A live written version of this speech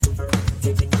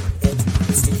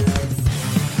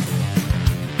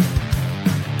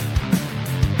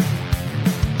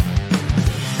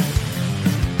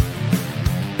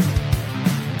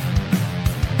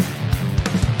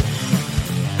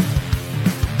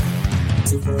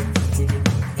All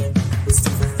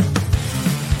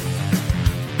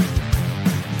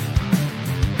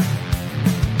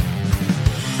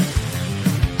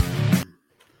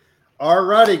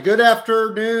righty. Good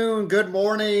afternoon, good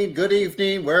morning, good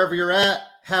evening, wherever you're at.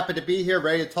 Happy to be here,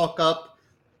 ready to talk up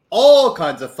all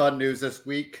kinds of fun news this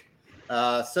week,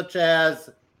 such as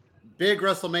big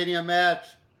WrestleMania match,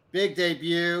 big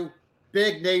debut,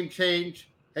 big name change.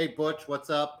 Hey, Butch, what's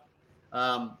up?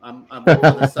 I'm waiting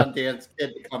for the Sundance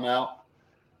Kid to come out.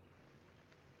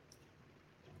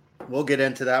 We'll get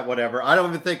into that, whatever. I don't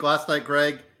even think last night,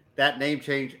 Greg, that name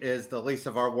change is the least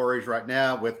of our worries right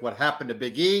now with what happened to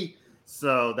Big E.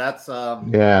 So that's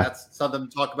something to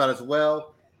talk about as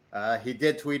well. He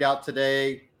did tweet out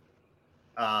today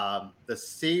the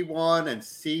C1 and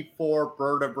C4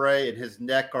 vertebrae in his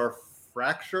neck are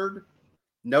fractured.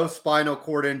 No spinal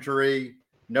cord injury,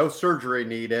 no surgery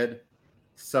needed.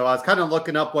 So I was kind of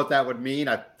looking up what that would mean.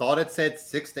 I thought it said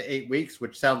 6 to 8 weeks,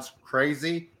 which sounds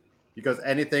crazy because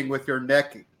anything with your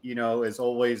neck, is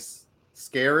always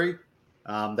scary.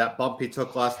 That bump he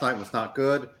took last night was not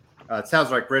good. It sounds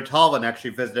like Ridge Holland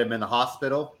actually visited him in the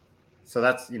hospital. So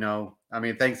that's,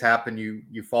 things happen.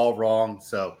 You fall wrong.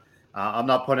 So I'm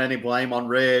not putting any blame on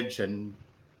Ridge. And,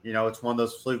 it's one of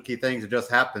those fluky things. It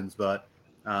just happens. But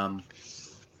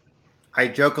I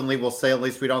jokingly will say at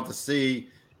least we don't have to see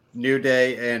New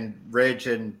Day and Ridge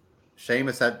and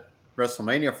Sheamus at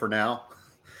WrestleMania for now.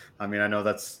 I know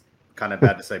that's kind of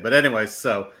bad to say. But anyways,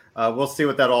 so we'll see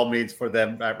what that all means for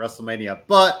them at WrestleMania.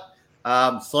 But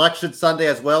Selection Sunday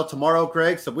as well tomorrow,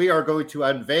 Greg. So we are going to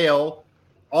unveil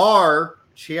our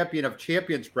Champion of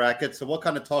Champions bracket. So we'll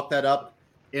kind of talk that up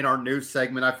in our news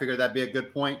segment. I figured that'd be a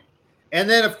good point. And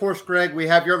then, of course, Greg, we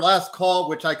have your last call,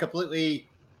 which I completely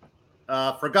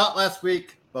forgot last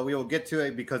week, but we will get to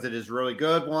it because it is a really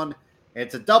good one.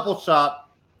 It's a double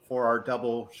shot for our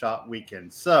double shot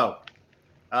weekend. So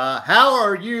how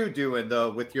are you doing,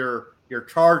 though, with your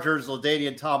Chargers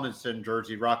LaDainian Tomlinson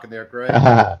jersey rocking there, Greg?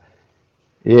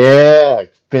 Yeah,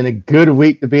 it's been a good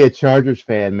week to be a Chargers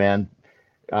fan, man.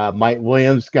 Mike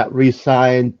Williams got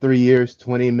re-signed 3 years,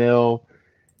 $20 million,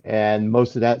 and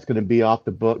most of that's going to be off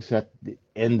the books at the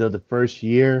end of the first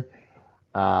year.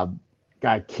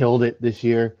 Guy killed it this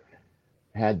year.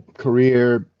 Had a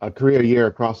career year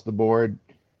across the board,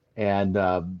 and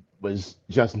was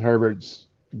Justin Herbert's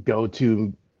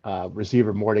go-to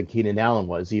receiver more than Keenan Allen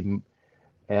was even.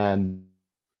 And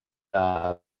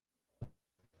a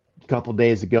couple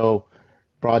days ago,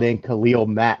 brought in Khalil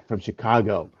Mack from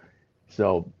Chicago.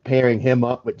 So pairing him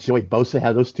up with Joey Bosa,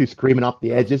 have those two screaming off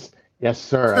the edges. Yes,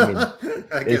 sir.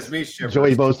 That gives me shivers.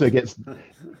 Joey Bosa gets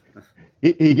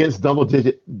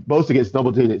Bosa gets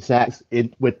double digit sacks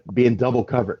with being double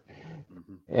covered.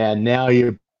 Mm-hmm. And now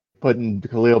you're putting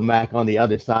Khalil Mack on the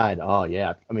other side. Oh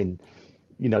yeah.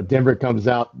 Denver comes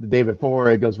out the day before,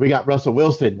 it goes, we got Russell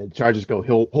Wilson, and Chargers go,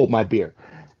 he'll hold my beer.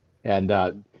 And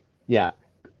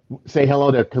say hello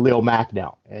to Khalil Mack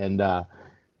now. And the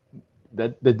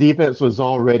defense was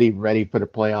already ready for the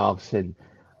playoffs, and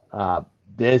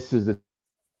this is the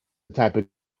type of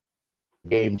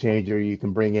game changer you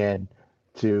can bring in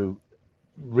to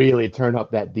really turn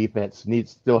up that defense.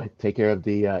 Needs to still take care of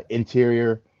the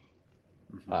interior,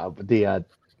 the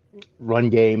run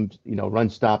game, run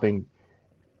stopping.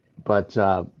 But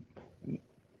our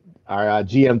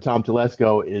GM Tom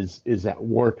Telesco is at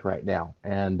work right now,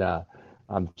 and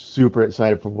I'm super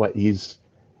excited for what he's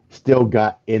still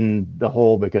got in the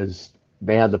hole because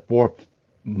they had the fourth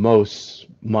most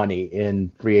money in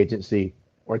free agency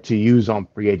or to use on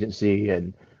free agency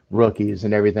and rookies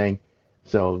and everything.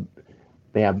 So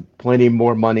they have plenty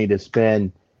more money to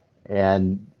spend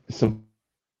and some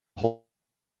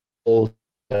holes.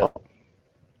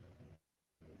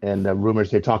 And the rumors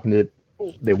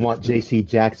they want J.C.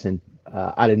 Jackson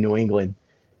out of New England.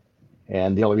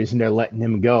 And the only reason they're letting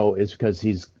him go is because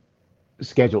he's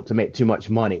scheduled to make too much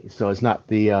money. So it's not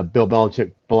the Bill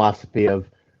Belichick philosophy of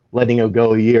letting him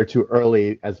go a year too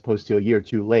early as opposed to a year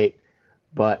too late.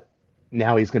 But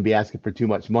now he's going to be asking for too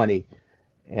much money.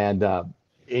 And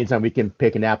anytime we can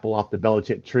pick an apple off the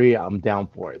Belichick tree, I'm down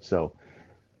for it. So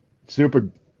super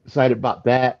excited about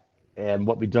that and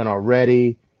what we've done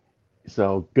already.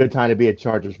 So good time to be a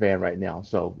Chargers fan right now.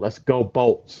 So let's go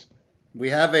Bolts. We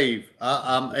have a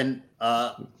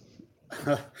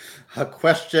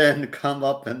question come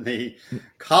up in the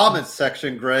comments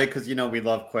section, Greg, because we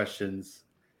love questions.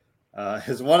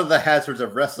 Is one of the hazards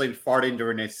of wrestling farting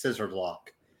during a scissor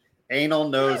lock? Anal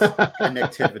nose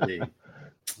connectivity.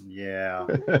 Yeah,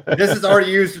 this is our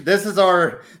user. This is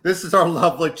our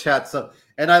lovely chat. So,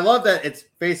 and I love that it's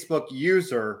Facebook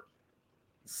user.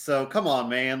 So come on,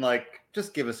 man. Like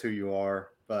just give us who you are.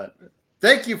 But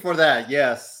thank you for that.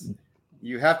 Yes,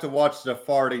 you have to watch the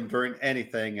farting during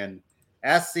anything, and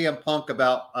ask CM Punk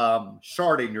about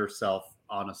sharding yourself,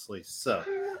 honestly. So,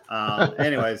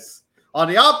 anyways, on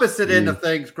the opposite end of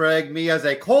things, Greg, me as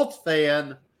a Colts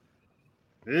fan,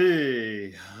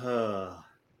 yeah.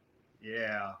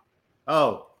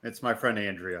 Oh, it's my friend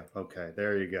Andrea. Okay,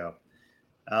 there you go.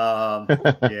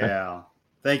 Yeah.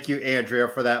 Thank you, Andrea,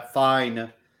 for that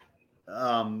fine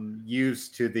use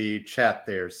to the chat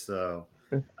there. So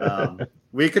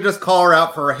we could just call her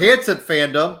out for her Hanson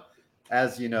fandom,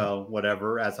 as you know,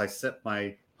 whatever, as I sip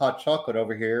my hot chocolate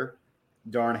over here.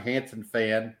 Darn Hanson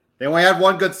fan. They only had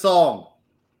one good song,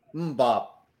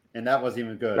 Bop, and that wasn't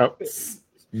even good. Oh,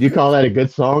 you call that a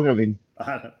good song? I mean,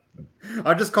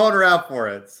 I'm just calling her out for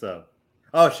it. So,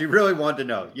 she really wanted to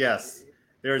know. Yes,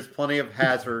 there's plenty of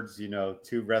hazards,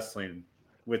 to wrestling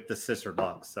with the sister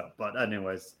box. So, but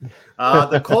anyways,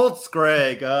 the Colts,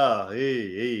 Greg.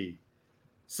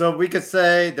 So we could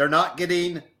say they're not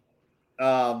getting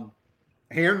Aaron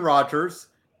Rodgers.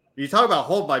 You talk about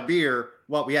hold my beer.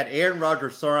 Well, we had Aaron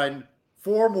Rodgers sign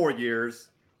 4 more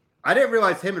years. I didn't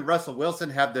realize him and Russell Wilson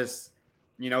have this,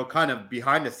 kind of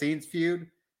behind the scenes feud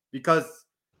because,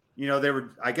 they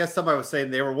were, I guess somebody was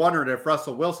saying they were wondering if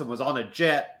Russell Wilson was on a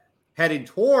jet heading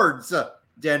towards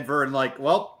Denver and like,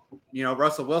 well,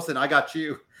 Russell Wilson, I got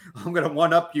you. I'm going to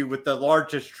one-up you with the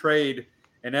largest trade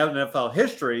in NFL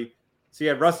history. So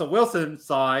you had Russell Wilson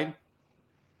sign.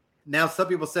 Now some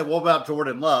people said, what about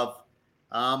Jordan Love?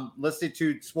 Listening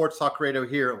to Sports Talk Radio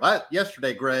here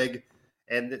yesterday, Greg,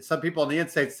 and some people on the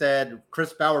inside said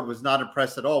Chris Ballard was not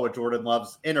impressed at all with Jordan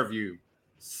Love's interview.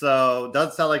 So it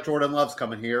doesn't sound like Jordan Love's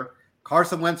coming here.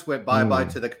 Carson Wentz went bye-bye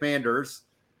to the Commanders.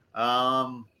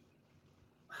 Like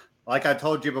I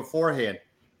told you beforehand,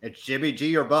 it's Jimmy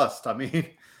G or bust. I mean,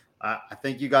 I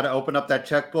think you got to open up that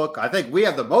checkbook. I think we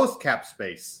have the most cap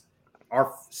space,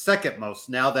 our second most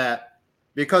now that,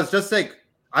 because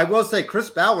I will say Chris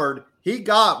Ballard, he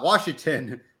got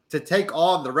Washington to take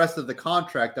on the rest of the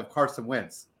contract of Carson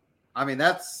Wentz. I mean,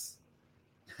 that's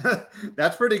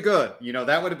pretty good.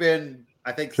 That would have been,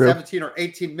 I think, 17 or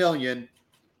 18 million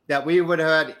that we would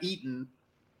have had eaten.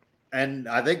 And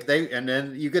I think and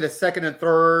then you get a second and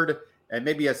third and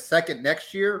maybe a second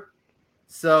next year.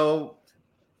 So,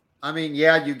 I mean,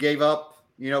 yeah, you gave up,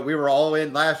 we were all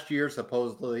in last year,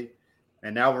 supposedly,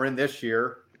 and now we're in this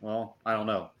year. Well, I don't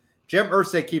know. Jim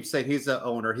Irsay keeps saying he's the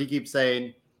owner. He keeps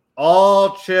saying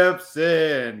all chips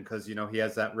in because, he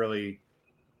has that really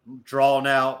drawn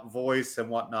out voice and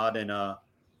whatnot. And,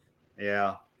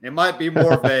 yeah, it might be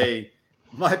more of a,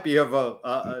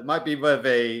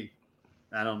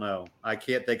 I don't know. I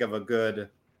can't think of a good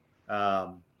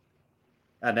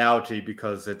analogy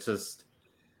because it's just,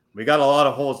 we got a lot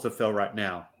of holes to fill right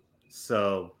now.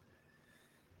 So,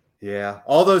 yeah,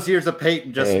 all those years of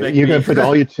Peyton just make you're going to put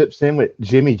all your chips in with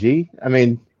Jimmy G? I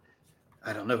mean,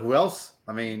 I don't know who else.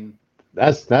 I mean,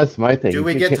 that's my thing. Do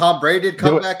we get Tom Brady to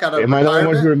come back out of retirement? Am I the only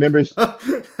one who remembers?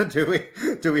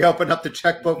 do we open up the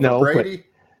checkbook for Brady?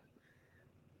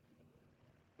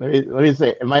 Let me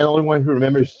say, am I the only one who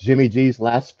remembers Jimmy G's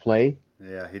last play?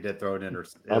 Yeah, he did throw an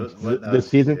this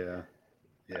season.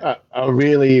 Yeah. A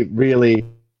really, really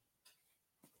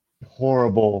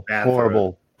horrible,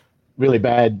 really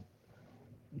bad,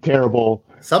 terrible.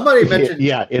 Somebody mentioned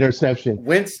interception.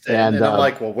 Winston, and I'm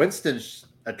like, well, Winston's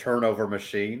a turnover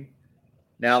machine.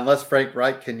 Now, unless Frank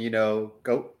Reich can, go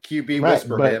QB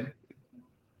whisper him.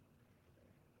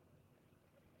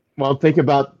 Well, think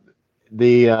about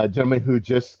the gentleman who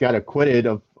just got acquitted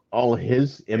of all of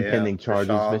his impending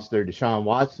charges, Mr. Deshaun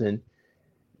Watson.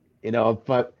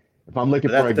 If I'm looking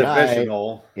for a guy,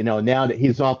 now that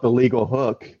he's off the legal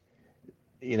hook,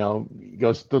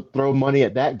 go throw money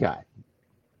at that guy.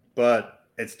 But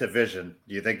it's division.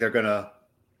 Do you think they're going to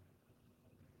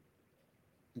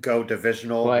go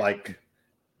divisional?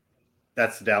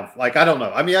 That's down. I don't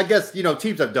know. I mean, I guess,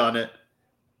 teams have done it,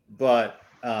 but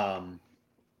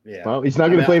yeah. Well, he's not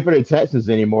going to play for the Texans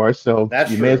anymore, so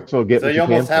that's you may as well get. So you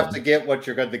almost have to get what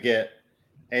you're going to get,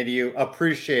 and you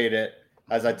appreciate it.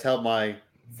 As I tell my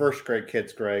first grade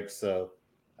kids, Greg. So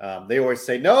they always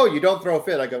say, "No, you don't throw a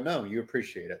fit." I go, "No, you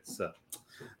appreciate it." So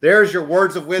there's your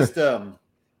words of wisdom.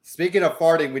 Speaking of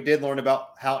farting, we did learn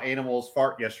about how animals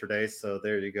fart yesterday. So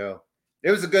there you go. It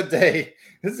was a good day.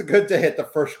 This is a good day at the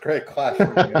first grade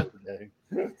classroom yesterday.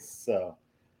 So,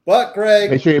 but Greg,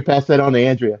 make sure you pass that on to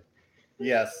Andrea.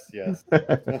 Yes.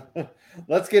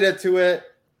 Let's get into it.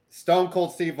 Stone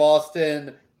Cold Steve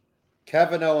Austin,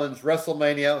 Kevin Owens,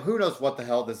 WrestleMania. Who knows what the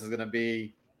hell this is going to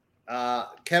be?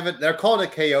 Kevin, they're calling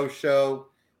it a KO show.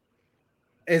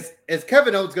 Is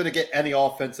Kevin Owens going to get any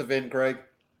offensive in, Greg?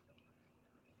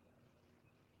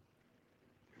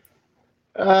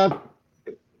 I'm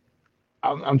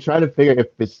trying to figure if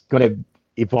it's going to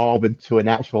evolve into an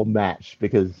actual match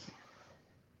because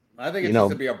I think it's just going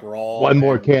to be a brawl. One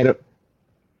more can.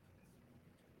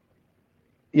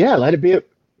 Yeah, let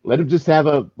him just have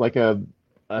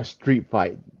a street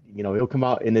fight. He'll come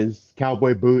out in his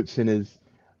cowboy boots and his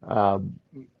um,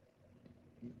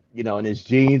 and his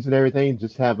jeans and everything.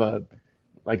 Just have one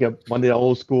of the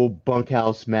old school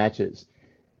bunkhouse matches,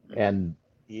 and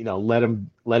let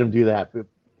him do that. But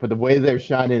for the way they're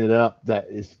shining it up, that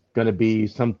is going to be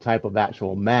some type of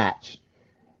actual match.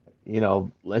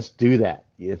 Let's do that.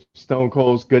 If Stone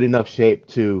Cold's good enough shape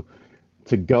to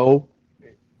go,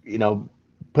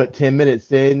 put 10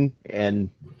 minutes in and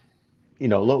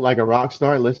look like a rock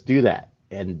star, let's do that.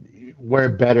 And we're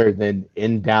better than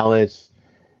in Dallas,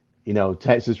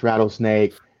 Texas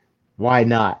Rattlesnake. Why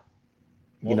not?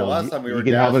 Well, the last time we were you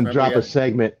can have him drop a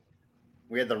segment.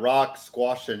 We had The Rock,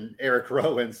 Squash, and Eric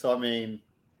Rowan. So I mean,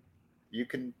 you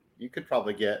could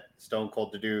probably get Stone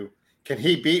Cold to do. Can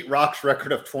he beat Rock's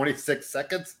record of 26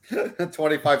 seconds,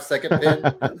 25 second pin?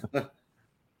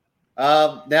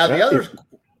 Now the others.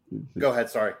 Go ahead.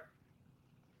 Sorry.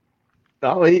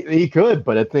 Oh, he could,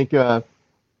 but I think, like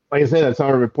I said, I saw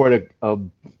a report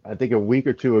I think a week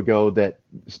or two ago that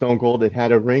Stone Cold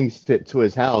had a ring sent to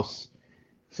his house.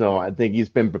 So I think he's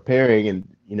been preparing, and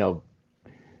you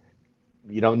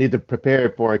don't need to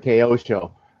prepare for a KO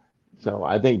show. So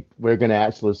I think we're going to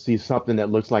actually see something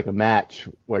that looks like a match,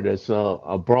 where there's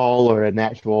a brawl or an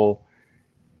actual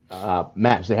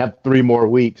match. They have 3 more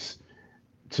weeks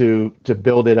to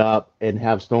build it up and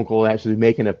have Stone Cold actually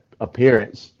make an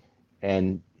appearance,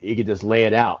 and you can just lay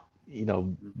it out. If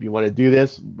you want to do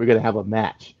this, we're going to have a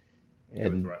match,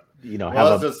 and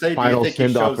have a final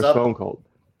send off for Stone Cold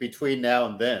between now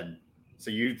and then.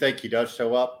 So you think he does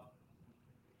show up?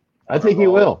 I think he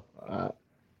will.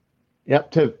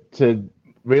 Yep, to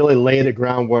really lay the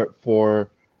groundwork for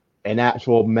an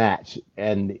actual match.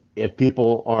 And if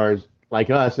people are like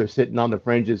us, are sitting on the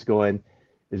fringes going,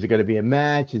 is it going to be a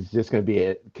match? Is this going to be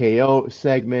a KO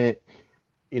segment?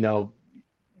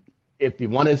 If you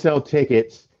want to sell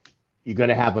tickets, you're going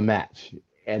to have a match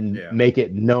and make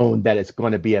it known that it's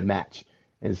going to be a match.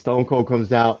 And Stone Cold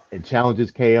comes out and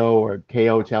challenges KO, or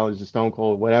KO challenges Stone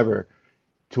Cold, whatever,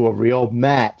 to a real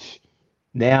match.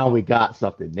 Now we got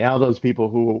something. Now those people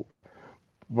who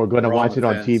were going to watch it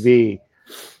on TV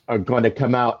are going to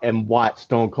come out and watch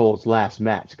Stone Cold's last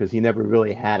match, because he never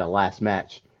really had a last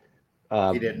match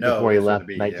he didn't know before he left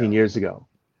 19 years ago.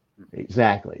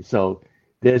 Exactly. So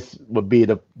this would be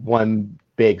the one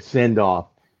big send-off.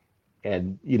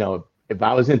 And, if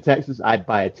I was in Texas, I'd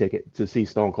buy a ticket to see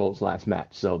Stone Cold's last match.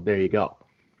 So there you go.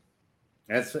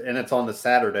 And it's on the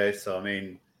Saturday. So, I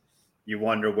mean, you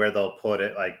wonder where they'll put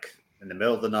it, like in the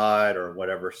middle of the night or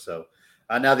whatever. So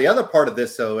now the other part of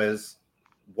this, though, is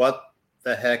what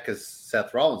the heck is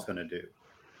Seth Rollins going to do?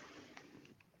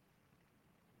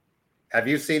 Have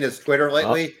you seen his Twitter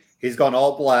lately? He's gone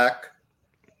all black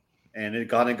and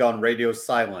gone radio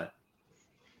silent.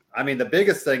 I mean, the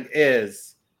biggest thing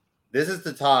is this is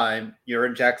the time you're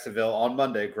in Jacksonville on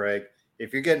Monday, Greg.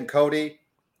 If you're getting Cody,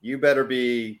 you better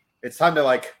be – it's time to,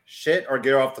 like, shit or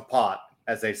get off the pot,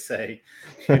 as they say.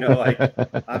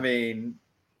 I mean,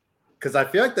 because I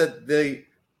feel like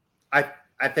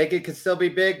I think it could still be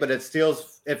big, but it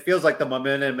feels like the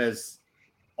momentum is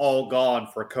all gone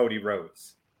for Cody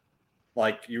Rhodes.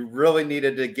 Like, you really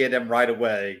needed to get him right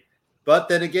away. But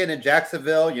then again, in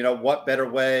Jacksonville, what better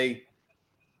way,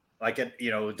 like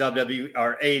WWE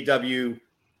or AEW,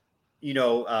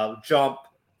 jump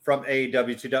from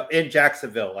AEW to in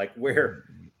Jacksonville, like where.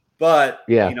 But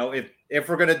if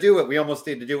we're gonna do it, we almost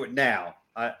need to do it now.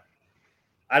 I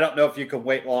don't know if you can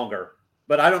wait longer,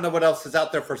 but I don't know what else is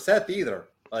out there for Seth either.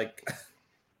 Like,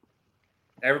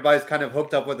 everybody's kind of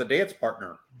hooked up with a dance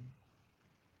partner.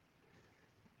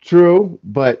 True,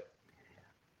 but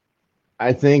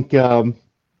I think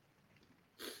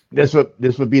this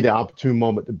would be the opportune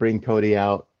moment to bring Cody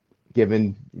out,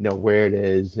 given where it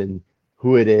is and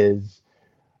who it is,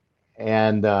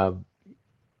 and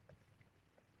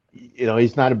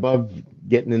he's not above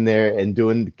getting in there and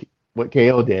doing what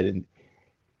KO did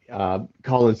and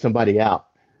calling somebody out.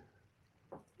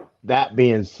 That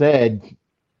being said,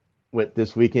 with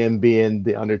this weekend being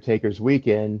the Undertaker's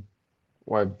weekend,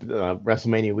 or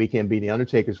WrestleMania weekend being the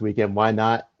Undertaker's weekend, why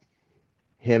not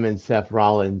him and Seth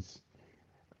Rollins,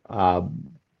 do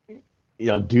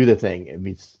the thing? I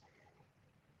mean,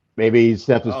 maybe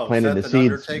Seth was planting the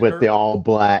seeds with the all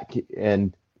black,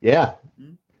 and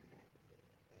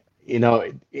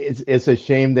it's a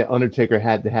shame that Undertaker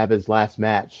had to have his last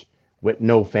match with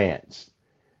no fans.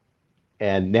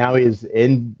 And now he's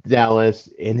in Dallas,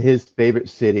 in his favorite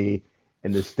city,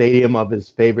 in the stadium of his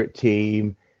favorite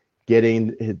team,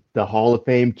 getting the Hall of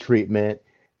Fame treatment.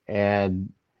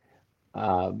 And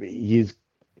he's,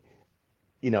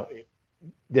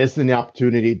 this is an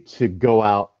opportunity to go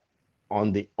out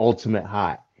on the ultimate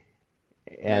high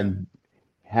and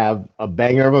have a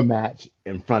banger of a match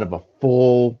in front of a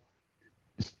full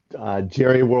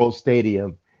Jerry World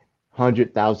Stadium,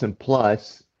 100,000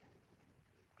 plus.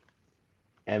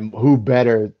 And who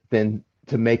better than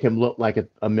to make him look like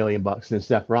 $1 million than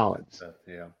Seth Rollins?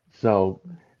 Yeah. So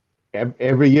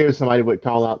every year somebody would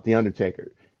call out the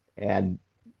Undertaker, and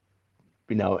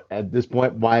at this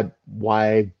point, why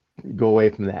go away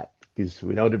from that? Because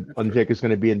we know the Undertaker's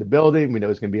going to be in the building, we know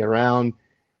he's going to be around,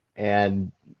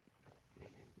 and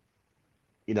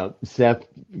Seth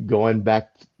going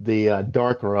back the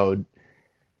dark road.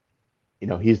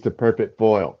 He's the perfect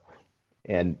foil,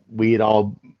 and we'd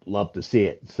all love to see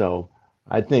it. So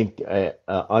I think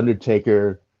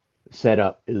Undertaker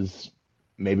setup is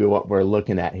maybe what we're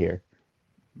looking at here.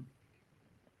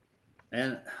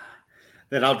 And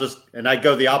then I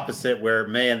go the opposite where,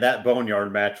 man, that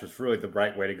Boneyard match was really the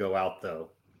right way to go out, though.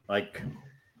 Like,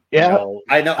 yeah,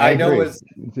 I know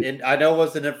it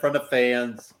wasn't in front of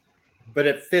fans, but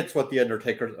it fits what the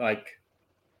Undertaker, like,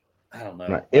 I don't know.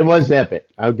 Right. It was epic.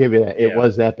 I'll give you that. It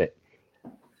was epic.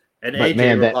 And but AJ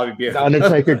man, will probably be the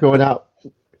Undertaker going out.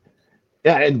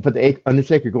 Yeah, but the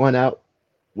Undertaker going out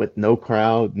with no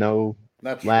crowd, no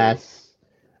last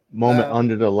moment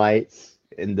under the lights,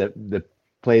 and the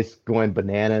place going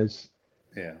bananas.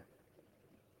 Yeah.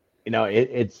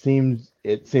 It seems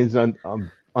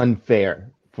unfair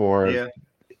for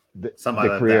the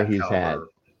career he's had.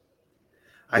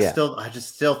 I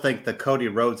just still think the Cody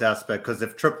Rhodes aspect, because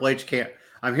if Triple H can't,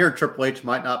 I'm hearing Triple H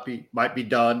might be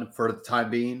done for the time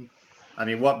being. I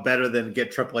mean, what better than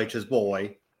get Triple H's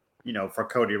boy, for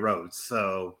Cody Rhodes?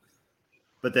 So,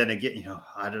 but then again,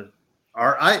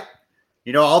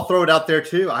 I'll throw it out there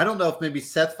too. I don't know if maybe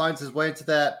Seth finds his way into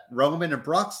that Roman and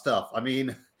Brock stuff. I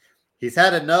mean, he's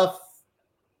had enough.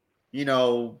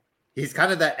 He's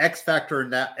kind of that X factor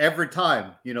in that every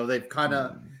time. They've kind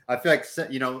of. I feel like,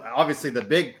 obviously the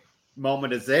big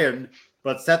moment is there,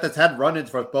 but Seth has had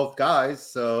run-ins with both guys.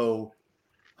 So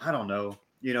I don't know.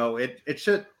 It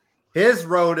should. His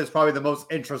road is probably the most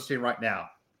interesting right now,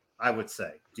 I would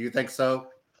say. Do you think so?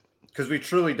 Because we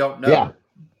truly don't know. Yeah.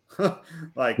 Because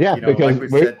like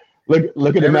said,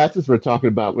 look at the matches we're talking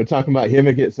about. We're talking about him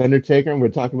against Undertaker, and we're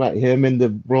talking about him in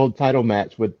the world title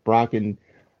match with Brock and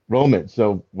Roman.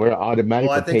 So we're automatically.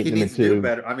 Well, I think he needs to do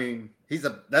better. I mean,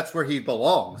 that's where he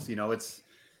belongs. It's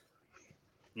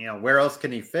where else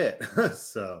can he fit?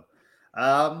 So,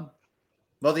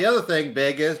 well, the other thing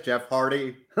big is Jeff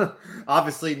Hardy.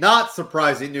 Obviously, not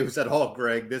surprising news at all,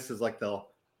 Greg. This is like the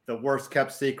worst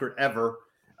kept secret ever.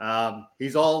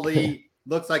 He's all the.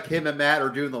 Looks like him and Matt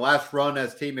are doing the last run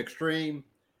as Team Extreme.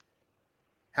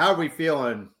 How are we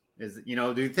feeling? Do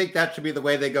you think that should be the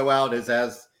way they go out, is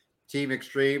as Team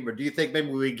Extreme? Or do you think maybe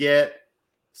we get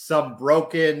some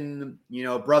broken,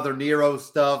 Brother Nero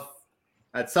stuff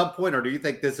at some point? Or do you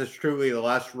think this is truly the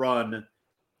last run,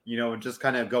 and just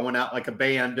kind of going out like a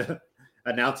band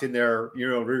announcing their,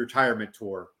 retirement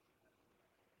tour?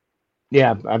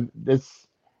 Yeah,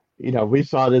 we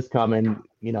saw this coming.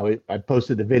 I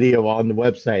posted the video on the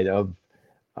website of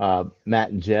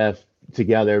Matt and Jeff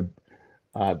together,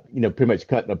 pretty much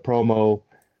cutting a promo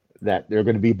that they're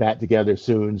going to be back together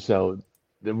soon. So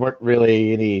there weren't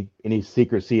really any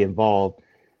secrecy involved.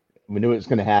 We knew it was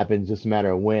going to happen, just a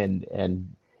matter of when.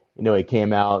 And, it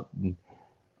came out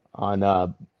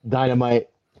on Dynamite.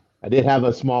 I did have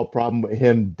a small problem with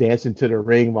him dancing to the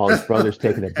ring while his brother's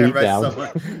taking a beat down.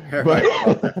 But,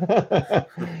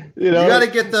 you got to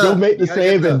get the. He'll make the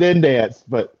save and then dance.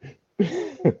 But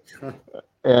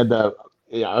and I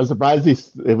was surprised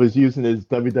it was using his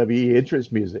WWE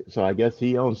entrance music. So I guess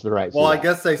he owns the rights. Well, I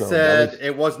guess they said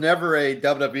it was never a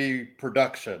WWE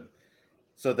production,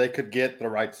 so they could get the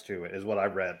rights to it, is what I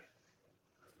read.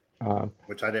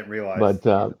 Which I didn't realize.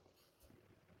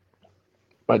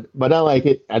 But I like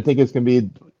it. I think it's going to be,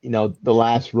 the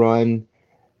last run.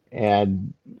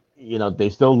 And, they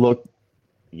still look,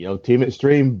 Team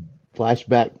Extreme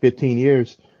flashback 15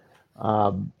 years.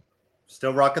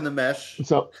 Still rocking the mesh.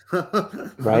 So,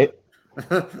 right.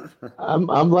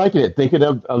 I'm liking it. Thinking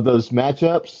of those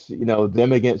matchups,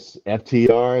 them against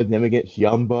FTR, them against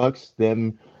Young Bucks,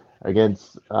 them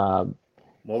against. Well,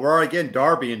 we're already getting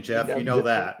Darby and Jeff.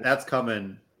 That's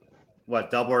coming.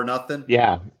 What, Double or Nothing?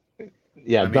 Yeah.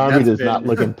 Yeah, Darby does not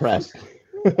look impressed.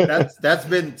 that's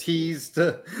been teased.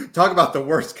 Talk about the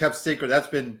worst kept secret. That's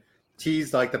been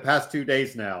teased like the past 2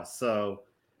 days now. So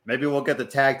maybe we'll get the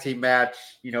tag team match,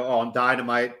 on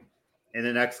Dynamite in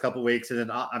the next couple weeks. And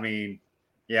then, I mean,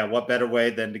 yeah, what better way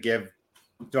than to give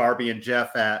Darby and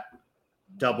Jeff at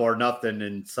Double or Nothing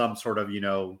in some sort of,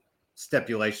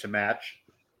 stipulation match.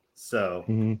 So,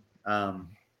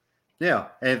 yeah.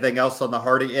 Anything else on the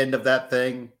Hardy end of that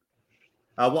thing?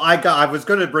 I was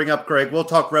going to bring up, Greg, we'll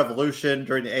talk Revolution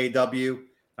during the AEW.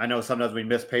 I know sometimes we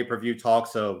miss pay-per-view talk,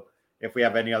 so if we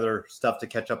have any other stuff to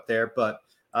catch up there. But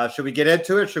should we get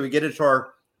into it? Should we get into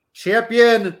our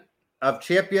Champion of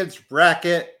Champions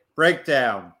bracket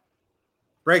breakdown?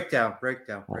 Breakdown.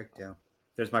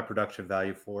 There's my production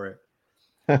value for it.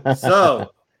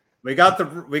 So we got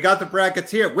the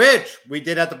brackets here, which we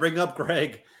did have to bring up,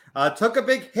 Greg. Took a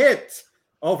big hit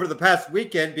over the past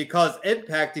weekend because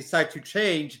Impact decided to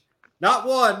change not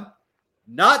one,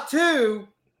 not two,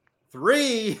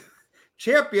 three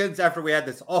champions after we had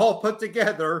this all put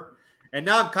together. And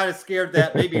now I'm kind of scared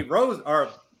that maybe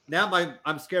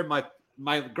I'm scared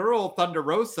my girl Thunder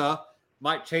Rosa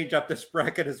might change up this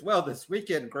bracket as well this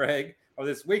weekend, Greg, or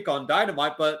this week on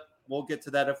Dynamite, but we'll get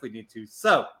to that if we need to.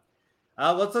 So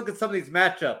let's look at some of these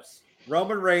matchups.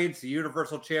 Roman Reigns, the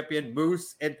Universal Champion,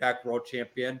 Moose, Impact World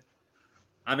Champion.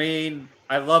 I mean,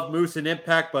 I love Moose and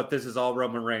Impact, but this is all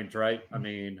Roman Reigns, right? I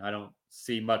mean, I don't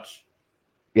see much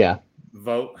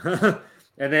vote.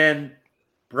 And then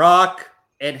Brock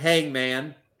and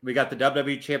Hangman. We got the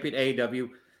WWE Champion AEW.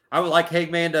 I would like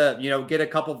Hangman to, get a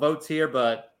couple votes here,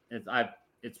 but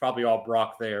it's probably all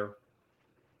Brock there.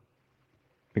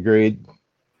 Agreed.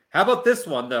 How about this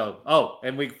one, though? Oh,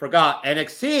 and we forgot.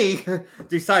 NXT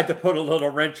decided to put a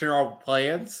little wrench in our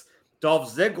plans.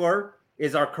 Dolph Ziggler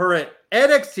is our current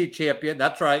NXT champion.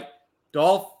 That's right.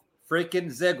 Dolph freaking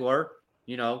Ziggler.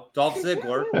 Dolph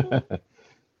Ziggler.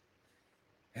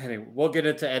 Anyway, we'll get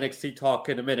into NXT talk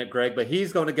in a minute, Greg, but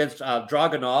he's going against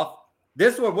Dragunov.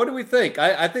 This one, what do we think?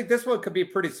 I think this one could be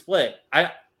pretty split.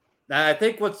 I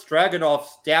think what's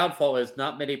Dragunov's downfall is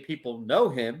not many people know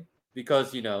him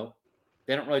because,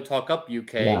 they don't really talk up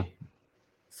UK. Yeah.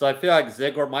 So I feel like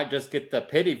Ziggler might just get the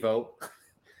pity vote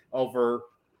over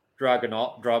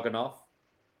Dragunov.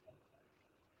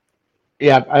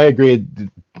 Yeah, I agree.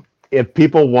 If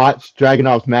people watch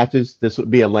Dragunov's matches, this would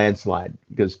be a landslide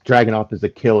because Dragunov is a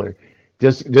killer.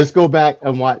 Just go back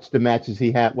and watch the matches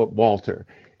he had with Walter,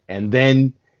 and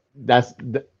then that's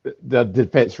the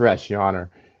defense rush, Your Honor.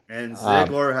 And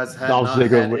Ziggler has had not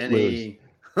had any,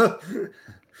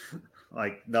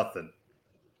 like nothing.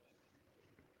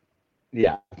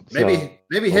 Yeah,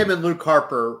 maybe him and Luke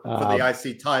Harper for the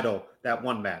IC title. That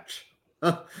one match,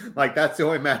 like that's the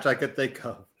only match I could think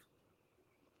of.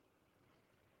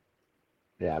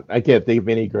 Yeah, I can't think of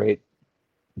any great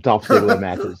Dolph Ziggler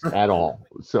matches at all.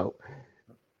 So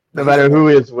no matter who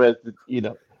is with,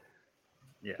 yeah,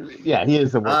 he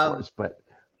is the workhorse. But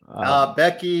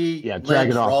Becky,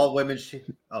 Lynch, Raw Women's.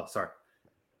 Oh, sorry.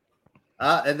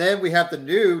 And then we have the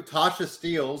new Tasha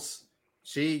Steelz.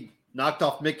 She knocked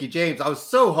off Mickie James. I was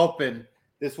so hoping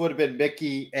this would have been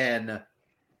Mickie and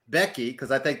Becky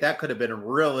because I think that could have been a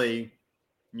really,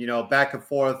 back and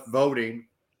forth voting.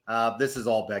 This is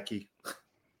all Becky.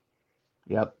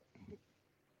 Yep.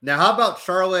 Now, how about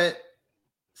Charlotte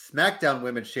SmackDown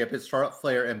Women's Champions, Charlotte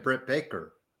Flair and Britt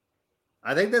Baker?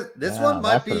 I think this one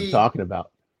might be what I'm talking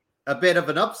about. A bit of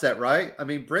an upset, right? I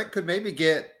mean, Britt could maybe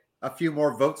get a few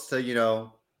more votes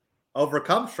to,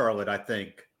 overcome Charlotte, I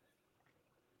think.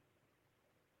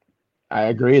 I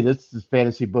agree. This is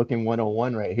fantasy booking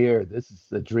 101 right here. This is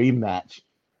the dream match.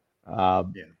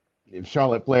 If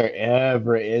Charlotte Flair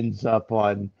ever ends up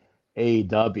on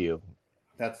AEW,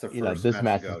 that's the first this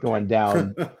match is going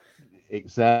down.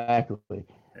 Exactly.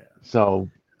 Yeah. So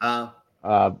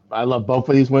I love both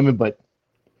of these women, but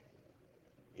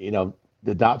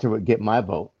the doctor would get my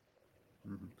vote.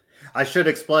 I should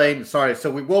explain. Sorry.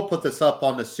 So we will put this up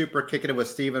on the Super Kicking It with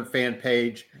Steven fan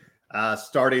page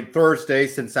starting Thursday,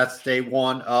 since that's day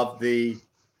one of the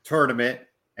tournament,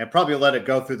 and probably let it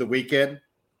go through the weekend.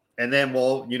 And then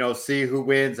we'll, see who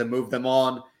wins and move them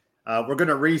on. We're going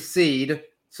to reseed.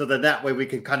 So then that way we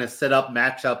can kind of set up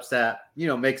matchups that,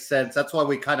 make sense. That's why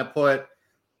we kind of put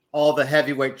all the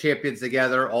heavyweight champions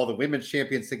together, all the women's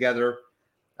champions together.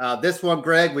 This one,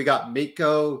 Greg, we got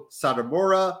Miko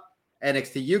Satomura,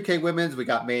 NXT UK Women's. We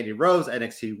got Mandy Rose,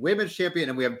 NXT Women's Champion,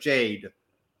 and we have Jade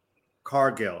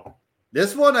Cargill.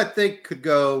 This one I think could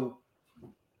go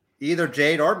either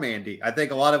Jade or Mandy. I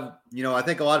think a lot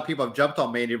of people have jumped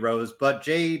on Mandy Rose, but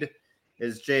Jade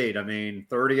is Jade. I mean,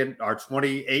 28-0,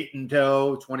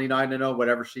 29-0,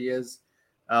 whatever she is.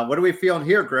 What are we feeling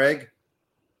here, Greg?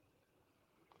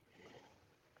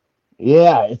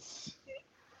 Yeah, it's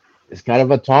kind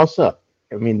of a toss up.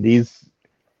 I mean,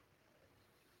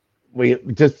 we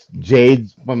just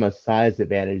Jade's from a size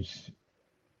advantage.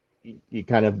 You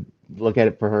kind of look at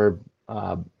it for her.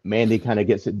 Mandy kind of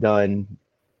gets it done,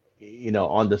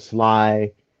 on the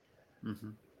sly. Mm-hmm.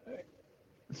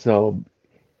 So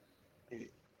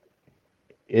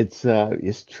it's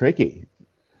tricky,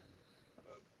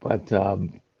 but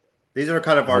these are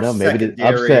kind of our maybe the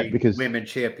upset secondary because women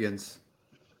champions,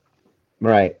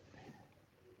 right?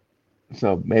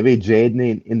 So maybe Jade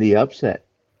in the upset.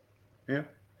 Yeah,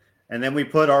 and then we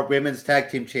put our women's tag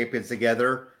team champions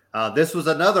together. This was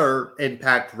another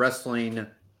Impact Wrestling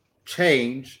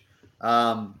change.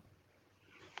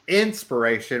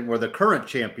 Inspiration were the current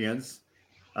champions,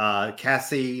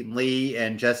 Cassie Lee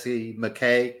and Jessie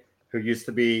McKay, who used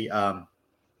to be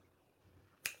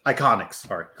Iconics.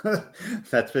 Sorry,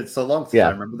 that's been so long since I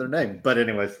remember their name. But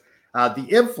anyways, the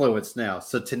Influence now.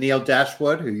 So Tenille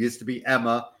Dashwood, who used to be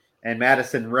Emma, and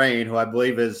Madison Rayne, who I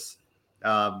believe is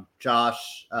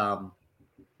Josh,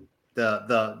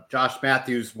 the Josh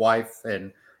Matthews' wife,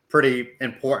 and pretty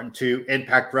important to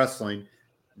Impact Wrestling.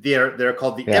 They're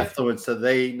called the Influence, so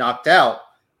they knocked out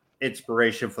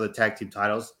Inspiration for the tag team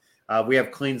titles. We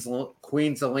have Queen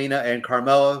Zelina and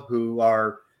Carmella, who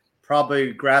are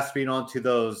probably grasping onto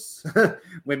those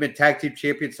women tag team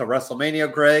champions to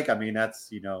WrestleMania, Greg. I mean,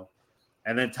 that's,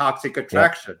 and then Toxic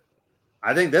Attraction.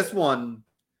 I think this one,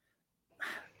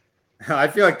 I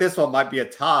feel like this one might be a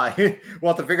tie.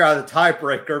 We'll have to figure out the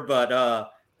tiebreaker,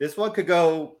 but this one could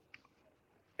go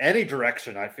any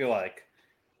direction, I feel like.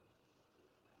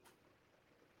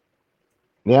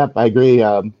 Yeah, I agree.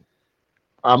 I'm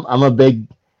a big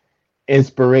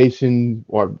Inspiration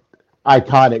or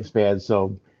Iconics fan,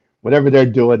 so whatever they're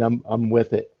doing, I'm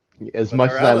with it. As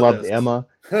much as I loved Emma,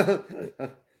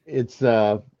 it's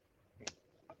I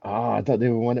thought they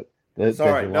were one of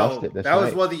sorry, no, that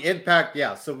was one of the Impact.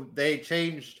 Yeah, so they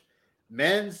changed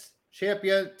men's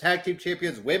champion, tag team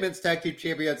champions, women's tag team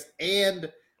champions,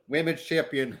 and women's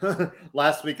champion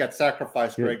last week at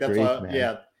Sacrifice, Greg. That's why,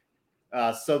 yeah.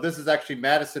 So this is actually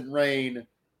Madison Rayne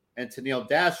and Tenille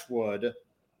Dashwood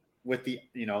with the,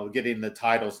 getting the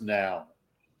titles now.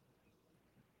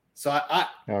 So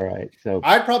all right. So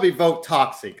I'd probably vote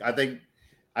Toxic. I think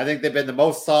they've been the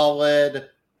most solid.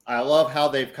 I love how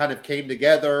they've kind of came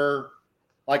together.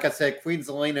 Like I said, Queen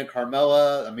Zelina and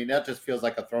Carmella. I mean, that just feels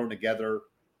like a thrown together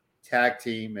tag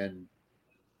team, and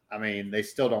I mean, they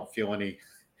still don't feel any.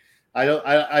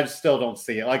 I still don't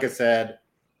see it. Like I said,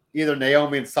 either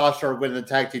Naomi and Sasha are winning the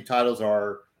tag team titles,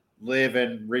 or Liv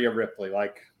and Rhea Ripley.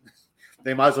 Like,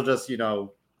 they might as well just, hand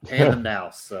them now.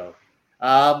 So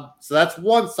that's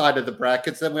one side of the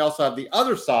brackets. Then we also have the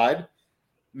other side.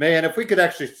 Man, if we could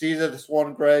actually see this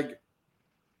one, Greg,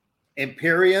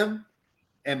 Imperium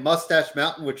and Mustache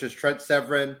Mountain, which is Trent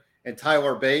Severin and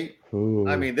Tyler Bate. Ooh.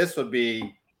 I mean, this would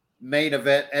be main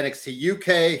event NXT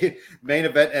UK, main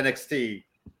event NXT.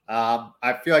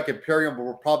 I feel like Imperium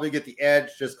will probably get the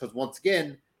edge just because, once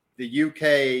again, the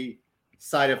UK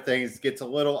side of things gets a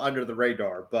little under the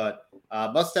radar. But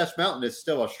Mustache Mountain is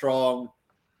still a strong,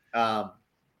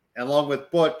 along with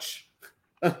Butch,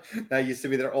 that used to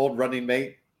be their old running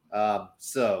mate. Right.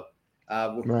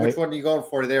 Which one are you going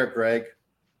for there, Greg?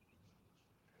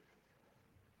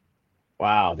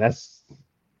 Wow, that's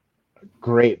a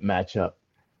great matchup.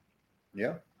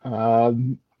 Yeah. I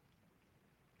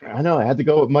know. I had to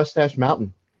go with Mustache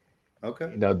Mountain.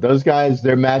 Okay. Those guys,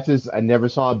 their matches, I never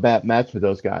saw a bad match with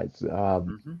those guys.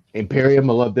 Imperium,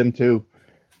 I love them too.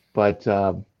 But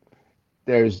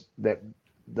there's that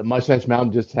the Mustache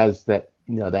Mountain just has that,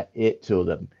 that it to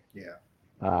them.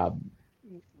 Yeah.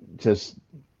 Just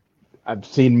I've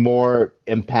seen more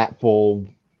impactful,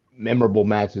 memorable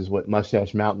matches with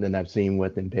Mustache Mountain than I've seen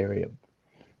with Imperium.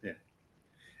 Yeah.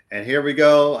 And here we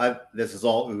go. This is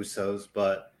all Usos,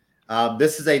 but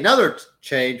this is another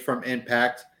change from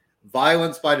Impact.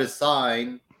 Violence by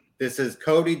Design. This is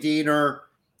Cody Deaner,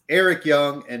 Eric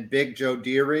Young, and Big Joe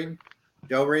Doering,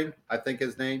 I think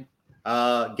his name.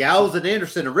 Gallows and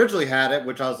Anderson originally had it,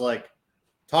 which I was like,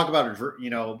 talk about,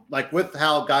 like with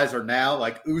how guys are now,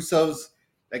 like Usos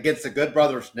against the Good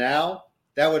Brothers now,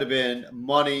 that would have been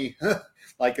money.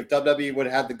 Like if WWE would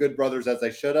have had the Good Brothers as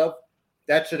they should have,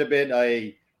 that should have been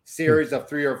a series of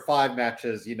 3 or 5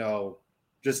 matches,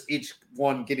 just each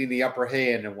one getting the upper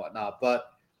hand and whatnot. But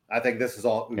I think this is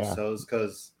all Usos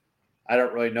because I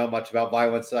don't really know much about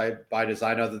Violence by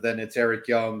Design other than it's Eric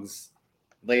Young's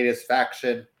latest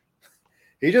faction.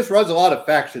 He just runs a lot of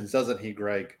factions, doesn't he,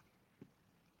 Greg?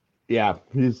 Yeah,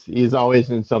 he's always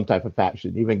in some type of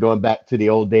faction. Even going back to the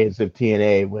old days of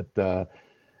TNA with who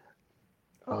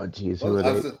are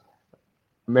they?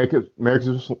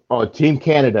 America's Team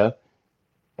Canada,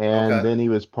 and then he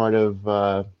was part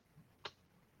of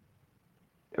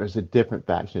it was a different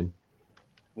faction.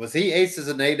 Was he Aces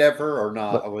and Eight ever or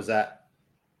not? Or was that?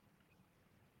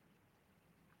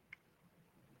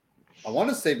 I want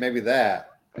to say maybe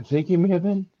that. I think he may have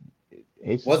been.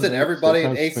 Wasn't everybody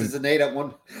in Aces and Eight at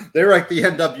one? They were like the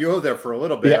NWO there for a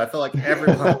little bit. Yeah. I feel like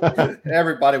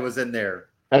everybody was in there.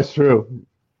 That's true.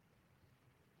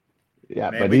 Yeah,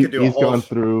 man, but he's gone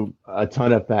through a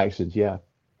ton of factions. Yeah.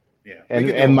 Yeah.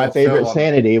 And my favorite,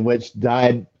 Sanity, which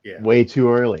died way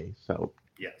too early. So.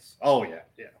 Yes. Oh yeah.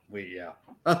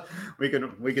 Yeah. We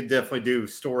can definitely do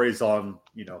stories on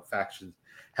factions.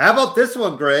 How about this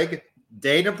one, Greg?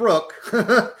 Dana Brooke,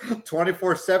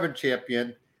 24/7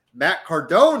 champion. Matt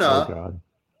Cardona,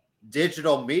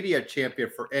 digital media champion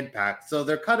for Impact. So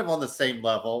they're kind of on the same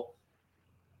level.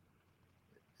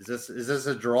 Is this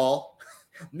a draw?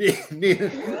 We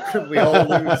all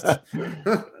lose.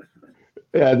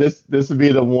 Yeah, this would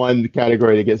be the one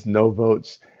category that gets no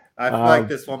votes. I feel like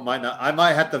this one might not. I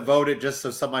might have to vote it just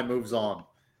so somebody moves on.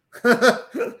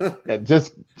 Yeah,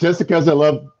 just because I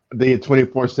love the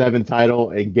 24/7 title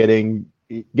and get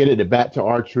it back to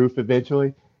R-Truth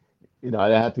eventually. I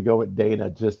have to go with Dana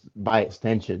just by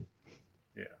extension.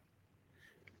 Yeah.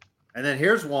 And then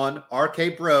here's one,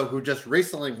 RK Bro, who just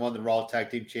recently won the Raw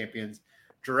Tag Team Champions,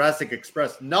 Jurassic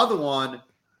Express. Another one,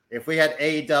 if we had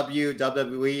AEW,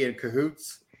 WWE, and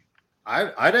cahoots,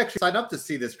 I'd actually sign up to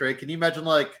see this, Greg. Can you imagine,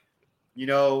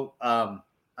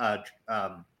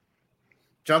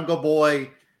 Jungle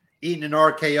Boy eating an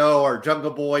RKO or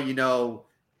Jungle Boy,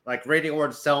 like Randy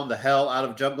Orton selling the hell out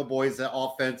of Jungle Boy's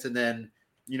offense, and then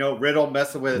Riddle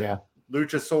messing with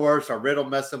Luchasaurus or Riddle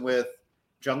messing with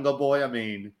Jungle Boy. I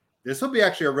mean, this would be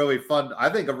actually a really fun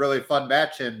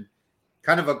match and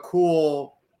kind of a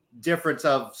cool difference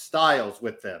of styles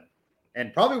with them,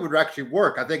 and probably would actually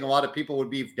work. I think a lot of people would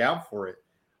be down for it.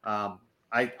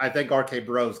 I think RK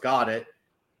Bros got it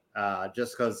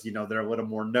just because they're a little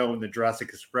more known than Jurassic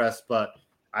Express, but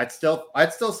I'd still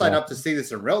sign up to see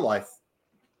this in real life.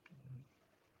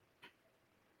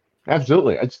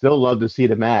 Absolutely. I'd still love to see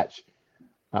the match.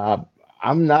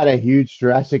 I'm not a huge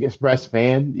Jurassic Express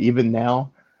fan, even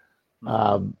now.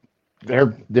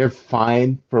 They're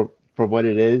fine for what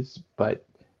it is, but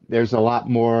there's a lot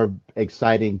more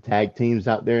exciting tag teams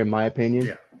out there, in my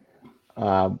opinion.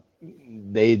 Yeah.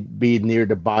 They'd be near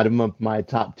the bottom of my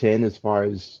top 10 as far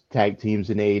as tag teams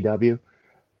in AEW.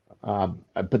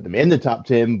 I put them in the top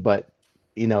 10, but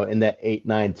in that 8,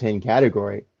 9, 10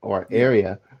 category or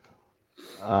area.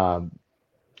 I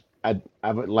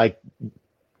would like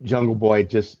Jungle Boy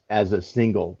just as a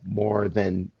single more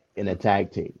than in a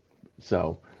tag team.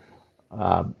 So,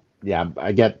 I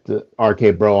get the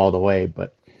RK Bro all the way,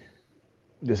 but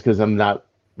just because I'm not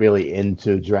really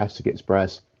into Jurassic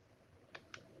Express.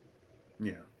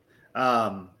 Yeah.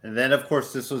 And then, of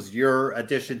course, this was your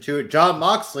addition to it. Jon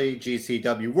Moxley,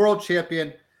 GCW World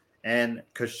Champion, and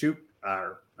Kashyap,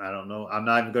 I don't know. I'm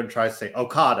not even going to try to say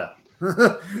Okada.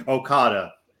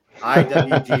 Okada,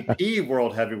 IWGP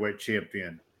World Heavyweight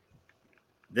Champion.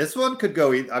 This one could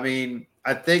go. I mean,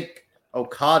 I think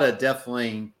Okada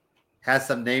definitely has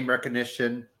some name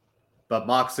recognition, but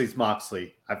Moxley's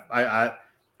Moxley.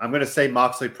 I'm going to say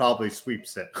Moxley probably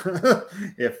sweeps it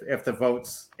if the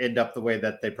votes end up the way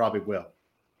that they probably will.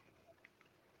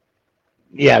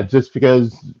 Yeah, just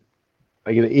because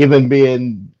even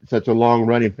being such a long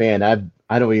running fan,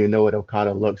 I don't even know what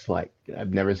Okada looks like.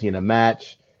 I've never seen a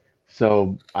match,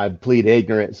 so I plead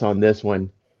ignorance on this one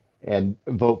and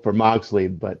vote for Moxley.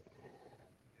 But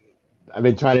I've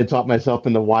been trying to talk myself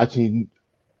into watching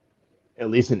at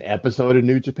least an episode of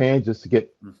New Japan just to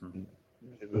get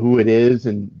who it is,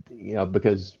 and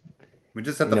because we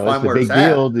just have to find where it's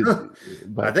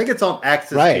at. But I think it's on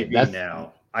Access TV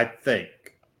now. I think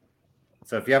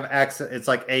so. If you have access, it's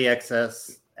like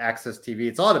AXS Access TV.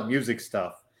 It's a lot of music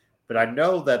stuff, but I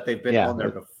know that they've been on there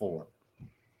before.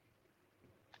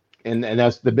 And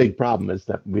that's the big problem, is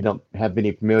that we don't have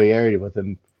any familiarity with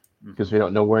them because we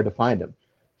don't know where to find them.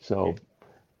 So,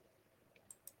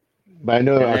 but I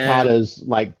know Okada's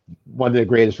like one of the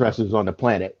greatest wrestlers on the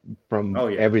planet from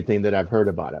everything that I've heard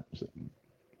about him. So.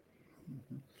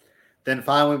 Then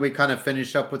finally, we kind of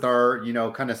finish up with our,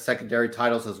 kind of secondary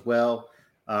titles as well.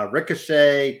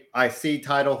 Ricochet, IC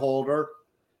title holder.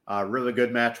 Really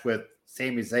good match with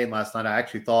Sami Zayn last night. I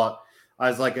actually thought, I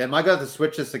was like, am I going to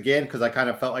switch this again? Because I kind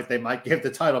of felt like they might give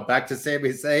the title back to Sami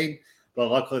Zayn. but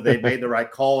luckily they made the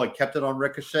right call and kept it on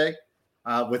Ricochet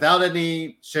without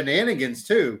any shenanigans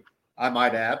too, I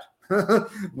might add,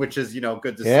 which is,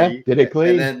 good to see. Did it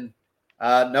clean. And then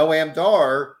Noam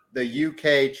Dar, the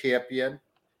UK champion,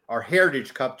 our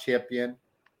Heritage Cup champion,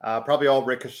 probably all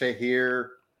Ricochet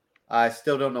here. I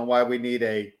still don't know why we need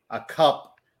a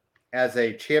cup as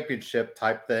a championship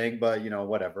type thing, but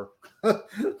whatever.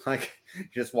 Like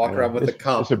just walk around with a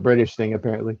cup. It's a British thing,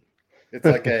 apparently. It's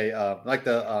like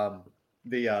the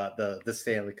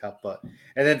Stanley Cup,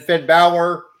 and then Finn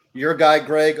Balor, your guy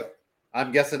Greg,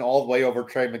 I'm guessing all the way over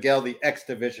Trey Miguel, the X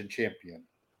Division champion.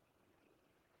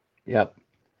 Yep,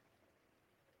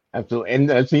 absolutely.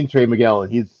 And I've seen Trey Miguel,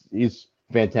 and he's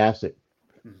fantastic.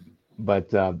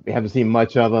 But we haven't seen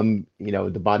much of him,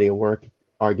 the body of work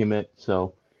argument.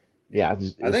 So, yeah.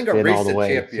 I think a recent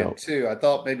champion, too. I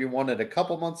thought maybe won it a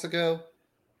couple months ago.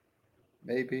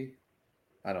 Maybe.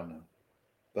 I don't know.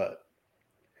 But,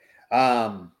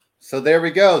 so there we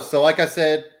go. So, like I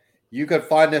said, you could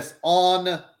find us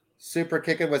on Super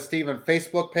Kicking with Steven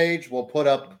Facebook page. We'll put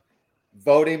up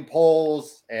voting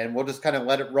polls, and we'll just kind of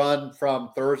let it run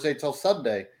from Thursday till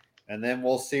Sunday. And then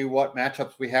we'll see what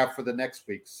matchups we have for the next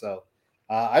week. So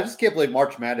I just can't believe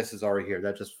March Madness is already here.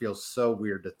 That just feels so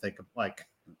weird to think of.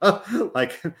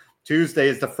 Like Tuesday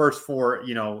is the first 4,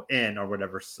 in or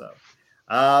whatever. So,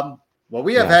 well,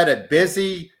 we have had a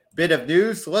busy bit of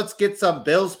news. So let's get some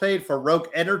bills paid for Rogue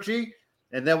Energy.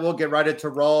 And then we'll get right into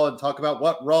Raw and talk about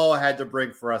what Raw had to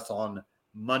bring for us on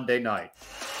Monday night.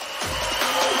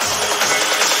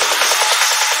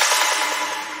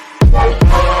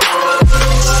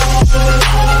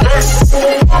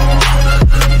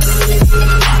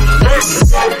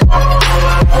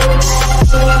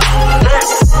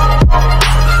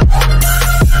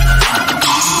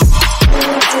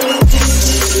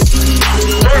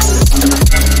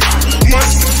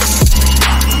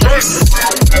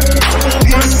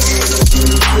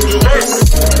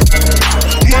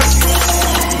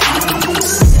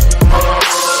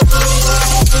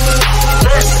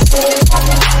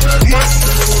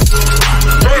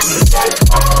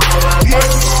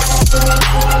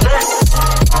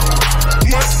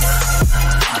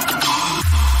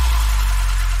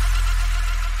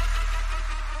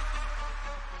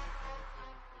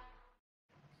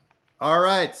 All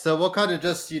right, so we'll kind of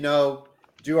just,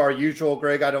 do our usual,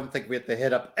 Greg. I don't think we have to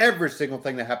hit up every single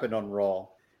thing that happened on Raw.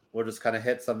 We'll just kind of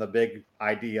hit some of the big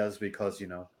ideas because,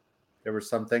 there were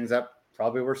some things that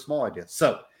probably were small ideas.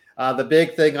 So the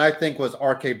big thing, I think, was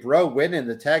RK Bro winning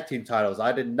the tag team titles.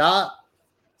 I did not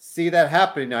see that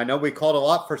happening. I know we called a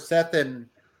lot for Seth and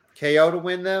KO to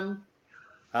win them,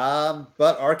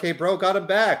 but RK Bro got him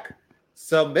back.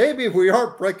 So maybe we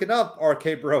aren't breaking up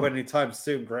RK Bro anytime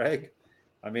soon, Greg.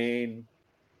 I mean,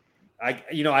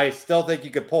 I still think you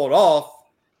could pull it off,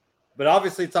 but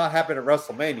obviously it's not happening at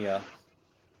WrestleMania.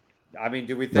 I mean,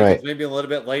 do we think it's maybe a little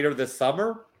bit later this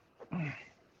summer?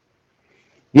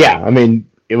 Yeah, I mean,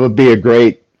 it would be a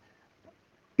great,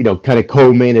 kind of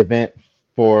co-main event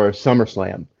for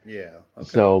SummerSlam. Yeah. Okay.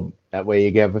 So that way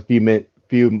you have a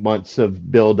few months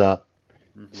of build-up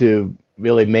to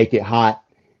really make it hot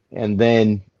and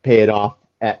then pay it off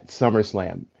at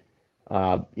SummerSlam.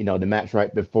 The match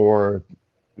right before,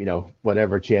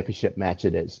 whatever championship match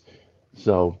it is.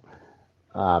 So,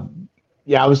 I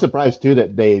was surprised too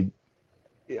that they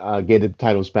gave the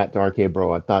titles back to RK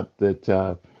Bro. I thought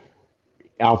that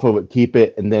Alpha would keep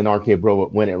it and then RK Bro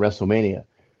would win at WrestleMania.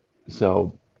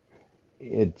 So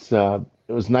it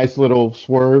was a nice little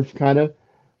swerve kind of,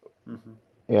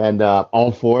 and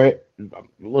all for it. A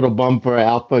little bum for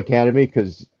Alpha Academy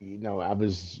because I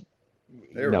was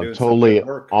totally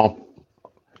off.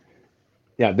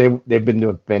 Yeah, they've been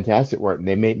doing fantastic work, and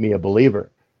they made me a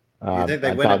believer. You think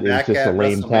they I thought it was just a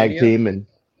lame tag team, and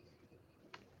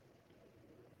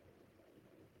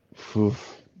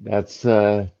that's.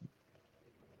 Or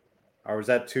was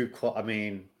that too close? I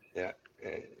mean, yeah.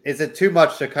 Is it too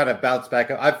much to kind of bounce back?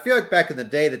 I feel like back in the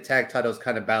day, the tag titles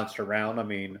kind of bounced around. I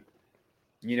mean,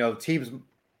 teams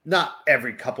not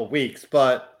every couple weeks,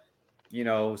 but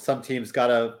some teams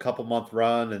got a couple month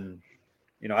run and.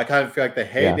 I kind of feel like the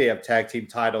heyday of tag team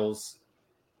titles,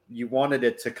 you wanted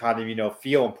it to kind of,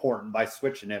 feel important by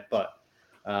switching it. But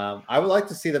I would like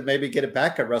to see them maybe get it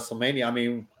back at WrestleMania. I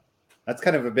mean, that's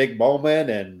kind of a big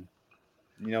moment. And,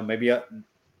 maybe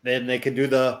then they can do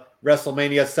the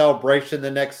WrestleMania celebration the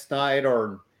next night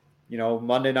or,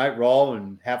 Monday Night Raw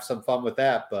and have some fun with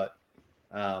that. But,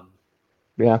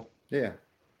 yeah.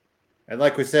 And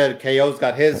like we said, KO's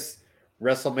got his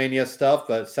WrestleMania stuff,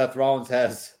 but Seth Rollins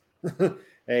has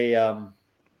a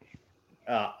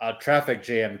traffic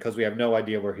jam because we have no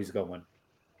idea where he's going.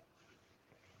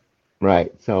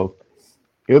 Right. So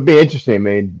it would be interesting. I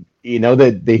mean, you know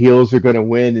that the heels are going to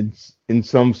win in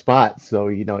some spots, so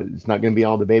you know it's not going to be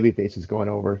all the baby faces going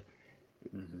over.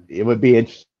 Mm-hmm. It would be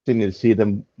interesting to see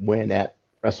them win at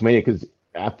WrestleMania because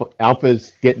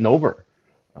Alpha's getting over.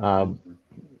 Um, Mm-hmm.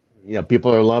 you know,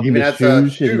 people are loving Even the has a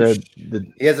shoes and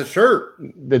shoe. He has a shirt.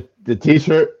 the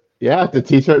t-shirt. Yeah, the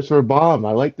t-shirts were a bomb.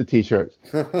 I like the t-shirts.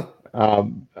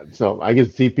 So I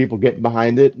can see people getting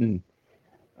behind it, and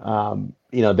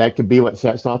you know that could be what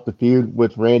sets off the feud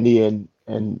with Randy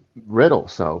and Riddle.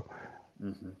 So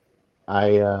Mm-hmm.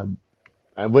 I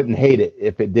I wouldn't hate it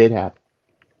if it did happen.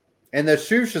 And the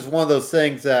shoosh is one of those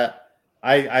things that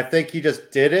I think he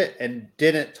just did it and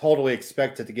didn't totally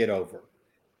expect it to get over.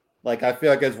 Like I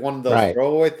feel like it's one of those Right.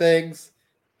 throwaway things,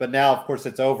 but now of course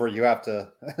it's over. You have to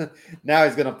now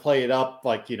he's gonna play it up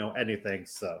like anything.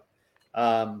 So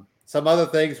some other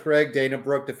things, Greg. Dana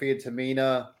Brooke defeated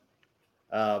Tamina.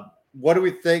 What do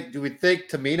we think? Do we think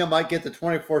Tamina might get the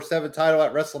 24/7 title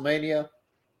at WrestleMania?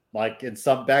 Like in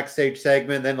some backstage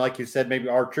segment, then like you said, maybe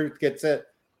R-Truth gets it.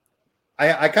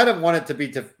 I kind of want it to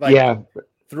be like Yeah.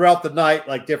 throughout the night,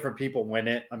 like different people win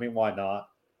it. I mean, why not?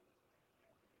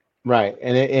 Right.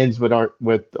 And it ends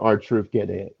with R-Truth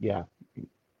getting it. Yeah.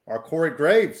 Or Corey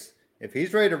Graves, if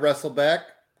he's ready to wrestle back,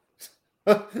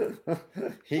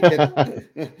 he can.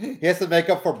 He has to make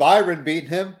up for Byron beating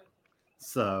him.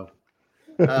 So,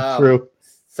 True.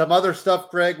 some other stuff,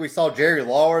 Greg. We saw Jerry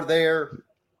Lawler there.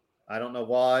 I don't know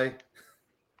why.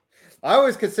 I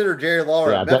always consider Jerry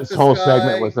Lawler Yeah, a that Memphis whole guy,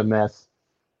 segment was a mess.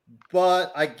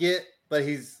 but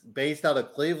he's based out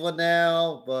of Cleveland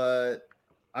now. But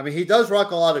I mean, he does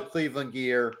rock a lot of Cleveland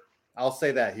gear. I'll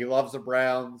say that. He loves the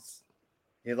Browns.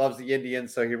 He loves the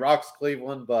Indians, so he rocks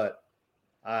Cleveland. But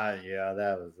yeah,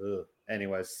 that was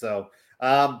anyways. So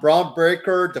Braun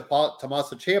Breaker,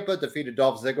 Tommaso Ciampa defeated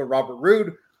Dolph Ziggler, Robert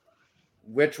Roode,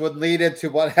 which would lead into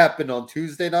what happened on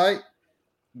Tuesday night.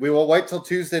 We will wait till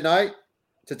Tuesday night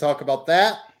to talk about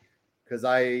that because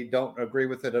I don't agree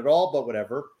with it at all, but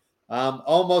whatever.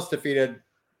 Almost defeated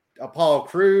Apollo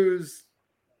Crews.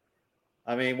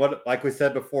 I mean, like we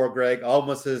said before, Greg,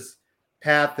 almost's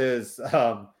path is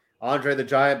Andre the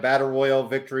Giant Battle Royal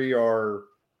victory or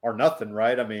nothing,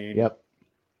 right? I mean, Yep.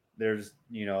 there's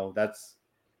that's,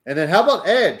 and then how about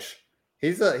Edge?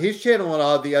 He's channeling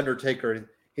all the Undertaker.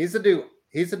 He's a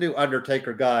new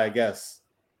Undertaker guy, I guess,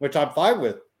 which I'm fine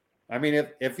with. I mean,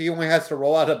 if he only has to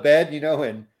roll out of bed,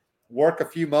 and work a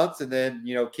few months and then,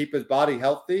 keep his body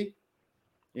healthy,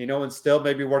 and still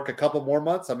maybe work a couple more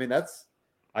months. I mean,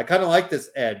 I kind of like this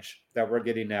Edge that we're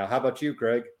getting now. How about you,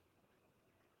 Greg?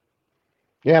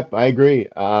 Yep, I agree.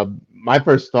 My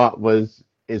first thought was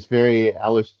it's very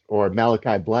Alice or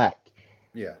Malachi Black.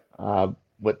 Yeah.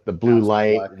 With the blue Alistair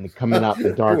light Black. and coming out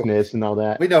the darkness and all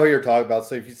that. We know who you're talking about,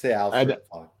 so if you say Alistair,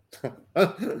 fine.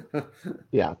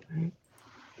 Yeah.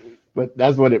 But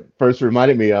that's what it first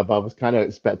reminded me of. I was kind of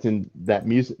expecting that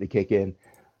music to kick in.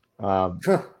 So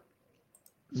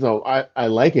I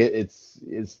like it. It's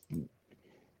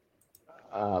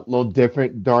a little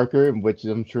different, darker, which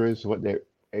I'm sure is what they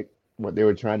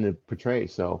were trying to portray.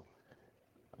 So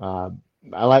I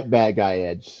like Bad Guy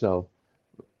Edge. So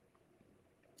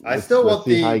I still want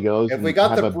see how he goes. If we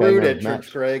got the Brood entrance,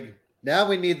 match. Greg, now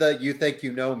we need the You Think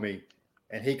You Know Me,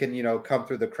 and he can come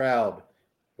through the crowd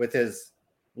with his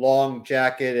long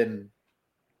jacket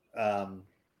and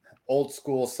old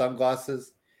school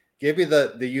sunglasses. Give me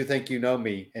the You Think You Know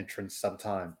Me entrance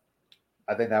sometime.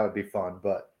 I think that would be fun.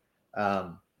 But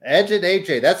Edge and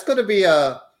AJ, that's going to be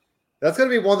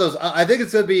one of those. I think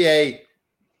it's going to be a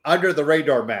under the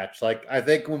radar match. Like I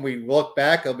think when we look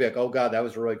back, it'll be like, oh god, that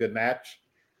was a really good match.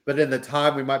 But in the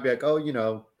time, we might be like, oh,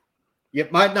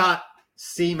 it might not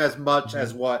seem as much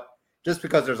as what, just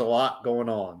because there's a lot going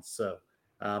on. So,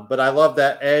 but I love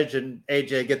that Edge and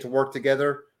AJ get to work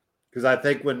together because I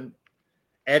think when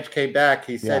Edge came back,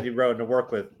 he said he wrote to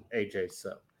work with AJ.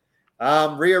 So,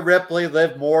 Rhea Ripley,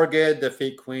 Liv Morgan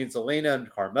defeat Queen Zelina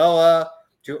and Carmella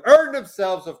to earn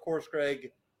themselves, of course,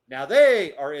 Greg. Now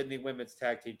they are in the women's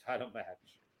tag team title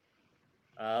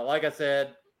match. Like I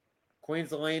said, Queen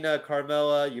Zelina,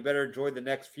 Carmella, you better enjoy the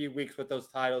next few weeks with those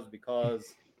titles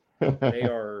because they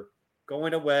are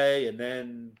going away. And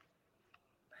then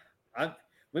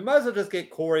we might as well just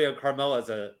get Corey and Carmella as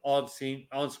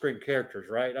on-screen characters,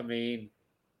 right? I mean,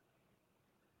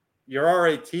 you're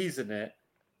already teasing it.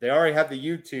 They already have the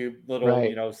YouTube little,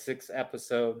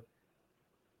 6-episode.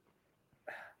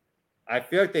 I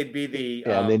feel like they'd be the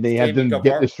they have them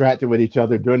get distracted with each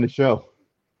other during the show.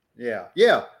 Yeah,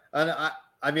 and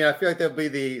I mean, I feel like they'll be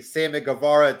the Sammy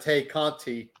Guevara, Tay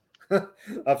Conti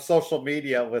of social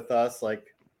media with us.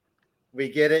 Like, we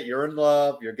get it. You're in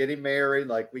love. You're getting married.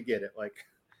 Like, we get it. Like,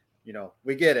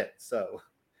 we get it. So,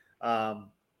 I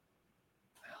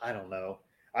don't know.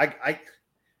 I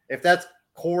if that's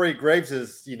Corey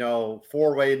Graves's,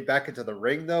 4-way back into the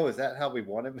ring, though, is that how we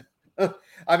want him?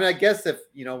 I mean, I guess if,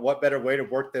 what better way to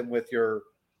work than with your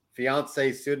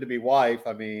fiance, soon to be wife?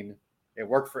 I mean, it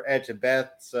worked for Edge and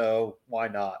Beth, so why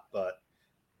not? But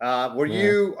are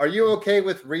you okay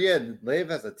with Rhea and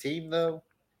Liv as a team, though?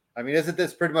 I mean, isn't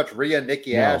this pretty much Rhea and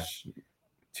Nikki Ash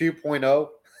 2.0?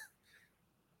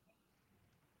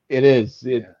 It is.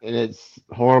 And it's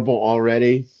horrible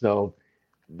already. So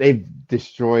they've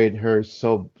destroyed her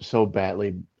so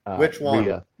badly. Which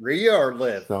one? Rhea or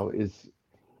Liv? So is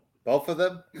both of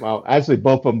them? Well, actually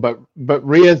both of them, but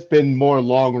Rhea's been more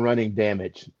long running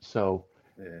damage. So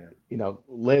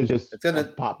Liv just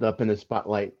popped up in the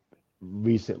spotlight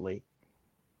recently.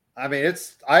 I mean,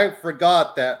 I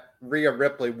forgot that Rhea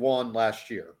Ripley won last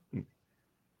year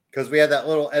because we had that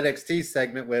little NXT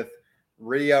segment with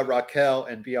Rhea, Raquel,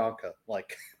 and Bianca.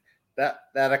 Like that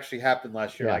actually happened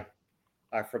last year. Yeah.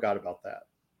 I forgot about that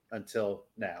until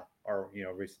now, or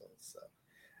recently. So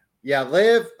yeah,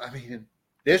 Liv. I mean,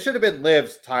 this should have been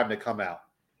Liv's time to come out.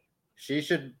 She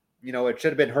should, it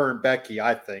should have been her and Becky,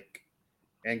 I think,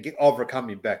 and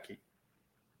overcoming Becky.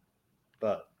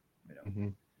 But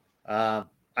I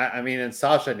mean, and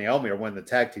Sasha and Naomi are winning the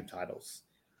tag team titles.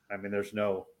 I mean, there's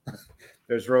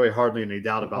really hardly any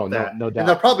doubt about that. No doubt. And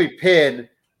they'll probably pin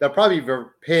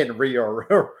Rhea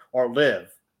or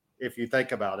Liv if you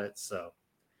think about it. So,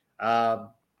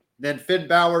 then Finn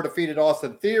Balor defeated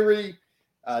Austin Theory.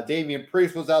 Damian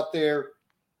Priest was out there.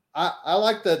 I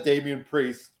like the Damian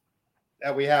Priest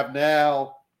that we have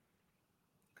now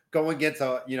going against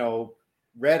a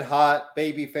red hot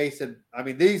baby face, and I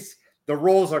mean the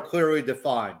roles are clearly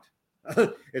defined.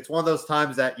 It's one of those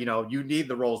times that you need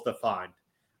the roles defined,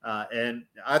 and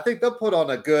I think they'll put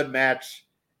on a good match.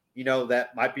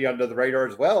 That might be under the radar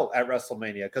as well at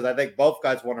WrestleMania because I think both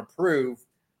guys want to prove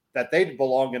that they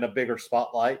belong in a bigger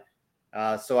spotlight.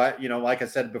 So I, like I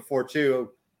said before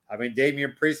too. I mean,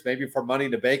 Damian Priest, maybe for Money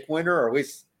in the Bank winner, or at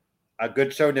least a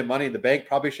good showing in Money in the Bank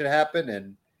probably should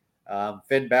happen. And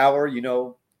Finn Balor,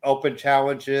 open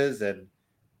challenges and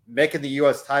making the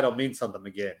U.S. title mean something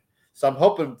again. So I'm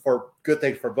hoping for good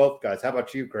things for both guys. How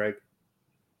about you, Greg?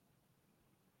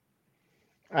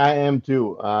 I am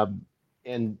too.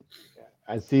 And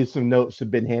I see some notes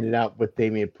have been handed out with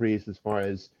Damian Priest as far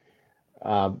as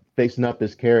fixing up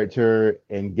his character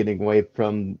and getting away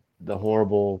from the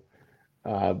horrible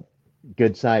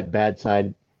good side, bad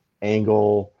side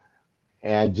angle,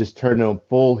 and just turn him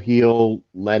full heel,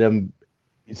 let him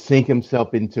sink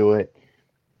himself into it,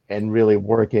 and really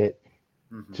work it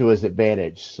to his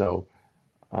advantage. So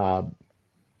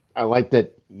I like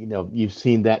that, you've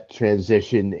seen that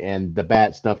transition and the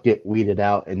bad stuff get weeded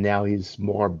out, and now he's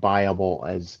more viable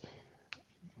as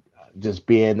just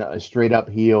being a straight up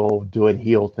heel, doing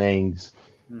heel things,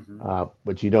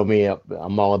 which me,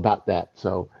 I'm all about that.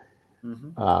 So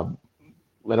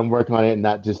let him work on it and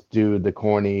not just do the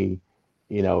corny,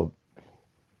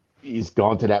 he's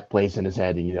gone to that place in his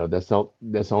head, and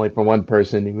that's only for one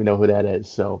person, and we know who that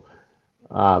is. So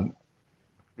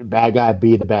bad guy,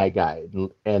 be the bad guy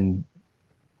and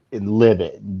live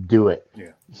it, do it.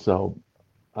 Yeah. So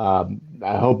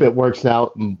I hope it works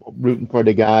out. I'm rooting for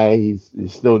the guy. He's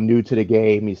still new to the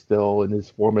game. He's still in his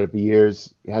formative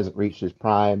years. He hasn't reached his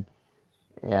prime,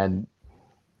 and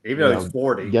even though he's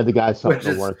 40, the other guy's something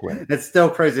to work with. It's still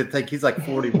crazy to think he's like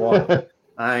 41.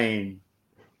 I mean,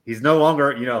 he's no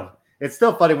longer. It's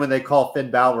still funny when they call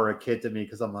Finn Balor a kid to me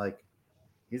because I'm like,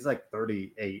 he's like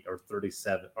 38 or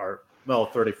 37 or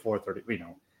 34, 30.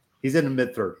 He's in the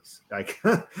mid 30s. Like,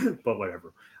 but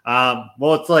whatever.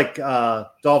 Well, it's like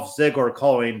Dolph Ziggler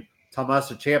calling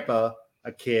Tommaso Ciampa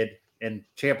a kid, and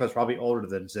Ciampa's probably older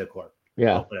than Ziggler.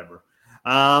 Yeah, well, whatever.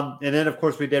 And then of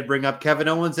course we did bring up Kevin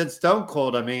Owens and Stone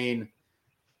Cold. I mean,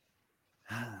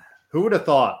 who would have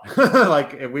thought?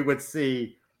 Like, if we would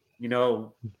see,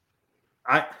 there's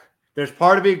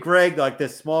part of me, Greg, like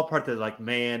this small part that's like,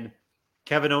 man,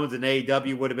 Kevin Owens and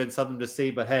AEW would have been something to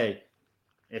see. But hey,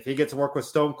 if he gets to work with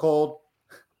Stone Cold,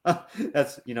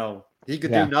 that's he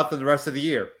could do nothing the rest of the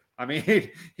year. I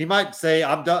mean, he might say,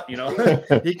 "I'm done."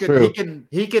 He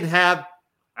can have.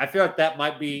 I feel like that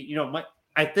might be,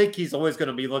 I think he's always going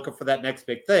to be looking for that next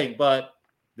big thing. But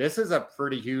this is a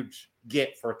pretty huge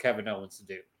get for Kevin Owens to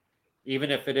do,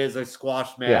 even if it is a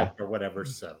squash match or whatever.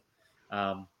 So,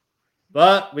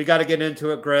 but we got to get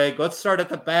into it, Greg. Let's start at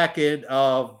the back end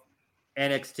of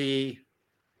NXT.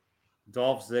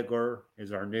 Dolph Ziggler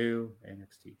is our new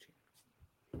NXT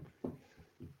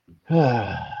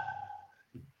champion.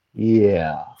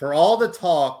 Yeah. For all the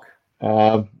talk,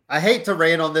 I hate to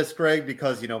rain on this, Greg,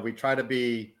 because we try to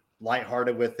be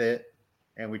lighthearted with it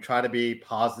and we try to be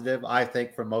positive. I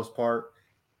think for most part,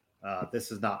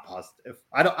 this is not positive.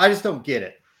 I just don't get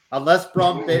it. Unless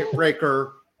Braun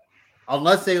Breaker,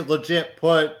 unless they legit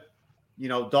put,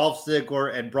 Dolph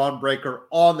Ziggler and Braun Breaker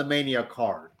on the Mania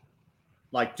card.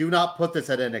 Like, do not put this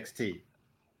at NXT.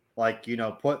 Like,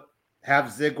 have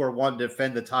Ziggler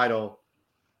defend the title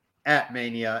at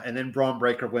Mania, and then Braun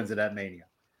Breaker wins it at Mania.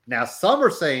 Now, some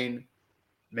are saying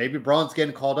maybe Braun's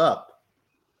getting called up,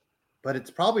 but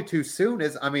it's probably too soon.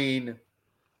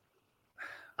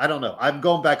 I don't know. I'm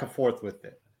going back and forth with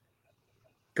it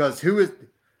because who's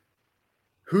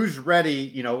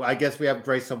ready? I guess we have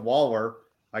Grayson Waller.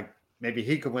 Like maybe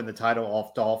he could win the title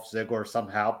off Dolph Ziggler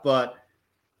somehow, but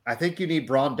I think you need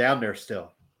Braun down there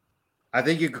still. I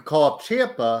think you could call up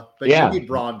Ciampa, but you need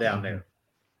Braun down there.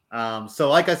 So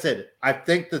like I said, I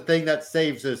think the thing that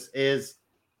saves us is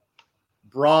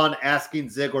Braun asking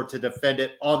Ziggler to defend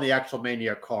it on the actual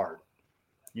Mania card.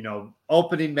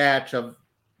 Opening match of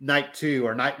night 2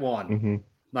 or night 1. Mm-hmm.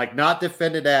 Like not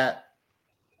defended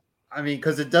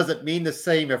because it doesn't mean the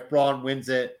same if Braun wins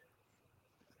it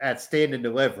at Stand and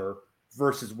Deliver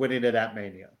versus winning it at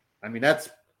Mania.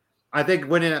 I think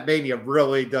winning at Mania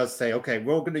really does say, okay,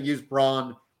 we're going to use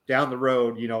Braun down the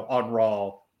road, on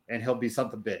Raw, and he'll be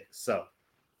something big. So,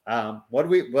 what do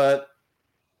we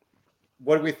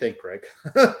think, Greg?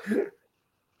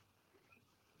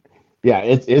 Yeah,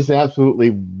 it's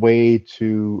absolutely way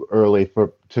too early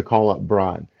to call up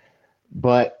Braun.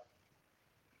 But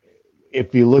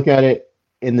if you look at it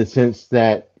in the sense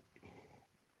that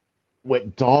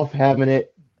with Dolph having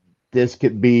it, this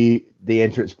could be the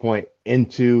entrance point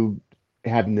into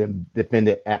having them defend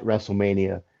it at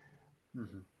WrestleMania,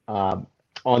 on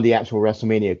the actual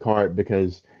WrestleMania card,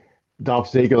 because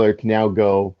Dolph Ziggler can now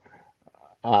go,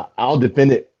 I'll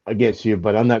defend it against you,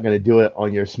 but I'm not going to do it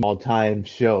on your small time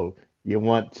show. You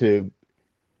want to,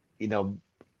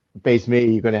 face me,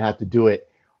 you're going to have to do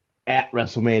it at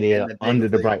WrestleMania under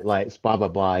the bright lights, blah, blah,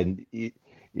 blah. And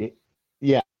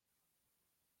yeah.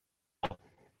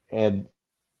 And,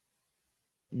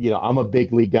 I'm a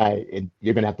big league guy and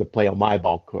you're going to have to play on my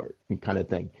ball court kind of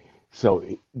thing. So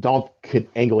Dolph could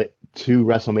angle it to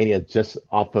WrestleMania just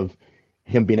off of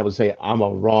him being able to say, I'm a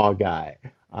Raw guy.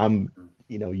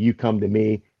 You come to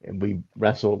me and we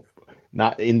wrestle,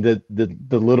 not in the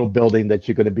little building that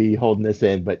you're going to be holding this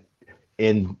in, but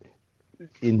in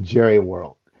Jerry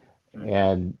World.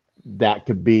 And that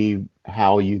could be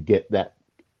how you get that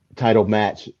title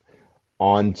match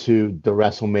onto the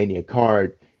WrestleMania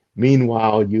card.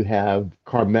 Meanwhile, you have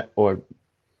Carmelo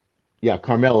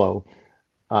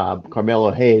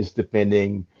Hayes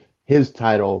defending his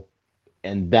title,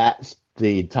 and that's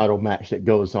the title match that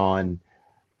goes on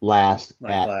last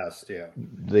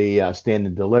the Stand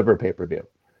and Deliver pay-per-view.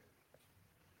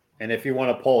 And if you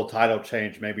want to pull a title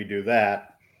change, maybe do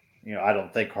that. I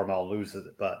don't think Carmelo loses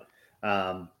it, but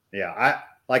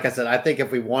like I said, I think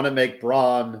if we want to make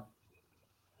Braun,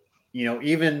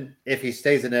 even if he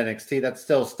stays in NXT, that's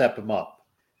still step him up.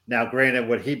 Now, granted,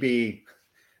 would he be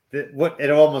what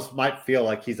it almost might feel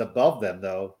like he's above them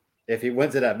though if he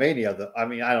wins it at Mania?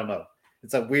 I don't know.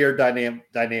 It's a weird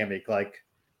dynamic. Like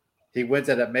he wins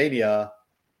it at Mania,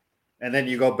 and then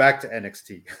you go back to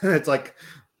NXT. It's like,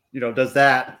 does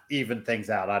that even things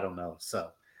out? I don't know.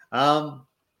 So, how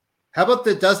about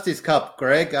the Dusty's Cup,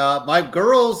 Greg? My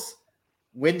girls,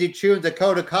 Wendy Choo and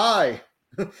Dakota Kai,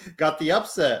 got the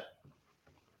upset.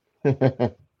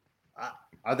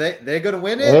 Are they going to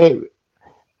win it?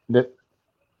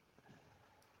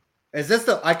 Is this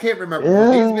I can't remember.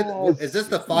 Is this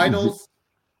the finals?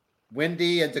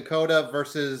 Wendy and Dakota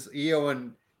versus Io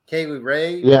and Kaylee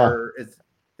Ray? Yeah. Or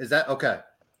is that okay?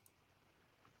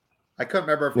 I couldn't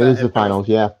remember if it is the finals.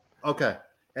 Yeah. Okay.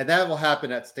 And that will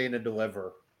happen at Stand and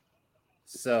Deliver.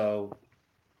 So,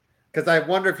 because I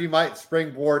wonder if you might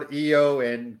springboard Io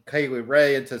and Kaylee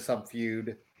Ray into some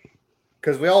feud.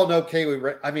 Because we all know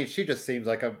Kaylee Ray. She just seems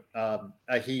like a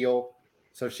heel.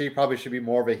 So she probably should be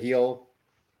more of a heel.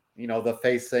 The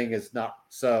face thing is not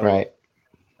so. Right.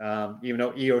 Even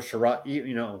though Io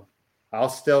Shirai, I'll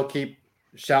still keep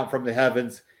shouting from the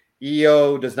heavens.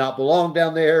 Io does not belong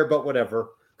down there, but whatever.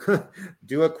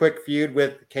 Do a quick feud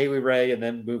with Kaylee Ray and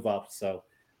then move up. So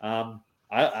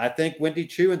I think Wendy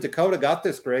Choo and Dakota got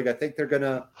this, Greg. I think they're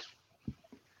gonna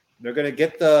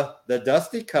get the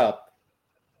Dusty Cup.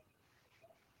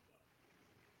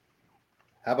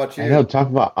 How about you? I know. Talk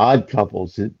about odd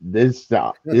couples. This is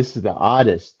the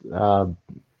oddest.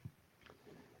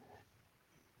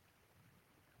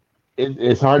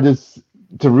 It's hard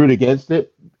to root against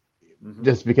it,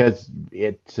 just because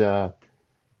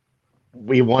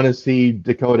we want to see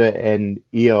Dakota and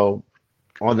Io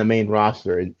on the main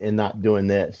roster and not doing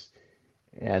this.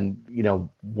 And,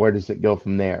 where does it go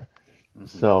from there?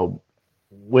 So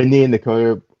Wendy and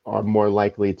Dakota are more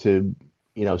likely to,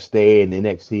 stay in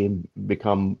NXT and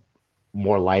become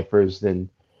more lifers than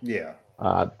Kaylee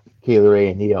Ray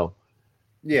and Io.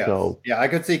 Yeah. So, I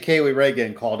could see Kaylee Ray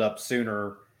getting called up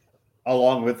sooner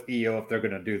along with Io if they're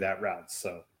going to do that route.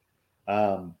 So,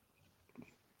 and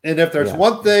if there's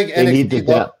one thing they need the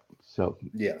depth. So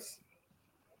yes.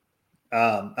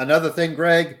 Another thing,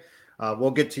 Greg,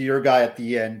 we'll get to your guy at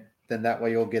the end. Then that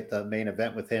way you'll get the main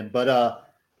event with him. But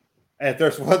if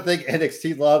there's one thing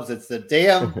NXT loves, it's the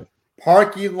damn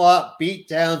parking lot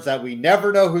beatdowns that we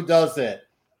never know who does it.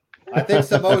 I think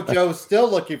Samoa Joe's still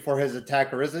looking for his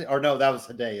attacker, isn't it? Or no, that was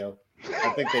Hideo. I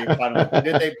think they finally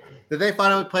did they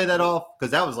finally play that off? Because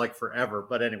that was like forever.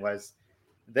 But anyways,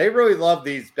 they really love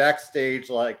these backstage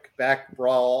like back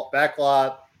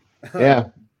lot. Yeah.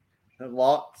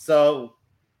 So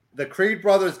the Creed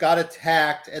brothers got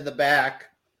attacked in the back,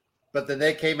 but then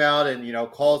they came out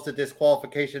and caused a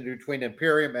disqualification between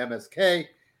Imperium and MSK.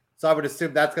 So I would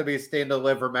assume that's going to be a stand and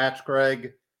deliver match,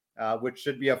 Greg, which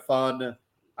should be a fun.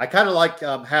 I kind of like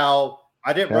how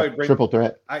I didn't really bring triple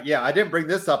threat. I didn't bring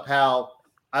this up. How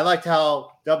I liked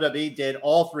how WWE did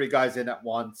all three guys in at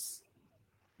once,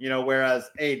 whereas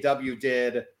AEW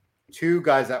did two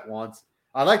guys at once.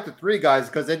 I like the three guys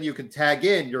because then you can tag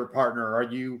in your partner, or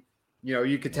you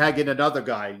can tag in another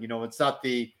guy. It's not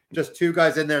the just two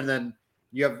guys in there, and then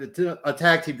you have a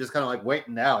tag team just kind of like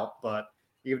waiting out. But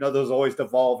even though those always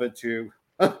devolve into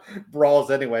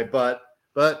brawls anyway, but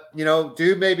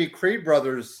do maybe Creed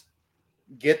brothers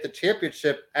get the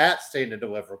championship at Stand and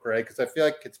Deliver, Greg? Because I feel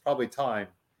like it's probably time.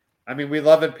 I mean, we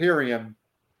love Imperium,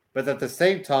 but at the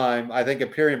same time, I think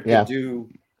Imperium can do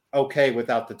okay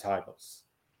without the titles.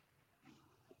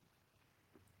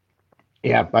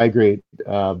 Yeah, I agree.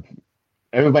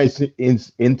 Everybody's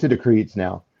into the Creeds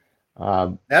now.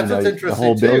 That's what's interesting. The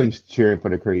whole building's cheering for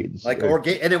the Creeds.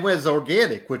 And it was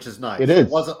organic, which is nice. It is.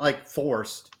 It wasn't like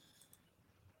forced.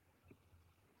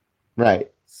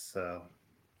 Right. So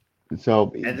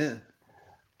and then,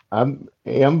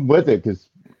 I'm with it because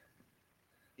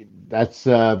that's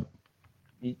they're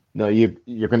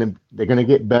gonna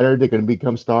get better. They're gonna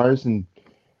become stars, and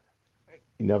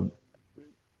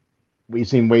we've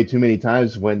seen way too many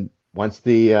times once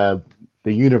the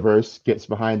universe gets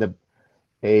behind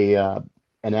an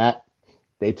act,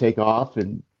 they take off,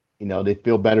 and they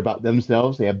feel better about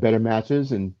themselves. They have better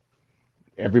matches, and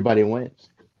everybody wins.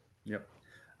 Yep.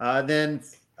 Then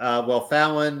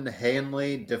Fallon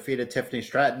Henley defeated Tiffany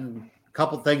Stratton. A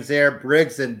couple things there.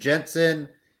 Briggs and Jensen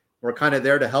were kind of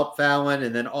there to help Fallon,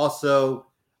 and then also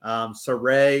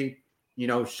Saray,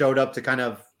 showed up to kind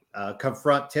of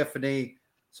confront Tiffany.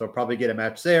 So probably get a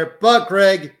match there. But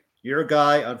Greg, your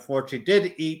guy, unfortunately,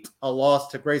 did eat a loss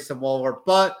to Grayson Waller.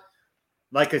 But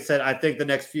like I said, I think the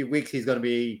next few weeks he's going to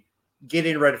be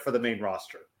getting ready for the main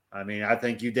roster. I mean, I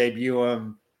think you debut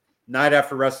him night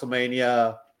after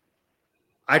WrestleMania.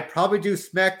 I'd probably do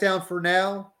SmackDown for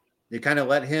now. You kind of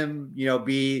let him,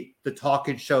 be the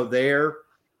talking show there.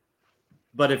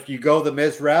 But if you go the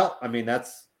Miz route, I mean,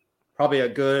 that's probably a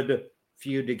good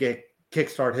feud to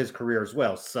kickstart his career as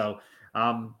well. So,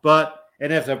 and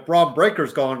if Braun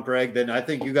Breaker's gone, Greg, then I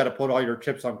think you got to put all your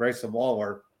chips on Grayson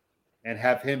Waller and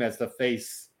have him as the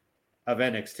face of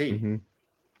NXT. Mm-hmm.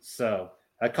 So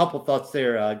a couple thoughts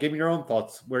there. Give me your own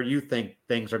thoughts where you think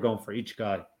things are going for each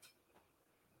guy.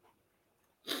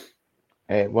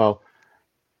 Hey, well,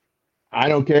 I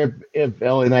don't care if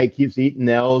LA Knight keeps eating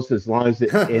L's as long as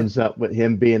it ends up with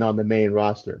him being on the main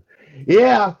roster.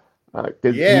 Yeah,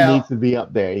 because he needs to be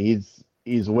up there. He's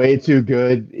way too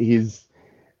good. He's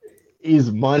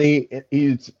money.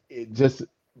 He's just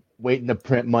waiting to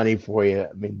print money for you.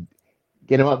 I mean,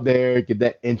 get him up there, get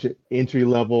that entry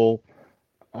level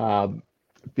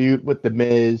feud with the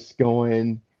Miz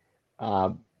going.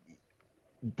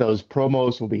 Those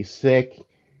promos will be sick,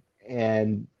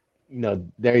 and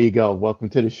there you go. Welcome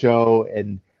to the show,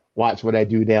 and watch what I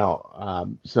do now.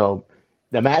 So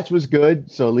the match was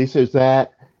good. So at least there's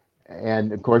that.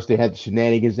 And of course, they had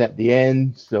shenanigans at the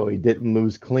end, so he didn't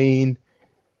lose clean.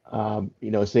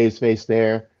 Saved his face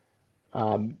there.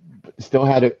 Still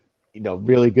had a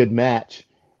really good match,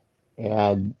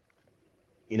 and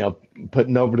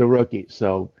putting over the rookie.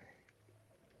 So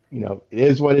it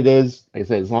is what it is. Like I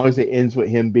said, as long as it ends with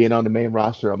him being on the main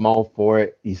roster, I'm all for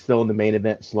it. He's still in the main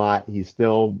event slot. He's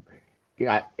still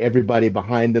got everybody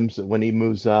behind him. So when he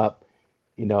moves up,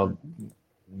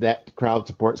 that crowd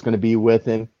support's going to be with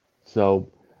him. So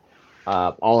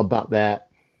all about that.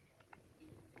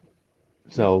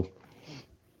 So,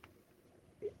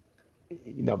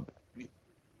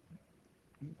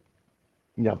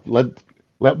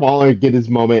 let Waller get his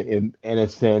moment and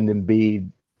ascend and be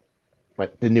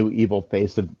like the new evil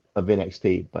face of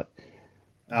NXT. But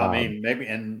I mean, maybe,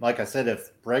 and like I said,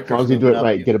 if Breaker's as long as you do it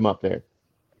right, get him up there.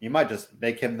 You might just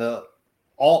make him the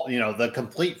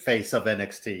complete face of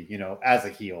NXT, as a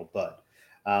heel. But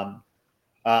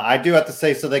I do have to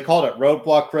say, so they called it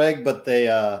Roadblock, Greg, but they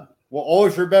will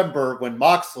always remember when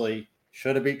Moxley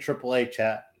should have beat Triple H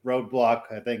at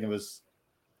Roadblock. I think it was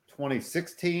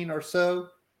 2016 or so.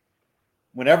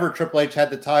 Whenever Triple H had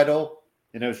the title,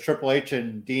 it was Triple H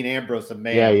and Dean Ambrose and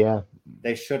Mayhem. Yeah.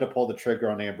 They should have pulled the trigger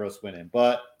on Ambrose winning,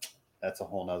 but that's a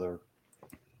whole nother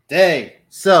day.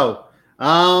 So,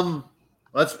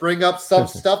 let's bring up some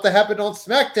stuff that happened on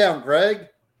SmackDown, Greg.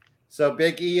 So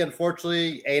Big E,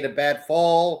 unfortunately, ate a bad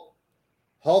fall.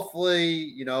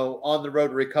 Hopefully, on the road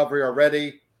to recovery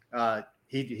already.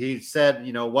 He said,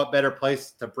 what better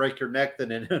place to break your neck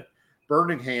than in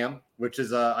Birmingham, which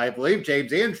is, I believe,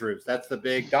 James Andrews. That's the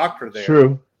big doctor there.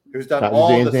 True. Who's done all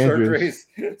James the Andrews.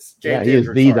 surgeries. He is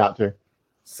the doctor.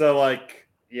 So,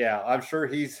 I'm sure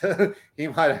he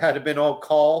might have had to been on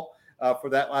call for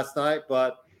that last night.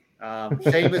 But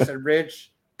Sheamus and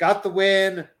Ridge got the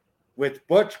win with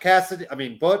Butch Cassidy. I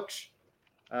mean, Butch.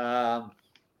 I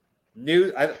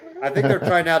think they're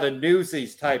trying out a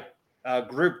Newsies type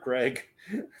group, Greg.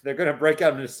 They're going to break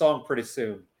out into song pretty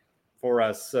soon for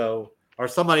us. So, or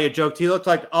somebody had joked, he looked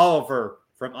like Oliver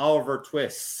from Oliver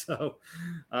Twist. So,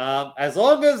 as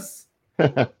long as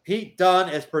Pete Dunne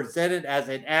is presented as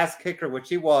an ass kicker, which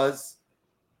he was,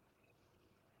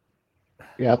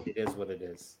 it is what it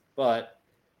is. But,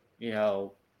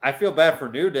 I feel bad for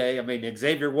New Day. I mean,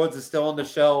 Xavier Woods is still on the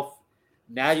shelf.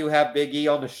 Now you have Big E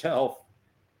on the shelf.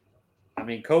 I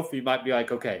mean, Kofi might be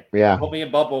like, okay, put me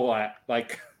in bubble.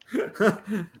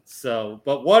 So,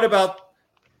 but what about,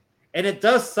 and it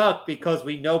does suck because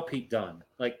we know Pete Dunne.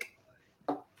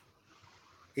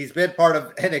 He's been part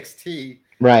of NXT.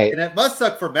 Right. And it must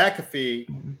suck for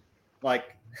McAfee.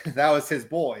 That was his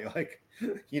boy.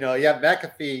 You have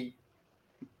McAfee.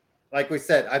 Like we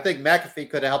said, I think McAfee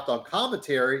could have helped on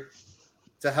commentary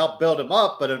to help build him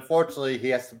up, but unfortunately he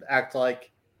has to act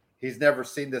like he's never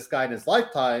seen this guy in his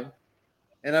lifetime.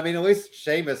 And I mean, at least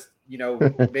Sheamus,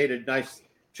 made a nice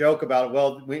joke about it.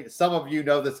 Well, some of you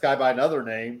know this guy by another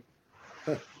name.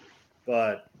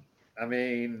 But, I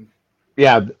mean.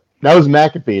 Yeah, that was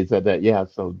McAfee said that. Yeah,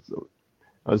 so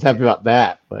I was happy about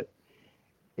that. But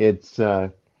it's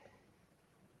a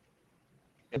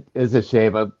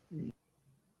shame.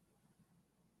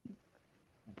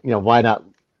 Why not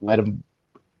let him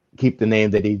keep the name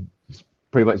that he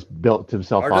pretty much built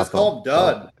himself or off just call him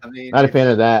Dunn. So, I mean, not a fan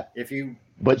of that.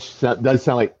 Which does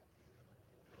sound like,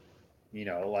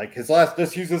 his last.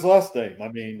 Just use his last name. I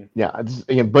mean,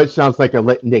 Butch sounds like a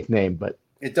nickname, but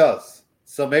it does.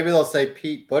 So maybe they'll say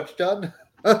Pete Butch Dunn.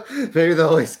 Maybe they'll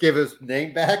at least give his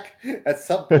name back at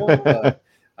some point. But,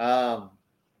 I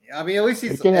mean, at least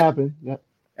it can happen. Yeah,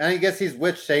 and I guess he's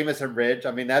with Sheamus and Ridge.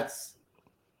 I mean, that's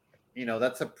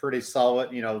a pretty solid.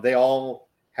 They all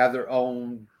have their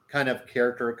own kind of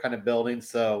character, kind of building.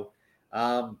 So,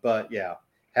 but yeah,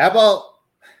 how about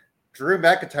Drew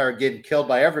McIntyre getting killed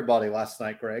by everybody last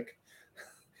night, Greg?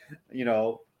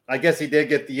 I guess he did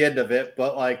get the end of it,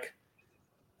 but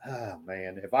oh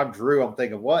man, if I'm Drew, I'm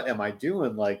thinking, what am I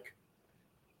doing? Like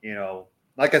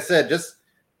I said,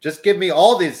 just give me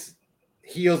all these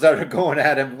heels that are going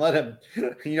at him. Let him,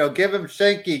 give him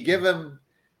Shanky, give him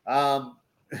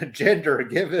Gender,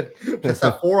 give it just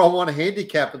a 4-on-1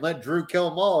 handicap and let Drew kill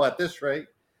them all at this rate.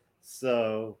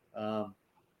 So,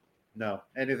 no,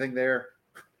 anything there?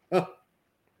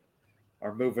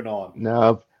 Or moving on.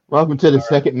 No. Welcome to the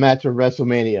second match of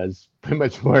WrestleMania is pretty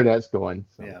much where that's going.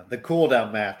 So. Yeah, the cool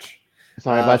down match.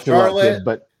 Sorry about Charlotte,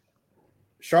 but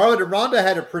Charlotte and Ronda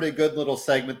had a pretty good little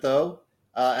segment though.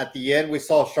 At the end, we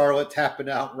saw Charlotte tapping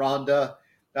out Ronda.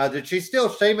 Did she steal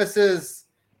Sheamus's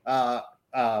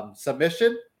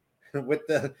submission with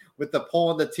the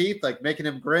pull in the teeth, like making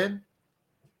him grin?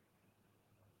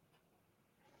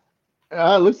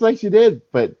 It looks like she did,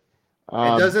 but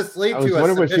does this lead to a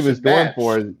submission what she was going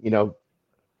for,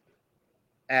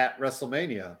 at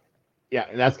WrestleMania? Yeah,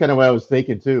 and that's kind of what I was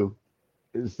thinking too,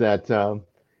 is that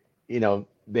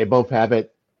they both have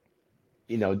it,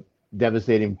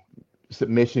 devastating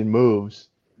submission moves.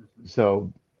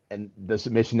 So, and the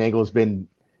submission angle has been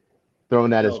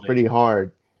thrown at us pretty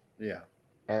hard. Yeah.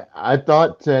 And I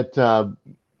thought that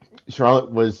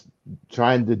Charlotte was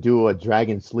trying to do a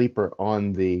dragon sleeper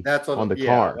on the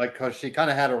car. Like, cause she kind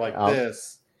of had her like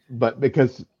this. but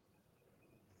because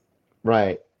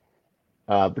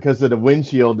of the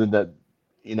windshield and the,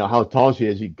 how tall she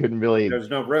is, you couldn't really There's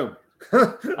no room.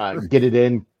 get it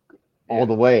in all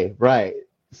the way. Right.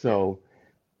 So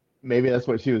maybe that's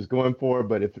what she was going for,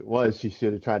 but if it was, she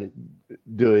should have tried to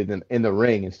do it in the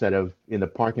ring instead of in the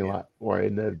parking lot or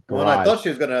in the Well, I garage. thought she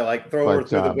was gonna like throw her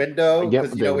through the window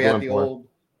because we had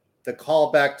the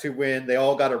call back to when they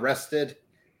all got arrested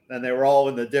and they were all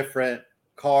in the different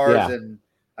cars, and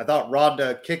I thought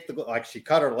Ronda kicked she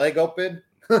cut her leg open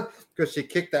because she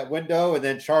kicked that window, and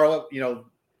then Charlotte,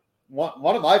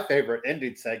 one of my favorite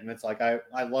ending segments. Like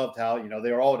I loved how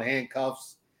they were all in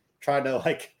handcuffs trying to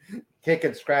like kick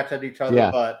and scratch at each other,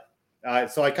 but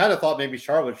so I kind of thought maybe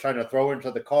Charlotte was trying to throw her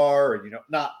into the car, or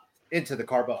not into the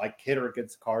car, but like hit her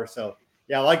against the car. So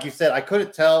yeah, like you said, I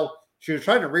couldn't tell. She was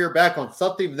trying to rear back on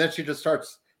something, and then she just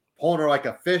starts pulling her like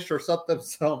a fish or something.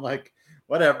 So I'm like,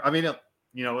 whatever. I mean, it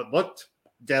looked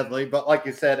deadly, but like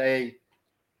you said,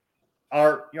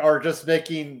 are just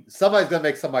making somebody's gonna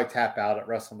make somebody tap out at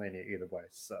WrestleMania either way.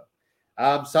 So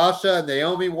Sasha and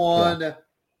Naomi won. Yeah.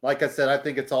 Like I said, I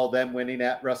think it's all them winning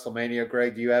at WrestleMania.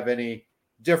 Greg, do you have any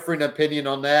different opinion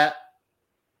on that?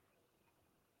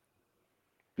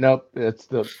 Nope, it's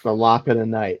the lock of the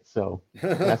night. So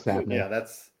that's happening. Yeah,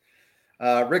 that's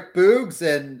Rick Boogs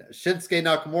and Shinsuke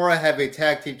Nakamura have a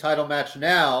tag team title match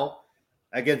now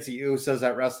against the Usos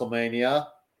at WrestleMania.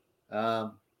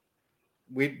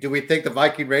 Do we think the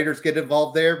Viking Raiders get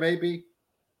involved there? Maybe.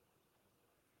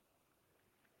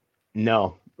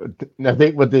 No, I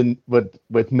think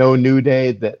with no New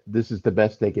Day, that this is the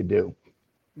best they could do.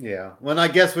 Yeah. Well, I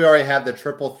guess we already have the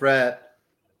triple threat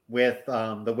with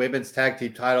the women's tag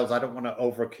team titles. I don't want to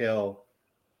overkill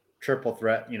triple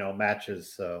threat,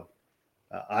 matches. So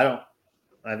I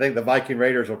think the Viking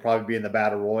Raiders will probably be in the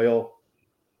Battle Royal.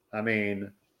 I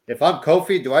mean, if I'm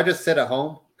Kofi, do I just sit at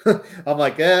home? I'm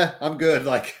like, I'm good.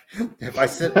 Like if I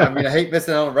sit, I hate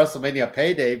missing out on WrestleMania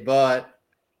payday, but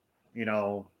I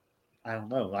don't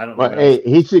know. I don't know. Hey,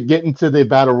 he should get into the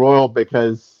Battle Royal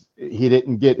because he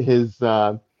didn't get his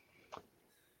Royal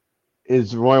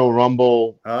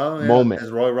Rumble moment.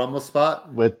 His Royal Rumble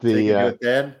spot with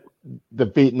the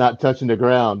feet not touching the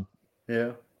ground.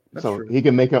 Yeah. So true. He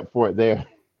can make up for it there.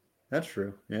 That's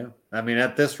true. Yeah.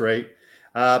 At this rate,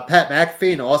 Pat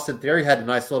McAfee and Austin Theory had a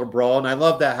nice little brawl, and I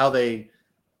love that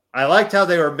I liked how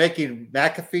they were making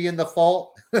McAfee in the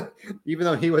fault, even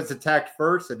though he was attacked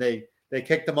first, and they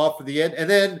kicked him off for the end. And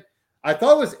then I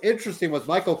thought was interesting was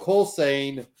Michael Cole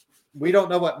saying, we don't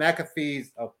know what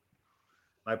McAfee's – oh,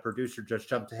 my producer just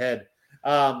jumped ahead.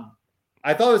 I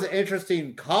thought it was an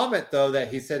interesting comment, though, that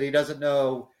he said he doesn't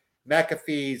know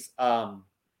McAfee's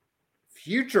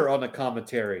future on the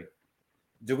commentary.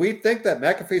 Do we think that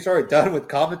McAfee's already done with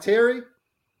commentary?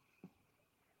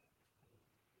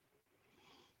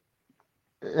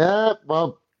 Yeah,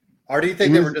 well. Or do you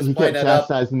think they were just playing that up?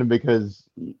 Chastising him because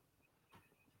you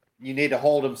need to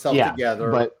hold himself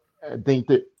together. But I think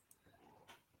that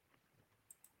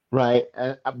right,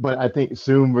 but I think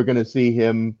soon we're going to see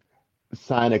him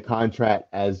sign a contract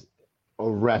as a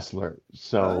wrestler.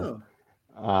 So,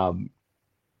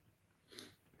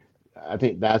 I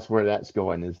think that's where that's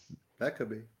going. Is that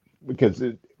could be because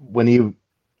when he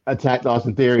attacked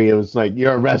Austin Theory, it was like,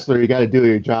 you're a wrestler, you got to do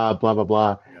your job, blah blah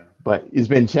blah. Yeah. But he's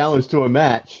been challenged to a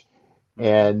match,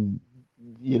 and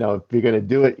if you're going to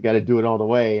do it, you got to do it all the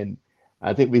way. And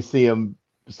I think we see him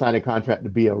sign a contract to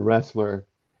be a wrestler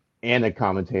and a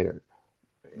commentator.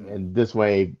 And this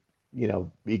way,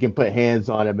 you can put hands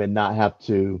on him and not have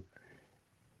to,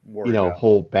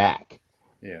 hold back.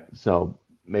 Yeah. So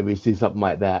maybe we see something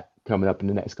like that coming up in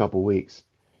the next couple of weeks.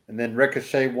 And then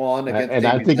Ricochet won against and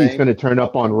I think he's going to turn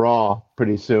up on Raw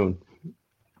pretty soon.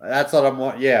 That's what I'm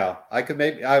wanting. Yeah. I could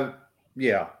I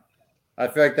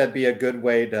feel like that'd be a good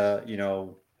way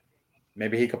to,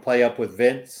 maybe he could play up with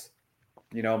Vince.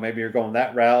 Maybe you're going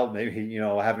that route. Maybe,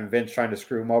 having Vince trying to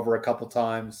screw him over a couple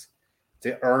times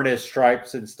to earn his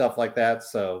stripes and stuff like that.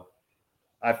 So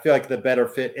I feel like the better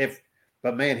fit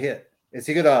but man, is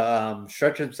he going to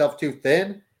stretch himself too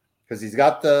thin? Because he's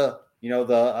got the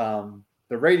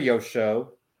radio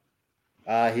show.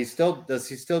 Does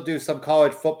he still do some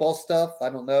college football stuff? I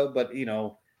don't know, but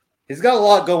he's got a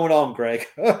lot going on, Greg.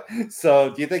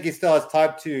 So do you think he still has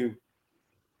time to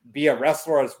be a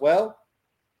wrestler as well?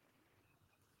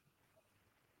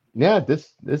 Yeah,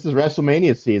 this is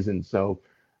WrestleMania season, so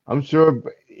I'm sure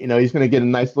he's going to get a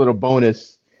nice little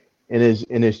bonus in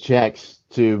his checks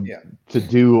to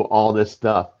do all this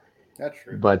stuff. That's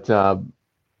true. But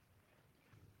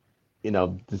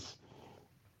this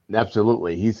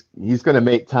absolutely he's going to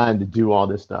make time to do all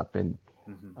this stuff, and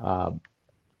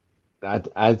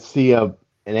I'd see an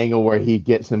angle where he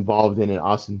gets involved in an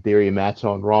Austin Theory match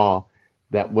on Raw.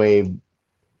 That way,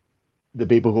 the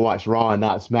people who watch Raw and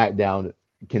not SmackDown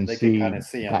can see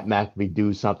Pat McAfee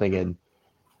do something and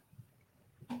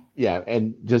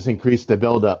and just increase the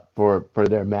buildup for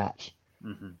their match.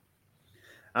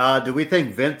 Mm-hmm. Do we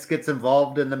think Vince gets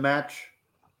involved in the match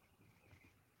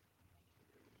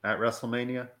at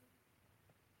WrestleMania?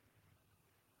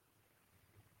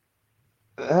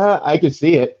 I could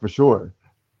see it for sure.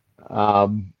 I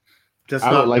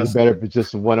would like it better if it's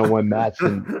just a one-on-one match,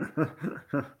 and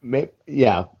maybe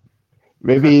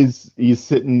he's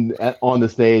sitting on the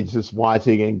stage just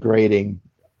watching and grading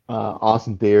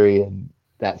Austin Theory, and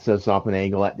that sets off an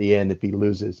angle at the end if he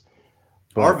loses.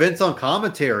 Or Vince on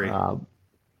commentary.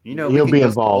 He'll be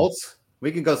involved.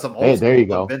 We can go some old there you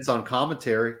go. Vince on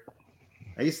commentary.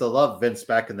 I used to love Vince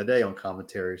back in the day on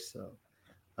commentary. So,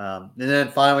 and then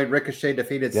finally, Ricochet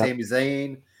defeated Sami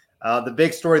Zayn. The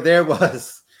big story there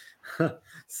was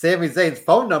Sami Zayn's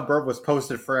phone number was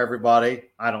posted for everybody.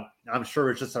 I'm sure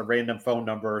it's just a random phone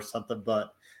number or something,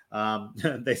 but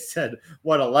they said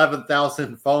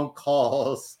 11,000 phone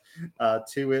calls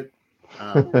to it.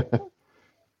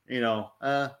 It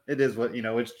is what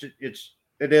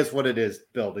it is what it is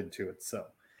building to it. So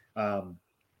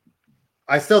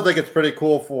I still think it's pretty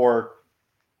cool for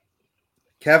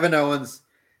Kevin Owens,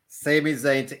 Sami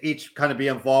Zayn to each kind of be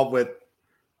involved with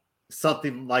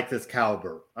something like this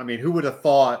caliber. I mean, who would have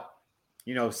thought,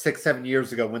 6-7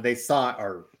 years ago when they signed,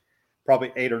 or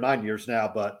probably 8 or 9 years now,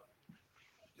 but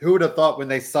who would have thought when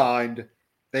they signed,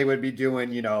 they would be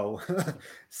doing,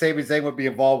 Sami Zayn would be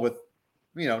involved with,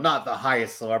 not the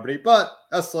highest celebrity, but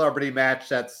a celebrity match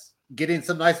that's getting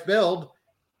some nice build.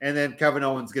 And then Kevin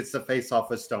Owens gets to face off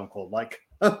with Stone Cold. Like,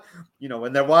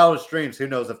 in their wildest dreams, who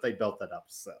knows if they built that up.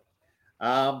 So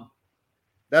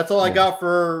that's all I got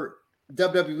for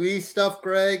WWE stuff,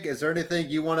 Greg. Is there anything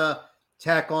you want to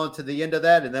tack on to the end of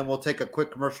that? And then we'll take a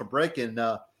quick commercial break and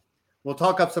we'll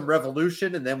talk up some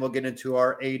Revolution and then we'll get into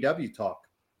our AEW talk.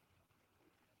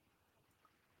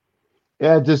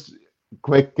 Yeah, just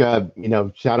quick,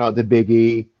 shout out to Big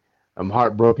E. I'm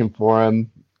heartbroken for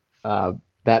him.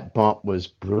 That bump was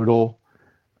brutal.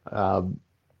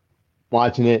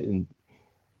 Watching it, and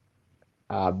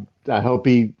I hope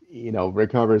he,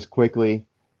 recovers quickly.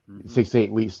 6 to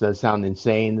 8 weeks does sound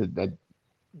insane. That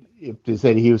if they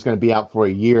said he was going to be out for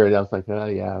a year, that was like, oh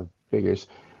yeah, figures.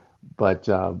 But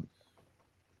hope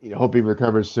he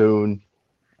recovers soon.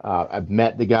 I've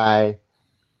met the guy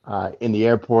in the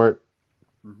airport.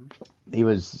 Mm-hmm. He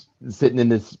was sitting in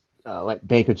this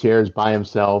bank of chairs by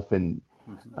himself, and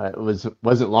it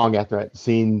wasn't long after I'd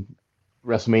seen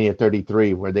WrestleMania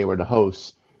 33 where they were the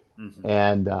hosts,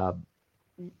 and I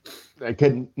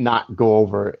couldn't not go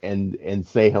over and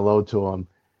say hello to him.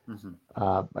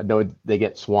 I know they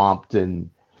get swamped and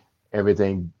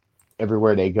everything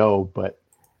everywhere they go, but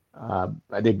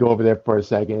I did go over there for a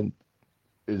second,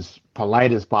 as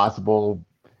polite as possible,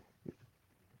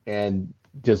 and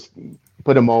just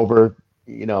put him over.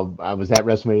 I was at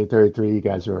WrestleMania 33. You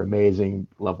guys are amazing.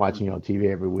 Love watching you on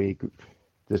TV every week.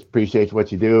 Just appreciate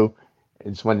what you do. I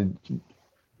just wanted to,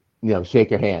 shake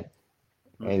your hand.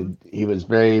 And he was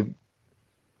very,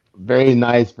 very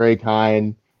nice, very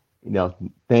kind.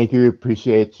 Thank you.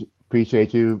 Appreciate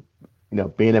you.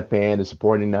 Being a fan and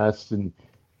supporting us, and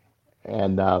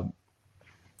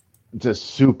just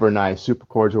super nice, super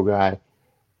cordial guy.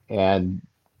 And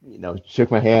shook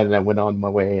my hand, and I went on my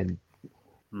way. And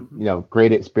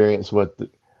great experience with big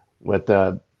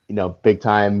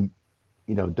time,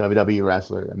 WWE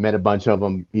wrestler. I met a bunch of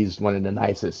them. He's one of the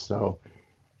nicest. So,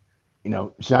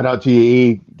 shout out to you,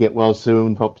 E. Get well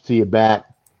soon. Hope to see you back.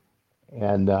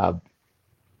 And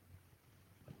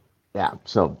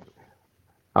so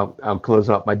I'll close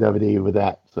up my WWE with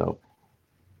that. So,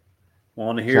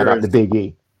 shout out to Big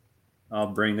E. I'll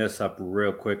bring this up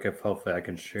real quick. Hopefully I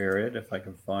can share it if I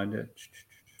can find it.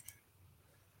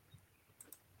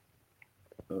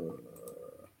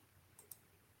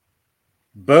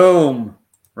 Boom,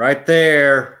 right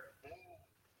there,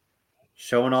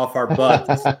 showing off our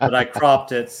butts. But I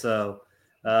cropped it, so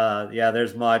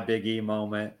there's my Big E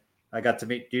moment. I got to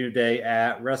meet New Day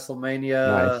at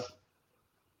WrestleMania. Nice. Is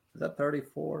that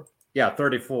 34? Yeah,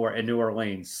 34 in New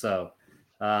Orleans. So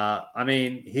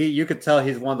you could tell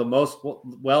he's one of the most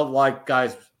well-liked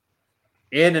guys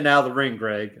in and out of the ring,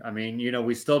 Greg. I mean,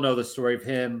 we still know the story of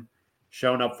him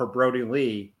showing up for Brody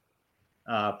Lee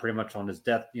pretty much on his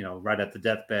death, right at the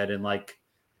deathbed, and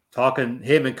talking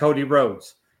him and Cody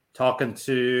Rhodes talking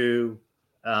to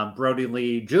Brody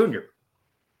Lee Jr.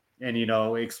 and,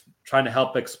 trying to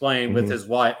help explain with his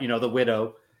wife, the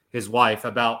widow, his wife,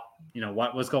 about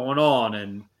what was going on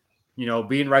and,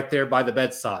 being right there by the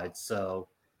bedside. So,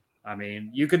 I mean,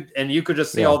 you could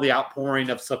just see all the outpouring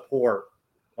of support.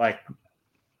 Like,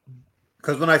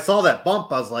 because when I saw that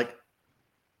bump, I was like,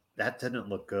 that didn't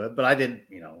look good, but I didn't,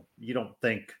 you don't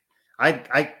think,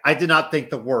 I did not think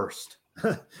the worst,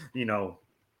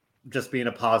 just being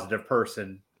a positive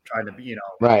person trying to be,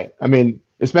 Right. I mean,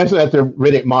 especially after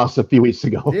Riddick Moss a few weeks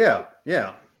ago. Yeah.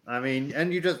 Yeah. I mean,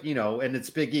 and you just, and it's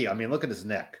Big E. I mean, look at his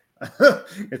neck.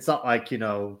 It's not like,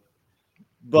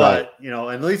 but,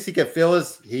 right. At least he could feel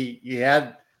he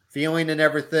had feeling and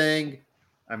everything.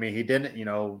 I mean, he didn't,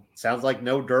 sounds like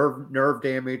no nerve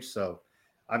damage. So,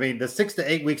 I mean, the 6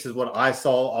 to 8 weeks is what I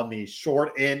saw on the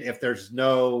short end. If there's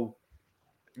no,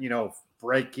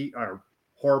 breakage or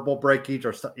horrible breakage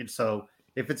or something. So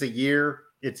if it's a year,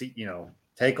 it's,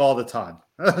 take all the time,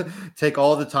 take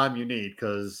all the time you need.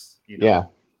 Cause you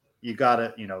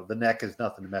gotta, the neck is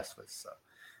nothing to mess with. So,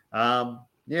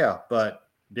 but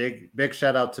big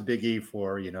shout out to Big E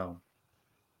for,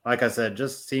 like I said,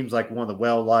 just seems like one of the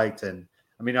well-liked. And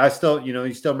I mean, I still,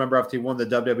 you still remember after he won the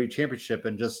WWE championship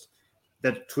and just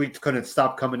that tweets couldn't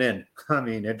stop coming in. I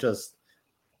mean, it just,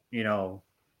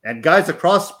 and guys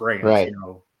across brands, right.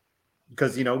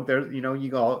 Because there,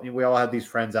 we all have these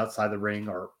friends outside the ring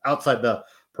or outside the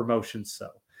promotion. So,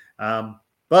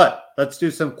 but let's do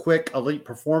some quick Elite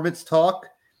Performance talk,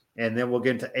 and then we'll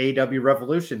get into AEW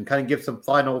Revolution. Kind of give some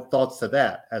final thoughts to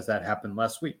that as that happened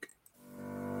last week.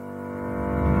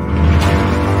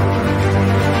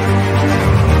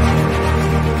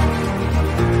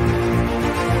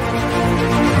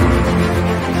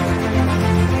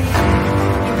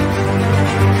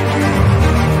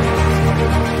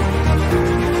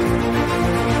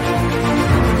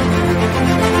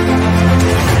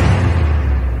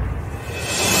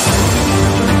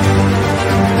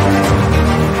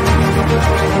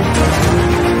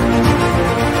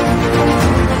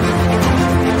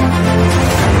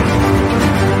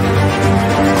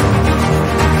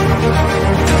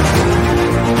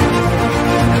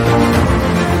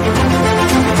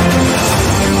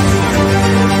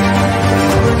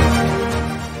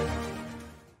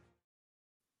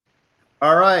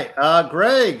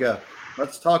 Greg,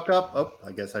 let's talk up. Oh,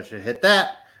 I guess I should hit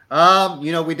that.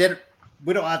 We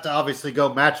don't have to obviously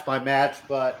go match by match,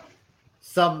 but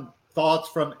some thoughts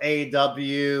from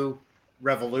AEW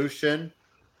Revolution.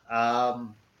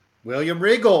 William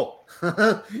Regal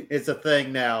is a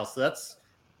thing now. So that's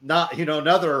not,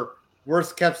 another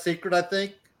worst kept secret, I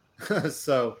think.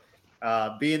 So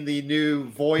being the new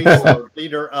voice or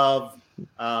leader of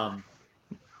John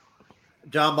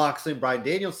Moxley and Bryan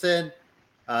Danielson.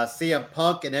 CM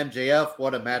Punk and MJF,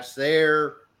 what a match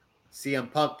there. CM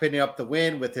Punk pinning up the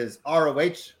win with his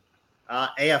ROH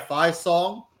AFI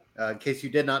song. In case you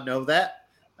did not know that,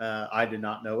 I did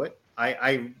not know it.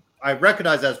 I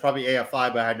recognize that as probably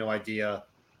AFI, but I had no idea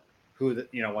who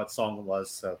what song it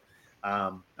was. So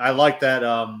I like that.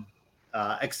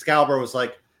 Excalibur was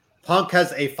like, Punk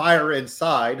has a fire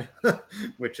inside,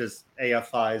 which is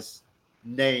AFI's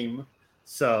name.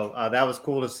 So that was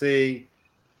cool to see.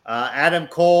 Adam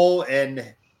Cole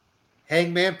and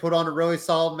Hangman put on a really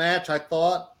solid match, I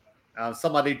thought.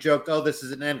 Somebody joked, this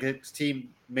is an NXT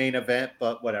main event,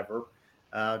 but whatever.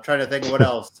 Trying to think of what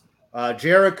else.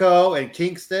 Jericho and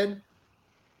Kingston,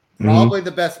 probably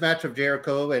the best match of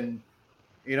Jericho, and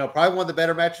probably one of the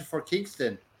better matches for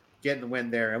Kingston getting the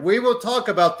win there. And we will talk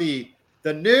about the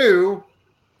new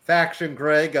faction,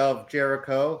 Greg, of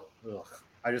Jericho. Ugh,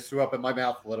 I just threw up in my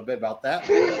mouth a little bit about that.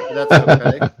 But that's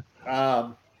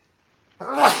okay.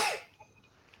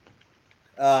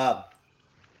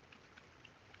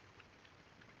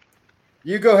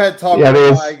 You go ahead, talk.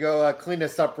 I go clean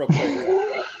this up real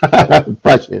quick.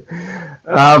 Question.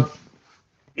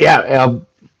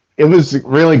 It was a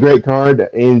really great card. I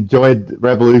enjoyed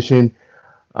Revolution.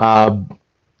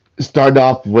 Started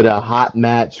off with a hot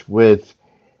match with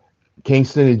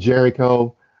Kingston and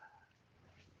Jericho.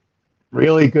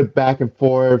 Really good back and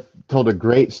forth. Told a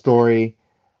great story.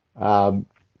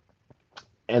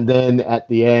 And then at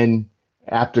the end,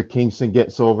 after Kingston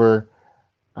gets over,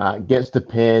 gets the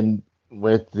pin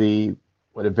with a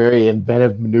very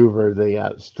inventive maneuver,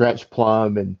 the stretch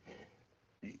plum, and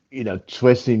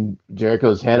twisting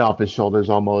Jericho's head off his shoulders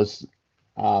almost.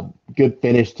 Good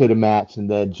finish to the match, and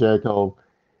then Jericho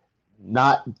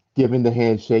not giving the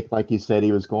handshake like he said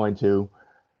he was going to.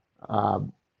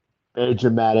 Very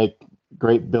dramatic,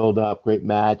 great build up, great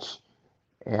match,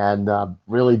 and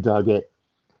really dug it.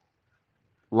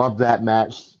 Loved that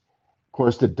match. Of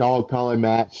course, the dog collar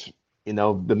match,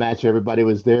 the match everybody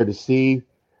was there to see.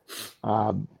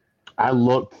 I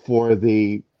looked for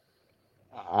the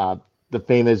the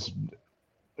famous,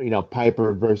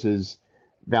 Piper versus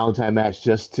Valentine match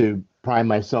just to prime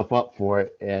myself up for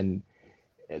it, and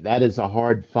that is a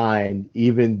hard find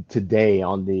even today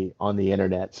on the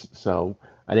internet. So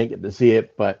I didn't get to see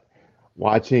it, but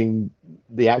watching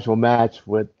the actual match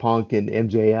with Punk and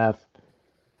MJF,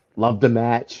 loved the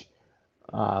match.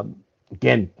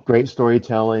 Again, great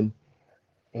storytelling,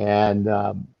 and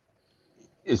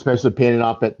especially pinning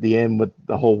off at the end with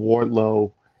the whole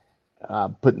Wardlow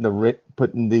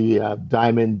putting the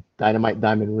dynamite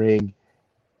diamond ring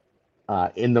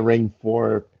in the ring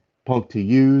for Punk to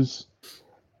use,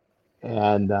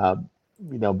 and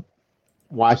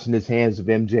washing his hands of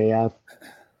MJF.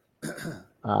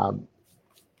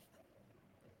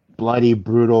 Bloody,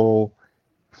 brutal,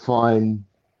 fun,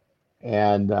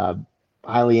 and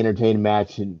highly entertaining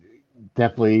match, and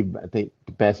definitely I think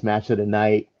the best match of the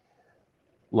night.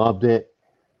 Loved it.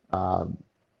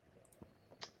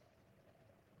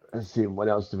 Let's see, what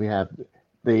else do we have?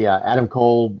 The Adam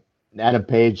Cole, Adam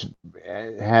Page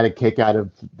had a kick out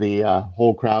of the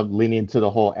whole crowd leaning into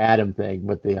the whole Adam thing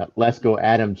with the "Let's Go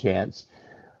Adam" chants,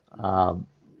 and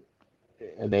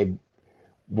they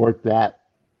worked that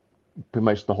pretty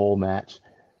much the whole match.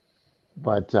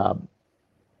 But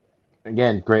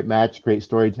again, great match, great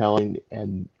storytelling,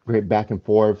 and great back and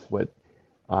forth with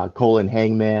Cole and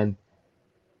Hangman.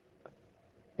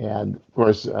 And of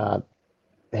course,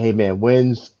 Hangman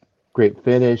wins. Great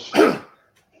finish.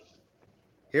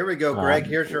 Here we go, Greg.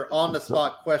 Here's your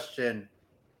on-the-spot question.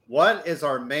 What is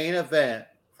our main event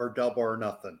for Double or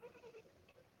Nothing?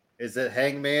 Is it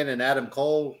Hangman and Adam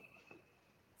Cole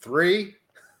 3?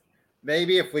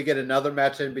 Maybe if we get another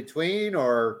match in between,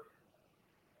 or...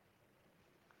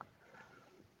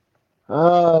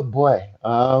 Oh, boy.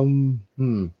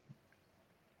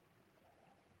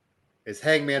 Is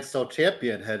Hangman still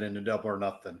champion heading into Double or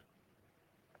Nothing?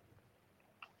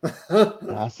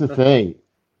 That's the thing.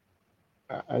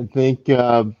 I think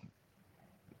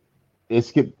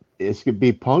this could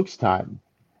be Punk's time.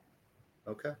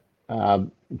 Okay.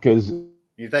 Because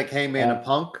you think Hangman and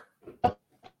Punk?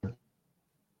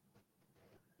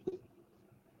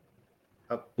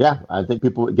 Yeah, I think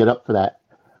people would get up for that.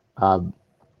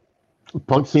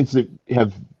 Punk seems to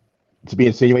be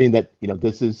insinuating that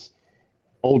this is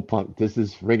old Punk. This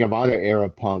is Ring of Honor era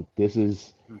Punk. This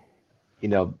is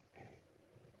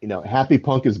happy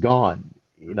Punk is gone.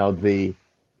 The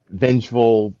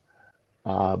vengeful,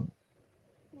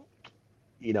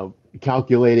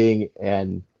 calculating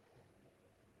and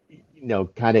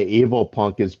kind of evil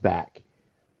Punk is back.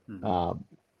 Mm-hmm.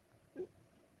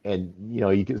 And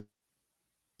you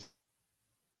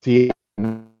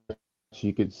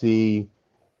could see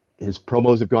his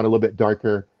promos have gone a little bit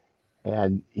darker,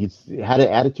 and he's had an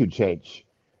attitude change.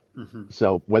 Mm-hmm.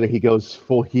 So whether he goes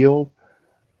full heel,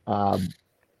 I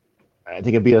think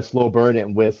it'd be a slow burn,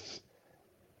 and with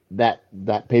that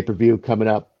pay-per-view coming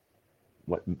up,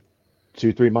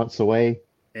 2-3 months away,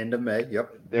 end of May.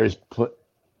 Yep. There's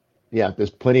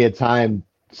plenty of time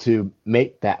to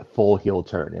make that full heel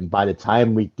turn, and by the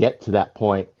time we get to that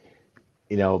point,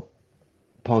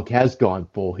 Punk has gone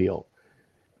full heel.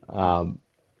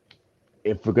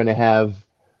 If we're gonna have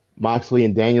Moxley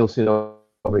and Danielson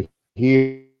over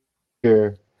here,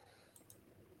 doing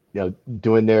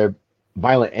their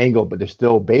violent angle, but they're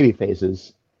still baby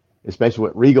faces, especially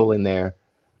with Regal in there,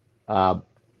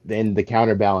 then the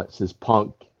counterbalance is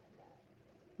Punk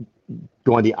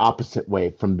going the opposite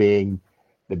way from being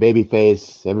the baby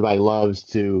face everybody loves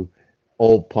to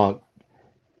old Punk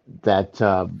that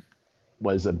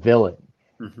was a villain.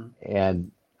 Mm-hmm.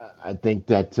 And I think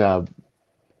that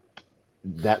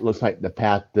that looks like the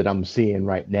path that I'm seeing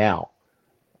right now.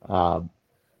 And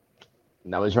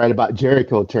I was right about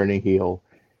Jericho turning heel.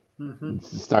 Mm-hmm.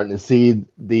 Starting to see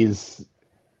these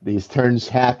turns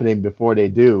happening before they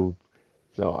do.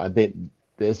 So I think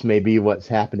this may be what's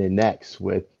happening next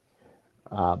with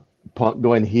Punk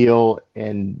going heel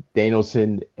and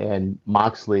Danielson and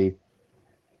Moxley,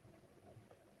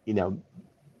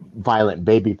 violent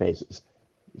baby faces.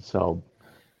 So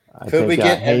I Could we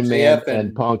get Hangman MJF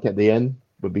and Punk at the end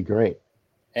would be great.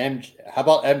 And how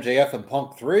about MJF and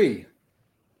Punk 3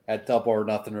 at Double or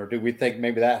Nothing? Or do we think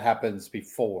maybe that happens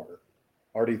before?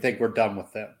 Or do you think we're done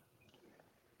with them?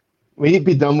 We need to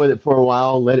be done with it for a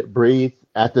while, let it breathe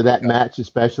after that match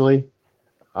especially.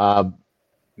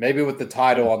 Maybe with the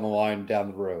title on the line down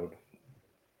the road.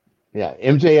 Yeah,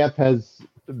 MJF has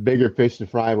bigger fish to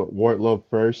fry with Wardlow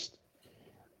first.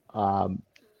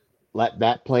 Let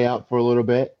that play out for a little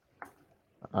bit.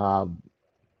 I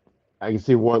can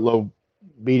see Wardlow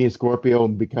beating Scorpio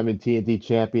and becoming TNT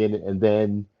champion, and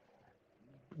then,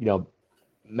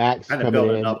 Max kind of coming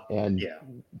building in up. and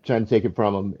trying to take it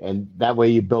from him, and that way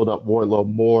you build up Wardlow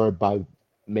more by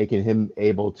making him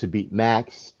able to beat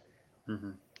Max,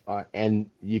 and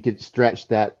you could stretch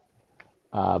that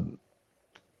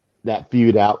that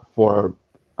feud out for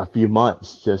a few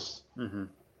months. Just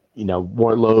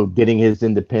Wardlow getting his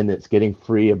independence, getting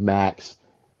free of Max,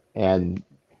 and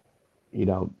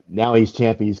now he's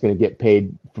champion. He's going to get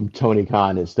paid from Tony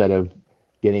Khan instead of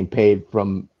getting paid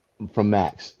from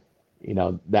Max.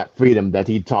 That freedom that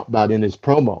he talked about in his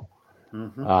promo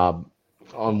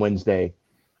on Wednesday.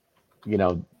 A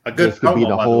good this could be promo,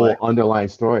 the by whole way. underlying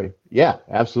story. Yeah,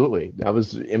 absolutely. I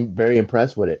was very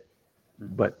impressed with it.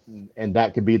 And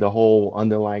that could be the whole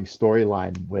underlying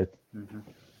storyline with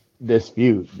this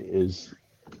feud is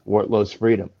Wardlow's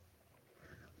freedom.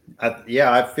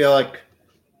 I feel like,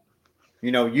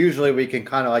 usually we can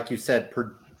kind of, like you said,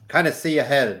 kind of see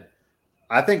ahead.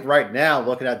 I think right now,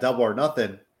 looking at Double or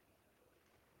Nothing,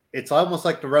 it's almost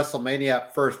like the WrestleMania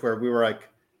at first where we were like,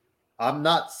 I'm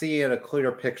not seeing a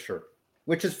clear picture,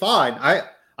 which is fine.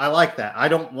 I like that. I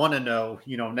don't want to know,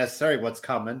 necessarily what's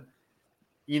coming.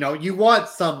 You want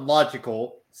some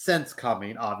logical sense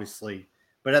coming, obviously,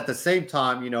 but at the same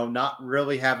time, not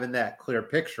really having that clear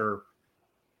picture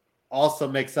also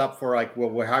makes up for like, well,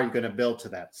 how are you going to build to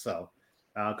that? So,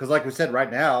 because like we said,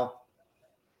 right now,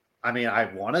 I mean,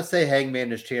 I want to say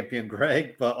Hangman is champion,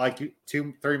 Greg, but like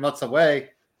 2-3 months away,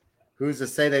 who's to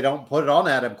say they don't put it on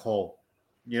Adam Cole?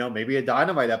 Maybe a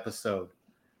Dynamite episode.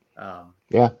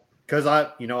 Because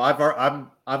I'm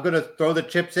going to throw the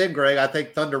chips in, Greg. I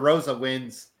think Thunder Rosa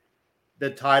wins the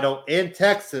title in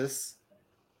Texas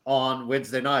on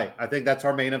Wednesday night. I think that's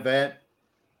our main event.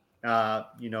 I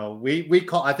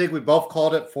think we both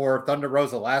called it for Thunder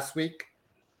Rosa last week.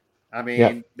 I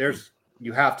mean,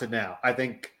 you have to now. I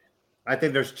think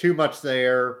there's too much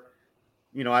there.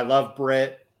 I love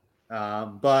Britt,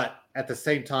 but at the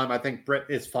same time, I think Britt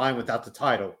is fine without the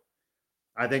title.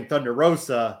 I think Thunder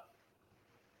Rosa,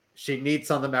 she needs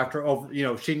something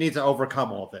she needs to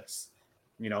overcome all this,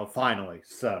 finally.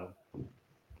 So,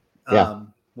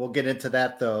 we'll get into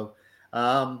that though.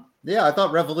 I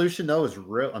thought Revolution though was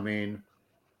real. I mean,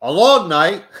 a long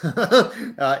night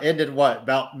ended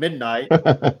about midnight.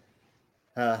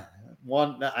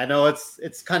 I know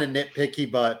it's kind of nitpicky,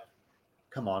 but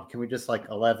come on, can we just like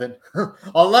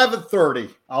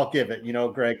 11:30? I'll give it,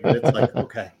 Greg, but it's like,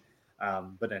 okay.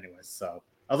 But anyways, so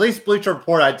at least Bleacher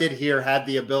Report, I did hear, had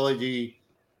the ability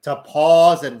to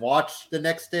pause and watch the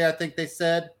next day. I think they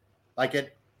said like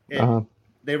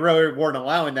they really weren't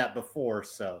allowing that before.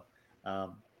 So, I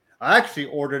actually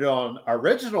ordered on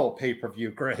original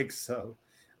pay-per-view, Greg. So,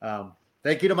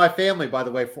 thank you to my family, by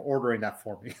the way, for ordering that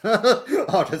for me.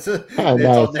 It's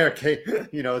on there.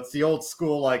 It's the old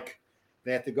school, like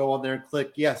they have to go on there and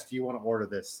click, yes, do you want to order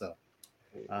this? So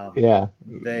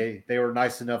they were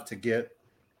nice enough to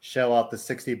shell out the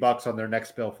 $60 on their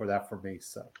next bill for that for me.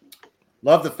 So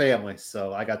love the family.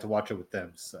 So I got to watch it with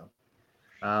them. So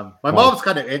my mom's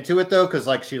kind of into it though, because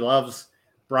like she loves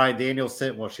Bryan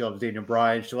Danielson. Well, she loves Daniel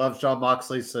Bryan. She loves Jon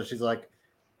Moxley. So she's like,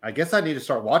 I guess I need to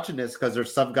start watching this because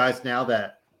there's some guys now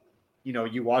that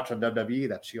you watch on WWE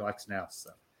that she likes now. So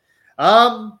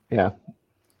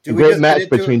great match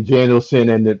between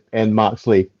Danielson and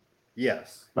Moxley.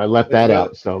 Yes. I left that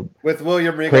out. So with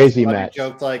William Regal, crazy match.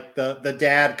 Jokes like the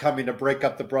dad coming to break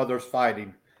up the brothers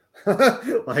fighting.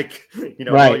 Like,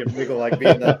 right. William Regal like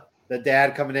being the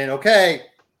dad coming in. Okay,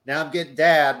 now I'm getting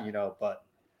dad, but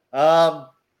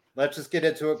let's just get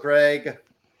into it, Greg.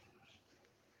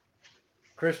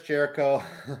 Chris Jericho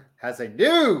has a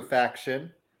new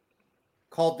faction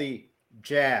called the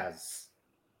Jazz.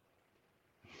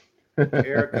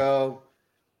 Jericho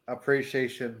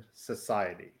Appreciation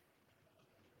Society.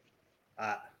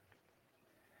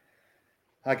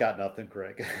 I got nothing,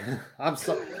 Greg. I'm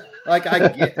so like I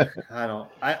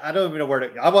don't even know where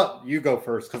to. I want you go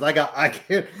first because I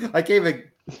can't even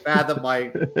fathom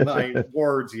my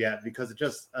words yet because it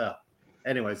just.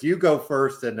 Anyways, you go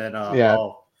first, and then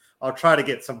I'll try to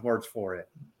get some words for it.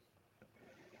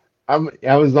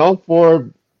 I was all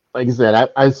for, like I said,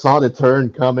 I saw the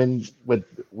turn coming with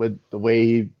the way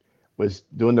he was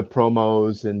doing the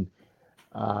promos and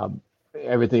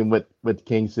everything with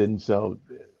Kingston. So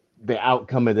the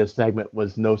outcome of this segment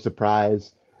was no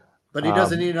surprise. But he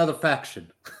doesn't need another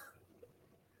faction.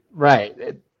 Right.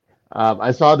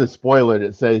 I saw the spoiler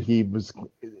that said he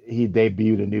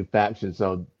debuted a new faction.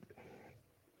 So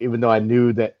even though I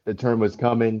knew that the turn was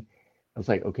coming, I was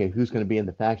like, okay, who's going to be in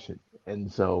the faction?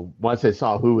 And so once I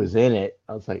saw who was in it,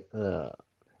 I was like,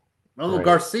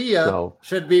 Garcia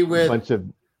should be with a bunch of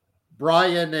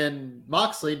Bryan and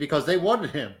Moxley because they wanted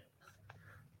him.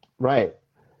 Right.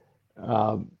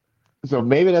 So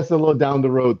maybe that's a little down the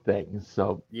road thing.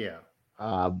 So Yeah.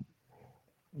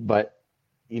 But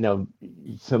you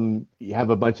have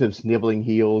a bunch of sniveling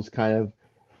heels, kind of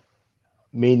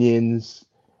minions,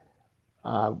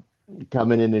 uh,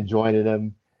 coming in and joining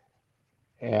them,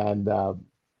 and Or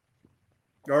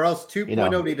else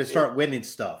 2.0 need to start winning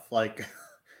stuff. Like,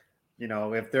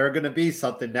 if they're going to be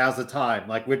something, now's the time.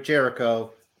 Like with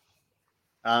Jericho,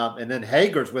 and then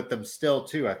Hager's with them still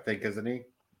too, I think, isn't he?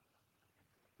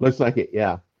 Looks like it,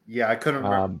 yeah. Yeah, I couldn't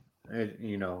remember.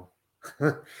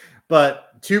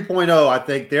 But 2.0, I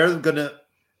think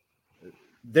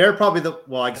they're probably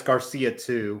I guess Garcia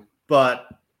too. But,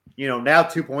 now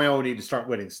 2.0 need to start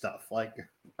winning stuff. Like,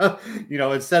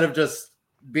 instead of just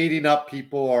beating up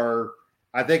people, or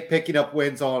I think picking up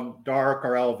wins on Dark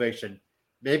or Elevation.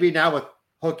 Maybe now with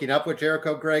hooking up with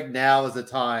Jericho, Greg, now is the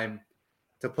time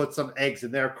to put some eggs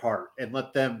in their cart and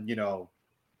let them,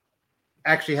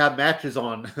 actually have matches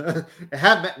on.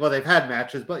 They've had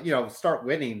matches, but, start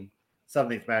winning some of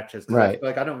these matches. Right.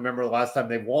 I don't remember the last time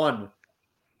they won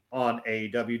on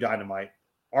AEW Dynamite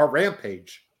or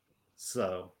Rampage.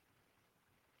 So,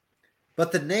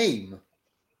 but the name,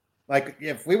 like,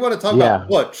 if we want to talk about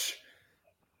Butch,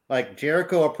 like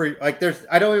Jericho, I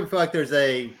don't even feel like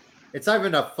it's not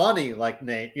even a funny like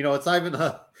name. It's not even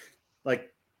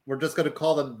we're just going to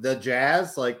call them the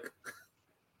Jazz. Like,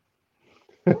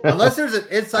 unless there's an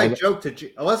inside joke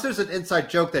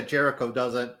that Jericho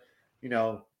doesn't,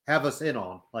 have us in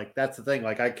on. Like, that's the thing.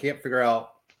 Like, I can't figure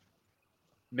out.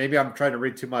 Maybe I'm trying to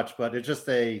read too much, but it's just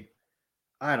I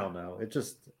don't know. It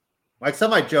just like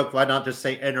somebody joked, why not just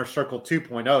say Inner Circle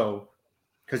 2.0?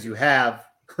 Because you have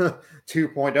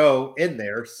 2.0 in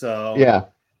there. So yeah.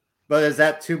 But is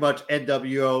that too much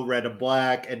NWO red and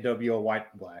black, NWO white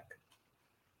and black?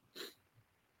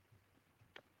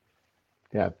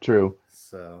 Yeah, true.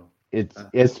 So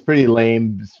it's pretty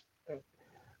lame.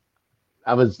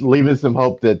 I was leaving some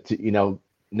hope that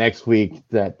next week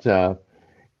that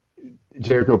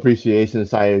Jericho Appreciation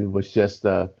Society was just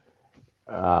a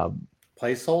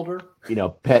placeholder.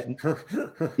 Pet.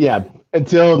 Yeah,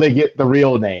 until they get the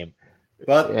real name.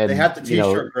 But they have the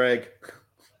T-shirt, Greg.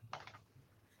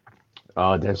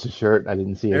 Oh, there's a shirt. I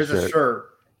didn't see a shirt. There's a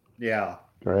shirt. Yeah.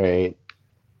 Great.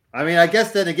 I mean, I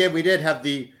guess then again, we did have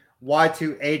the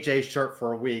Y2AJ shirt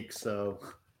for a week, so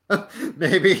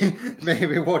maybe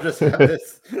we'll just have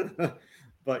this.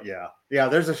 But yeah,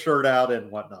 there's a shirt out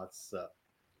and whatnot. So,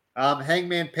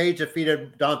 Hangman Page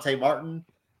defeated Dante Martin.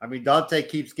 I mean, Dante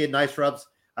keeps getting nice rubs.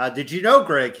 Did you know,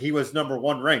 Greg, he was number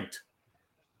 1 ranked?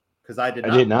 Because I did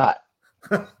not.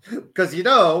 Because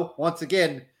once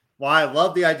again, why I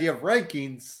love the idea of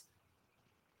rankings,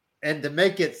 and to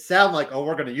make it sound like, oh,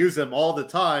 we're going to use them all the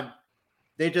time,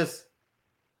 they just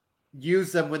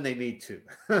use them when they need to.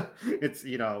 It's,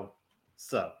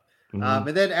 so. Mm-hmm.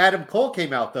 And then Adam Cole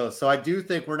came out, though. So I do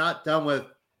think we're not done with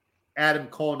Adam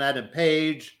Cole and Adam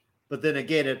Page. But then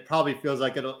again, it probably feels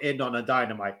like it'll end on a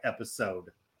Dynamite episode,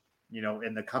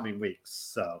 in the coming weeks.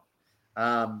 So,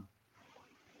 Any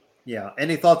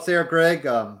thoughts there, Greg?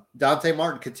 Dante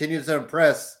Martin continues to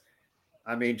impress.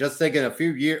 I mean, just thinking a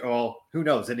few years, well, who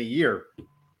knows, in a year,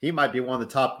 he might be one of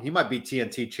the top. He might be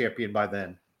TNT champion by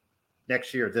then.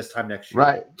 This time next year.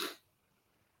 Right.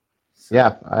 So.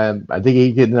 Yeah, I think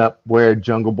he's getting up where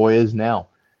Jungle Boy is now.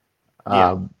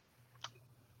 Upson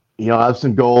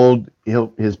Gold,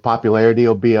 his popularity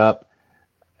will be up.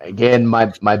 Again,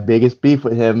 my biggest beef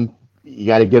with him, you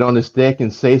got to get on the stick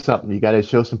and say something. You got to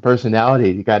show some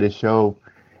personality. You got to show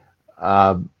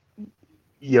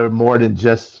you're more than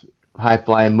just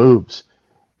high-flying moves.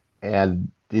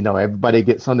 And, everybody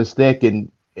gets on the stick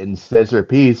and says their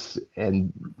piece,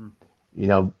 and,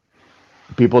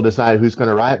 people decide who's going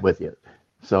to ride with you.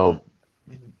 So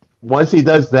once he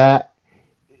does that,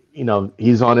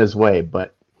 he's on his way.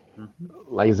 But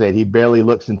like I said, he barely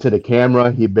looks into the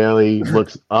camera. He barely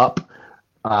looks up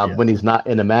when he's not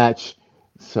in a match.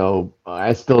 So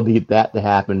I still need that to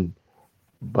happen.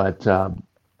 But so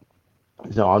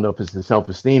I don't know if it's a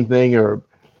self-esteem thing or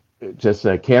just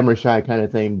a camera shy kind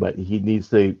of thing, but he needs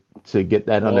to get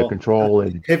that under control.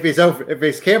 And if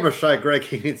he's camera shy, Greg,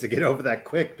 he needs to get over that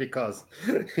quick, because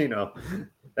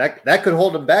that could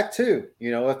hold him back too.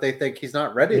 If they think he's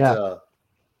not ready to.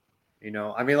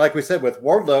 I mean, like we said with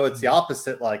Wardlow, it's the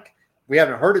opposite. Like, we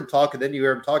haven't heard him talk, and then you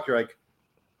hear him talk, you're like,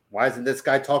 why hasn't this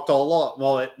guy talked all along?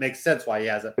 Well, it makes sense why he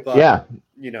hasn't. But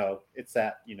it's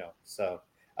that. So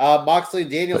Moxley and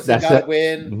Danielson got a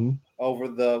win over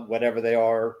the whatever they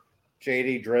are.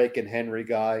 JD, Drake, and Henry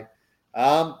guy.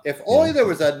 If only there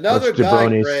was another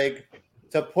guy, Greg,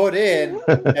 to put in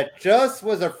that just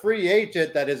was a free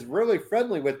agent that is really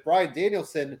friendly with Bryan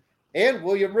Danielson, and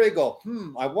William Regal.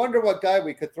 I wonder what guy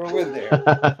we could throw in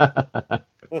there.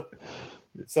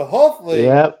 So hopefully,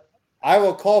 I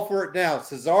will call for it now.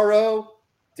 Cesaro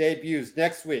debuts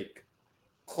next week.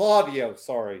 Claudio,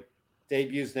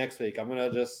 debuts next week. I'm going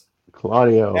to just...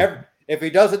 Claudio. If he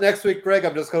does it next week, Greg,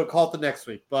 I'm just going to call it the next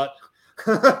week. But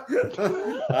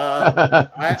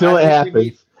until it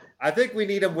happens. I think we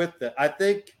need him with it. I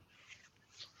think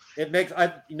it makes...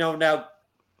 now,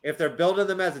 if they're building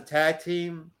them as a tag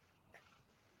team,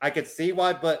 I could see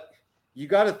why, but you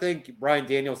got to think Bryan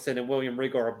Danielson and William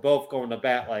Regal are both going to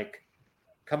bat like,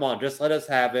 come on, just let us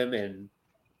have him. And,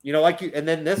 and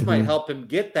then this might help him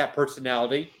get that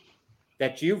personality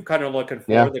that you've kind of looking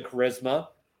for, the charisma.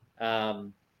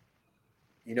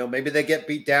 Maybe they get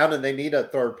beat down and they need a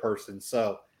third person.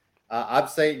 So I'm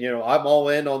saying, I'm all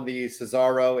in on the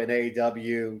Cesaro and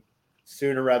AEW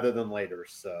sooner rather than later.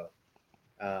 So,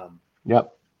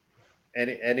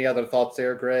 Any other thoughts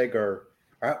there, Greg? Or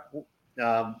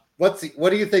what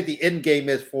do you think the end game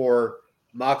is for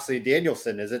Moxley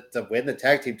Danielson? Is it to win the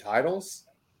tag team titles?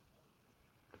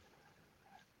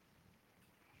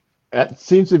 That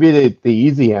seems to be the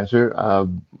easy answer.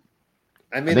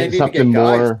 they need to get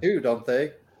guys too, don't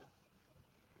they?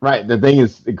 Right. The thing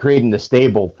is creating the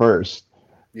stable first.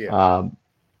 Yeah.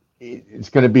 It's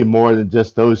going to be more than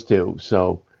just those two.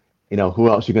 So, who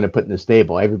else you're going to put in the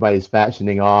stable? Everybody's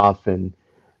fashioning off and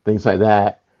things like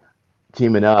that,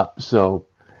 teaming up. So,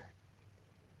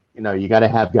 you got to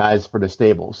have guys for the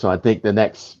stable. So I think the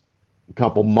next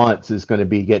couple months is going to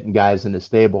be getting guys in the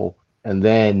stable, and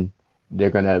then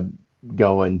they're going to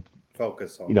go and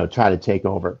focus on, try to take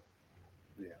over.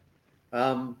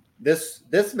 Yeah.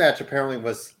 This match apparently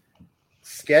was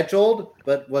scheduled,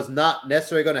 but was not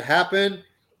necessarily going to happen.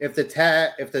 If the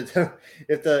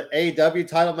AEW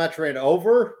title match ran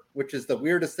over, which is the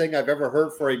weirdest thing I've ever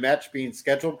heard for a match being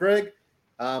scheduled, Greg.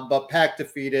 But Pac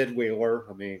defeated Wheeler.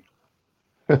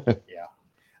 Yeah.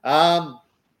 How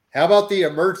about the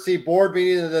emergency board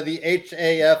meeting of the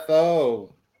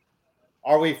HAFO?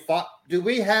 Do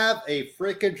we have a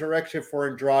freaking direction for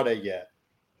Andrade yet?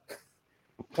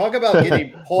 Talk about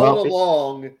getting pulled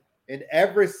along in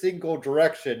every single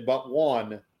direction but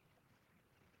one.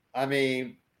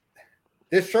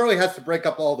 This surely has to break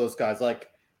up all those guys. Like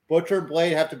Butcher and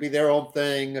Blade have to be their own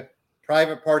thing.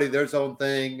 Private Party, their own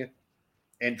thing.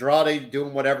 Andrade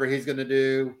doing whatever he's going to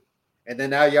do. And then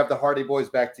now you have the Hardy Boys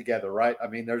back together, right?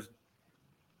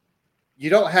 You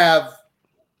don't have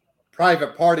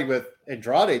Private Party with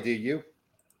Andrade, do you?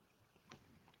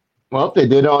 Well, they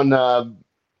did on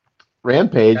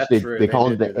Rampage. They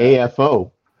called it the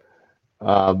AFO.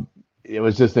 It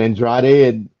was just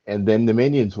Andrade and then the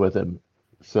minions with him.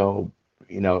 So,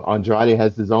 Andrade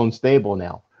has his own stable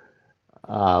now.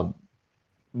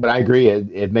 But I agree,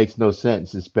 it makes no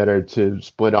sense. It's better to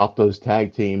split off those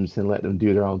tag teams and let them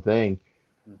do their own thing.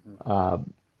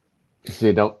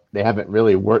 So they haven't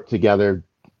really worked together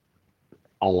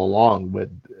all along with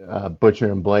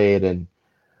Butcher and Blade and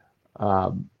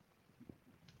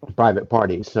Private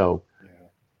Party. So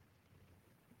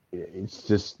it's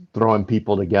just throwing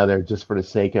people together just for the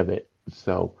sake of it.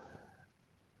 So.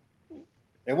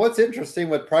 And what's interesting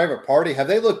with Private Party, have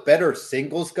they looked better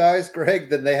singles guys, Greg,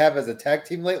 than they have as a tag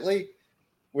team lately?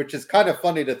 Which is kind of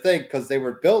funny to think because they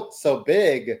were built so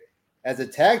big as a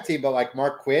tag team, but like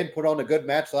Mark Quinn put on a good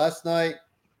match last night.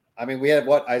 We had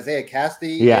Isaiah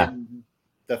Cassidy and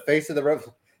the face of the ref.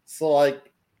 So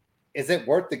is it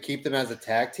worth to keep them as a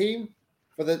tag team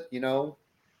for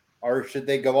or should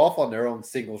they go off on their own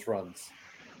singles runs?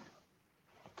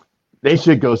 They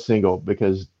should go single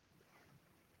because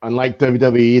unlike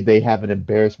WWE, they have an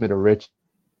embarrassment of riches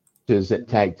at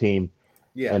tag team.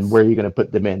 Yes. And where are you going to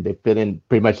put them in? They fit in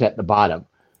pretty much at the bottom.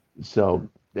 So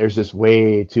there's just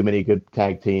way too many good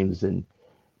tag teams, and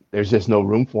there's just no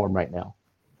room for them right now.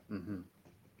 Mm-hmm.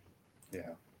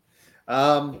 Yeah.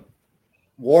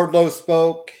 Wardlow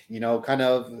spoke, kind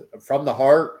of from the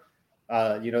heart,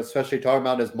 especially talking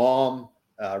about his mom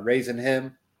raising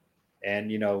him and,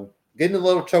 getting a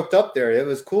little choked up there. It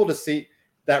was cool to see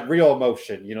that real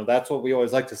emotion. That's what we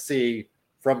always like to see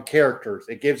from characters.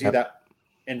 It gives you that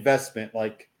investment.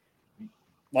 Like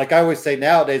I always say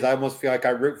nowadays, I almost feel like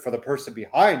I root for the person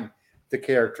behind the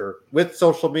character with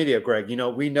social media, Greg.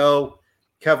 We know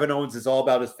Kevin Owens is all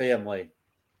about his family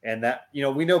and that,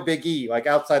 we know Big E, like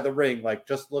outside the ring, like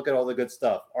just look at all the good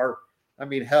stuff.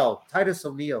 Hell, Titus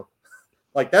O'Neil,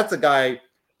 that's a guy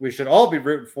we should all be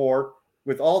rooting for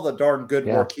with all the darn good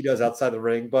work he does outside the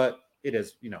ring. But it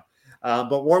is, but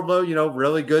Wardlow,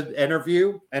 really good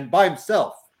interview and by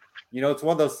himself. It's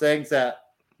one of those things that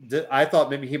I thought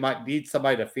maybe he might need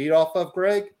somebody to feed off of,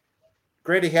 Greg.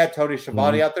 Granted, he had Tony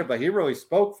Schiavone out there, but he really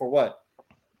spoke for what,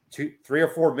 3 or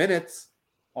 4 minutes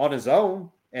on his own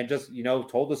and just,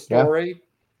 told the story.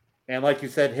 Yeah. And like you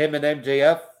said, him and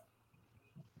MJF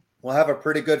will have a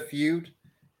pretty good feud.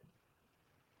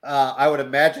 I would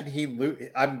imagine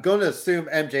I'm going to assume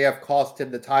MJF cost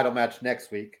him the title match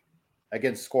next week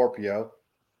against Scorpio,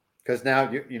 because now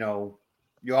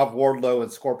you have Wardlow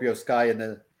and Scorpio Sky in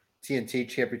the TNT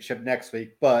Championship next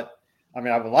week. But I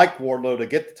would like Wardlow to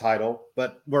get the title,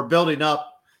 but we're building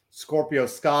up Scorpio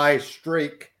Sky's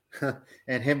streak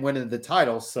and him winning the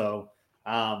title. So,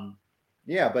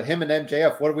 but him and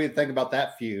MJF, what do we think about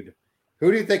that feud?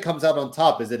 Who do you think comes out on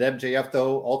top? Is it MJF,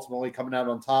 though, ultimately coming out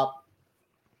on top?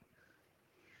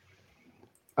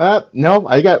 No,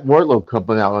 I got Wardlow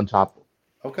coming out on top.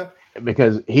 Okay.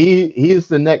 Because he is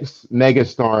the next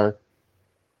megastar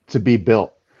to be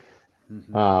built.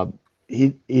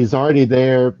 He's already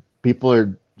there. People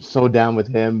are so down with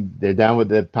him. They're down with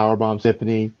the Powerbomb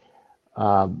Symphony.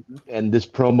 And this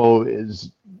promo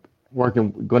is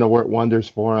going to work wonders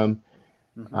for him.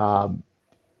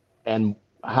 And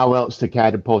how else to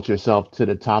catapult yourself to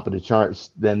the top of the charts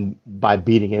than by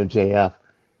beating MJF,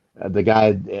 the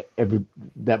guy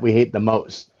that we hate the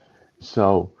most.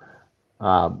 So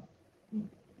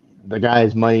the guy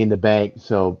is Money in the Bank.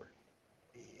 So,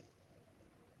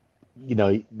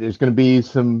 there's going to be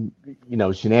some,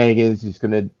 shenanigans. He's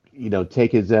going to,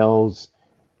 take his L's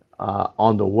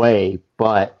on the way.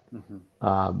 But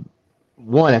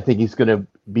one, I think he's going to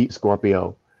beat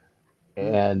Scorpio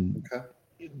and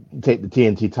take the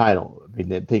TNT title.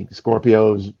 I think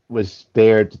Scorpio was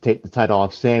there to take the title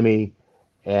off Sammy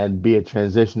and be a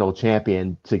transitional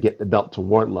champion to get the belt to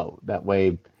Wardlow. That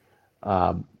way,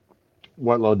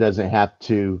 Wardlow doesn't have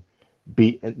to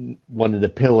beat one of the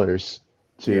pillars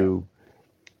to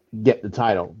get the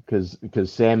title, because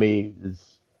Sammy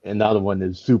is another one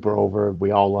is super over.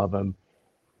 We all love him,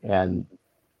 and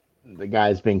the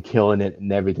guy's been killing it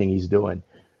in everything he's doing.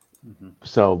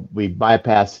 So we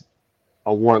bypass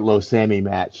a Wardlow Sammy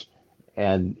match,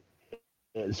 and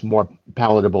it's more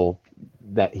palatable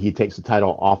that he takes the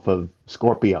title off of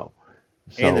Scorpio.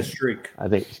 So and the streak. I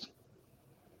think.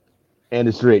 And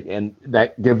the streak, and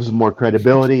that gives him more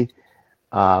credibility.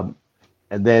 And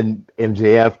then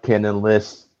MJF can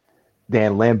enlist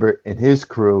Dan Lambert and his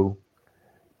crew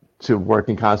to work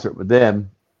in concert with them,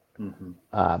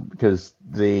 because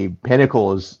the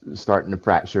Pinnacle is starting to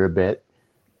fracture a bit.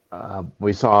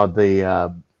 We saw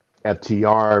the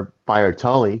FTR fire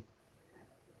Tully,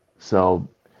 so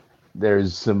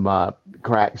there's some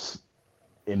cracks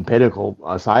in Pinnacle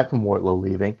aside from Wardlow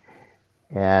leaving,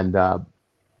 and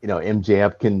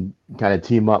MJF can kind of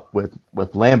team up with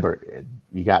Lambert.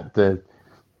 You got the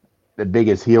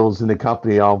biggest heels in the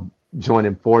company all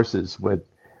joining forces with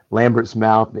Lambert's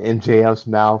mouth and MJF's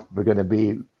mouth. We're going to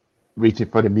be reaching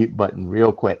for the mute button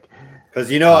real quick. Because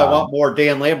I want more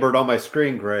Dan Lambert on my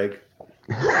screen, Greg.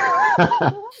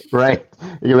 Right.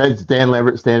 You ready? Dan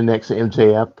Lambert standing next to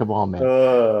MJF. Come on,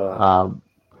 man.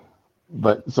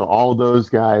 But so all those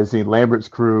guys, Lambert's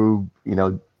crew,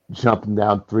 jumping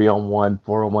down 3-on-1,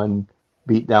 4-on-1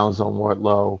 beatdowns on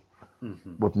Wardlow,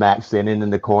 with Max standing in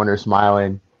the corner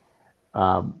smiling.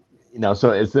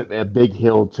 So it's a big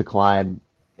hill to climb,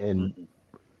 and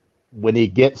when he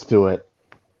gets to it,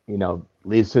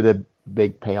 leads to the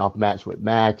big payoff match with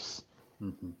Max,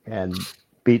 and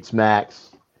beats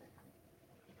Max.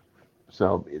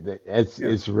 So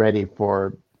it's ready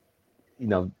for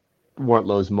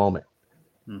Wardlow's moment.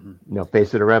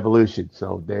 Face of the Revolution.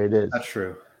 So there it is. That's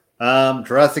true.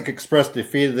 Jurassic Express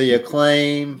defeated the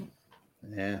Acclaim.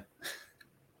 Yeah.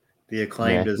 The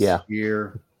Acclaimed is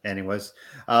here. Anyways,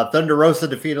 Thunder Rosa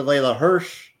defeated Layla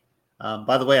Hirsch.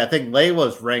 By the way, I think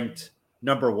Layla's ranked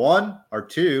number 1 or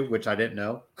 2, which I didn't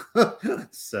know.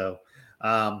 So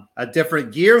a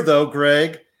different gear, though,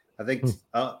 Greg. I think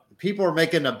people are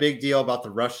making a big deal about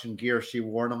the Russian gear she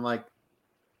wore. And I'm like,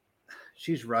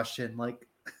 she's Russian. Like,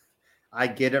 I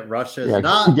get it. Russia is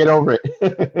not. Get over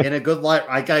it. In a good light.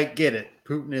 I get it.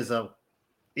 Putin is a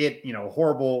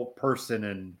horrible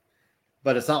person,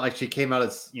 but it's not like she came out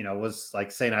as, was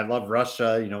like saying, I love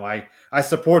Russia. I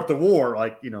support the war.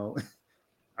 Like,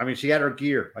 she had her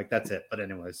gear. Like, that's it. But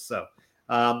anyways, so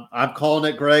I'm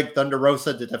calling it, Greg. Thunder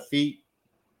Rosa to defeat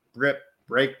Britt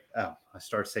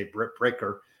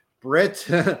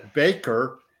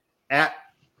Baker at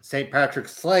St.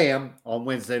 Patrick's Slam on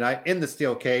Wednesday night in the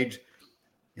steel cage.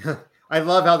 I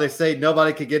love how they say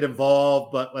nobody could get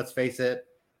involved, but let's face it,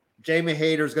 Jamie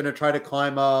Hayter's going to try to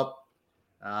climb up.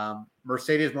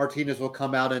 Mercedes Martinez will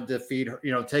come out and defeat her,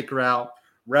 take her out.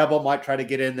 Rebel might try to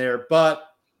get in there,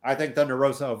 but I think Thunder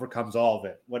Rosa overcomes all of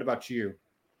it. What about you?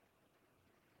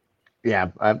 Yeah.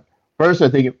 First, I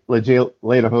think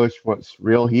Leyla Hirsch wants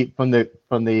real heat from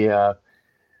the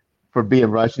for being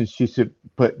Russian. She should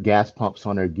put gas pumps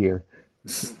on her gear.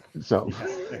 So, Yeah,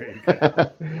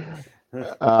 there you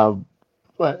go. um,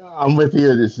 but I'm with you.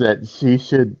 Is that she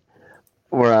should,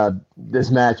 or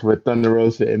this match with Thunder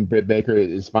Rosa and Britt Baker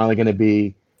is finally going to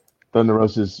be Thunder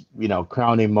Rosa's,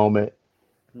 crowning moment.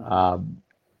 Mhm. Um,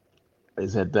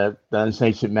 is that the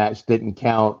unsanctioned match didn't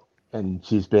count, and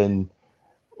she's been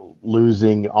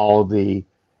losing all the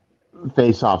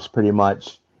face-offs pretty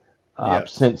much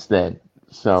Yes, since then.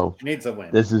 So she needs a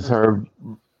win. this is her,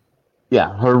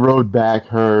 yeah, her road back,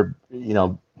 her,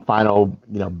 final,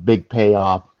 big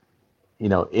payoff,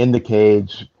 in the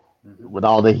cage Mhm. with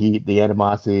all the heat, the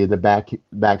animosity, the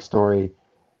backstory,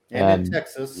 And in and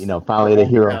Texas, her finally the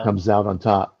hero hometown. comes out on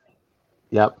top.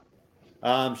 Yep.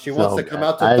 She wants to So come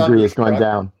out to I agree, it's going Thunderstruck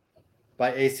down.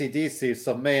 by AC/DC.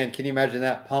 So man, can you imagine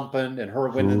that pumping and her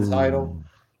winning the title? Ooh.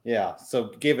 Yeah. So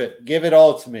give it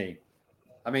all to me.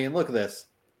 I mean, look at this.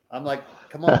 I'm like,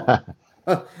 come on.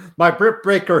 My Britt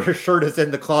Breaker shirt is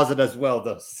in the closet as well,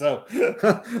 though. So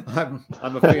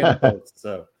I'm a fan of both.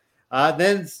 So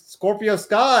then Scorpio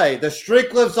Sky, the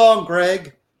streak lives on,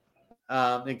 Greg.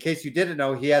 In case you didn't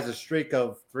know, he has a streak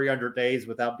of 300 days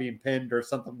without being pinned or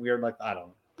something weird like I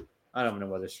don't know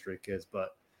what his streak is,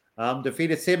 but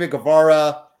defeated Sammy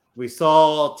Guevara. We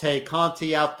saw Tay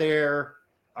Conti out there,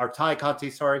 or Ty Conti,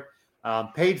 sorry.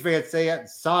 Paige Van Zant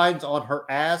signs on her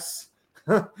ass,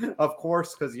 of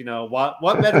course, because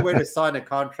what better way to sign a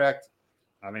contract?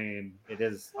 I mean, it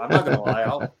is. I'm not gonna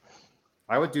lie.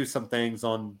 I would do some things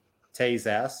on Tay's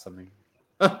ass. I mean,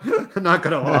 I'm not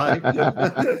gonna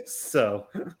lie. so,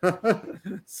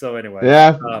 so anyway,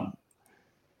 Yeah,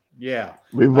 yeah.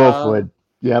 we both Um, would.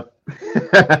 Yep.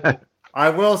 I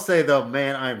will say though,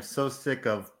 man, I'm so sick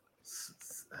of.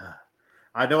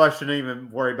 I know I shouldn't even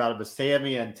worry about it, but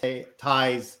Sammy and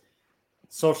Ty's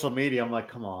social media, I'm like,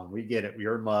 come on, we get it.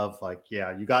 You're in love. Like,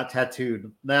 yeah, you got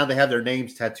tattooed. Now they have their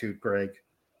names tattooed, Greg,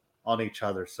 on each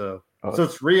other. So, Oh, so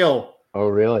it's real. oh,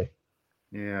 really?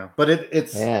 Yeah, but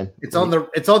it's Man. it's on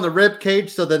the rib cage.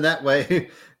 So then that way,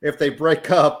 if they break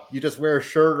up, you just wear a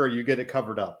shirt or you get it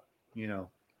covered up.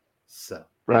 So anyway,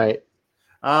 Right.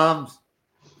 um,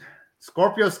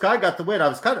 Scorpio Sky got the win. I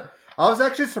was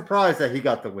actually surprised that he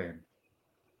got the win.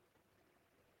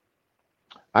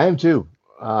 I am too.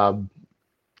 Um,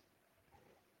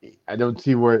 I don't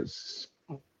see where it's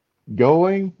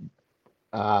going.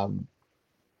 Um,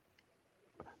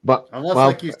 but Unless,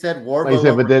 like well, you said, like I Wardlow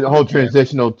said, but over the whole Hangman.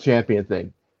 transitional champion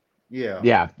thing. Yeah.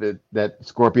 Yeah, that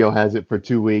Scorpio has it for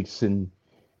 2 weeks, and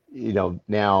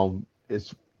now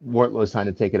it's Wardlow's time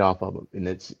to take it off of him, and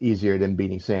it's easier than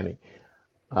beating Sammy.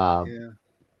 Uh, Yeah.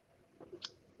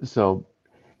 so,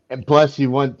 and plus you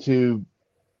want to,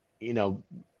 you know,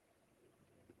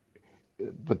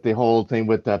 but the whole thing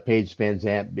with Paige Van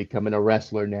Zant becoming a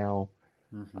wrestler now,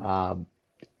 Mm-hmm. um,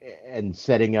 and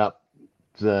setting up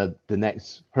the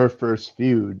next her first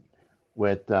feud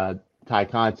with Ty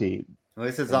Conti. At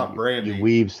least it's And not you Brandy.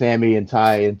 weave Sammy and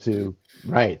Ty into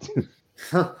right.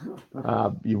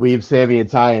 You weave Sammy and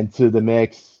Ty into the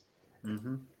mix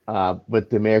Mm-hmm. with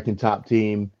the American Top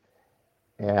Team,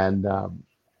 and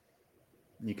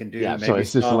You can do yeah, so maybe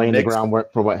it's just some laying the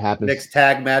groundwork for what happens. mixed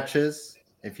tag matches.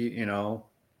 If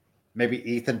maybe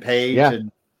Ethan Page Yeah,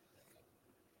 and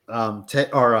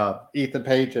Ethan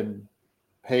Page and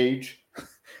Page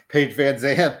Page Van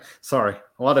Zant. Sorry,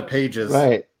 a lot of pages.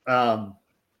 right, Um,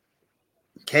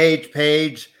 Cage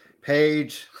Page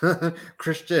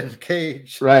Christian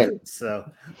Cage. right, So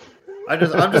I'm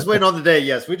just waiting on the day.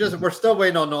 Yes, we're still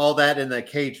waiting on all that in the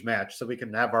cage match so we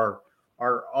can have our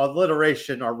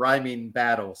alliteration, our rhyming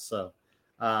battle. So,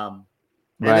 and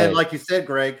then right. like you said,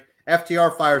 Greg,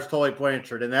 FTR fires Tully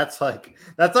Blanchard, and that's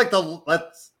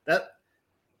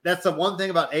the one thing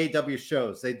about AEW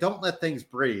shows. They don't let things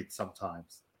breathe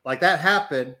sometimes. Like that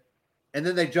happened, and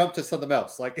then they jump to something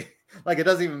else. Like like it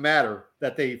doesn't even matter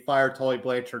that they fired Tully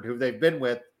Blanchard, who they've been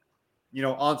with,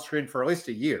 on screen for at least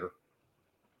a year.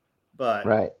 But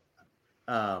Right.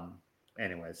 um,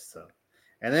 anyways, so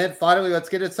and then finally, let's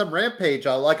get into some Rampage.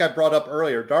 Like I brought up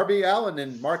earlier, Darby Allin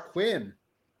and Mark Quinn.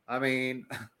 I mean,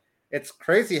 it's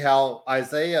crazy how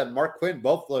Isaiah and Mark Quinn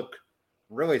both look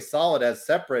really solid as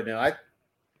separate, and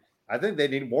I think they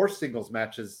need more singles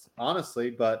matches,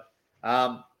 honestly. But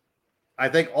um, I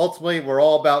think ultimately we're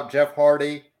all about Jeff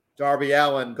Hardy, Darby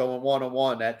Allin going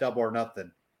 1-on-1 at Double or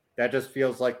Nothing. That just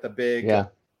feels like Yeah.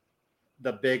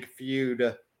 the big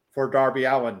feud for Darby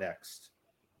Allin next.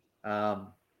 Um,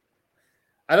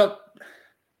 I don't.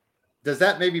 Does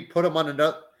that maybe put him on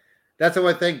another? that's the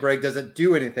one thing. Greg doesn't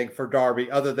do anything for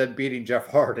Darby other than beating Jeff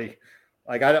Hardy.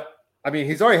 Like I mean,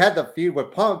 he's already had the feud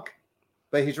with Punk,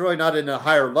 but he's really not in a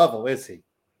higher level, is he?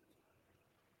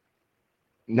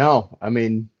 No, I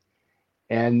mean,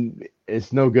 and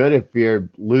it's no good if you're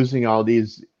losing all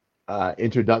these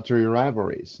introductory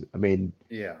rivalries. I mean,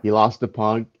 yeah, he lost to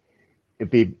Punk.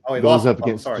 If he goes up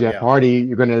against Jeff Hardy,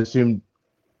 you're going to assume,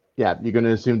 you're going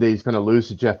to assume that he's going to lose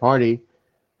to Jeff Hardy.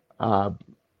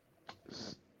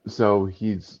 So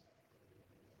he's,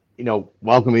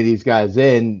 welcoming these guys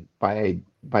in by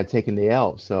taking the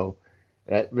L. So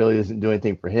that really doesn't do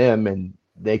anything for him, and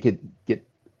they could get,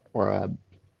 or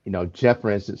Jeff, for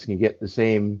instance, can get the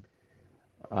same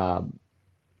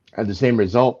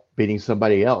result beating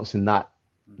somebody else, and not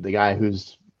the guy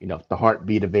who's the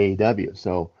heartbeat of AEW.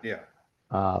 So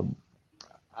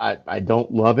I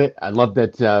don't love it. I love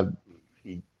that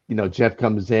Jeff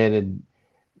comes in and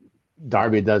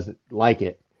Darby doesn't like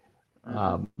it.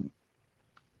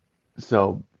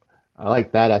 So I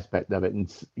like that aspect of it, and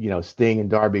Sting and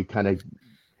Darby kind of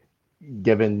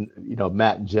giving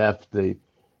Matt and Jeff the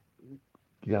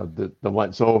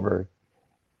once over.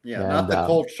 Yeah, and, not the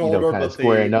cold shoulder, but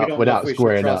squaring up without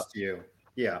squaring up. You.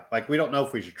 Yeah, like we don't know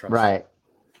if we should trust right.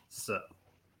 You. So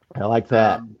I like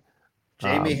that.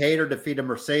 Jamie Hayter defeated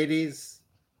Mercedes.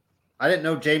 I didn't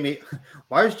know Jamie.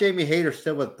 Why is Jamie Hayter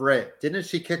still with Britt? Didn't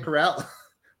she kick her out?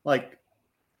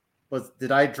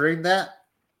 Did I dream that?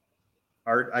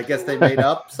 Or I guess they made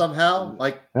up somehow.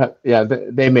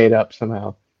 They made up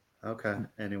somehow. Okay.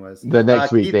 Anyways, the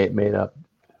next week they made up.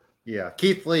 Yeah,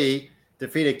 Keith Lee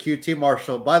defeated QT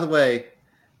Marshall. By the way,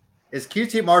 is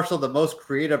QT Marshall the most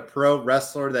creative pro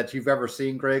wrestler that you've ever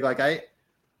seen, Greg? Like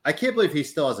I can't believe he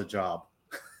still has a job.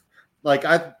 Like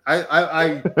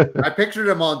I pictured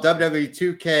him on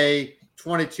WWE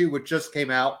 2K22, which just came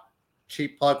out.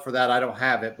 Cheap plug for that. I don't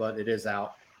have it, but it is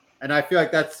out. And I feel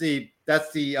like that's the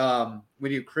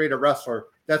when you create a wrestler,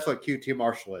 that's what QT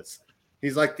Marshall is.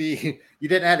 He's like you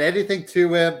didn't add anything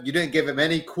to him. You didn't give him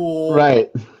any cool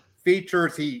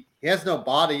features. He has no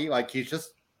body. Like he's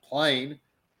just plain.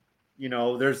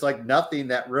 There's like nothing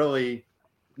that really.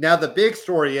 Now the big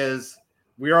story is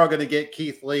we are going to get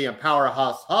Keith Lee and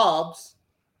Powerhouse Hobbs,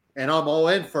 and I'm all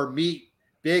in for big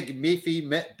beefy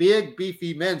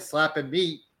men slapping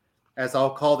meat, as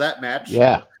I'll call that match.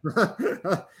 Yeah.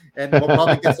 And we'll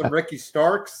probably get some Ricky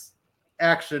Starks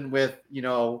action with,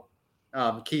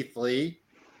 Keith Lee.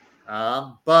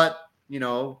 But,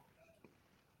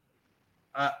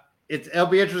 it'll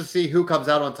be interesting to see who comes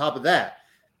out on top of that.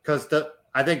 Because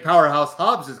I think Powerhouse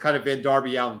Hobbs is kind of in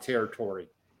Darby Allin territory.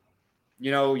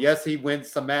 Yes, he wins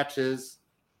some matches,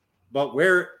 but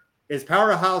where is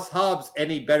Powerhouse Hobbs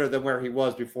any better than where he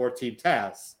was before Team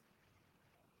Taz?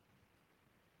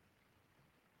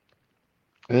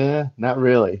 Not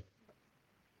really.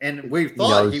 And we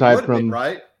thought he would have been,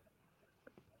 right?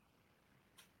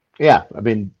 Yeah, I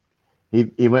mean,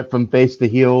 he went from face to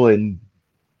heel, and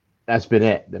that's been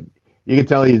it. You can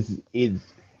tell he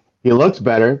looks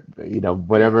better.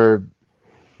 Whatever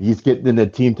he's getting in the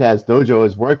Team Taz dojo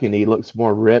is working. He looks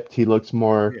more ripped. He looks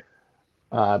more,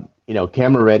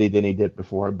 camera ready than he did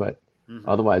before. But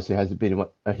otherwise, there hasn't been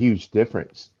a huge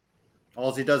difference.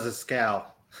 All he does is scowl.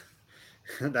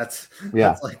 That's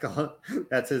his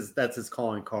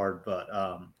calling card. But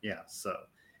so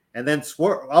and then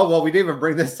Swerve. Oh well, we didn't even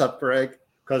bring this up, Greg,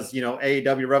 because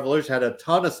AEW Revolution had a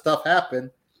ton of stuff happen.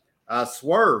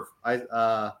 Swerve,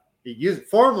 he used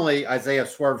formerly Isaiah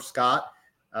Swerve Scott.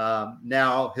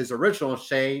 Now his original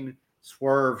Shane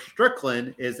Swerve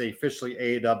Strickland is officially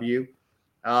AEW.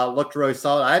 Looked really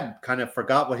solid. I kind of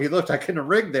forgot what he looked like in the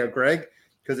ring there, Greg,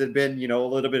 because it had been a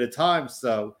little bit of time.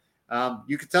 So.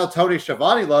 You can tell Tony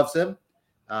Schiavone loves him,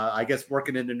 I guess,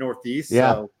 working in the Northeast.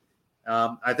 Yeah. So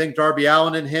I think Darby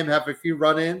Allin and him have a few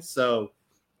run-ins. So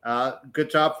good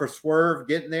job for Swerve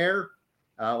getting there.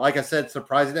 Like I said,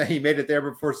 surprising that he made it there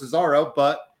before Cesaro,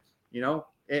 but,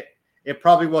 it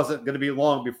probably wasn't going to be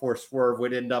long before Swerve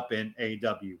would end up in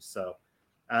AEW. So,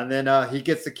 and then he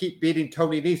gets to keep beating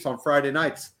Tony Nese on Friday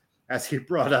nights, as he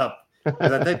brought up.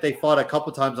 Because I think they fought a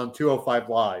couple times on 205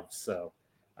 Live. So,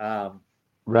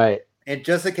 right. And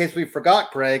just in case we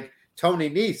forgot, Greg, Tony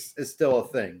Nese is still a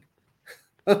thing.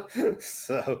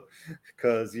 So,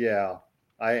 because,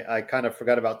 I kind of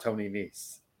forgot about Tony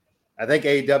Nese. I think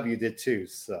AEW did too.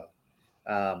 So,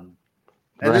 and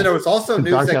then there was also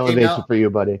news Dark that came out for you,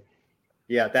 buddy.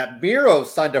 Yeah, that Miro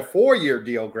signed a 4-year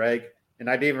deal, Greg, and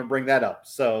I didn't even bring that up.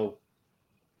 So,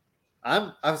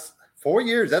 I was 4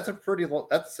 years. That's a pretty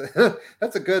that's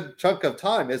a good chunk of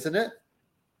time, isn't it?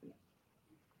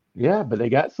 Yeah, but they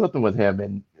got something with him,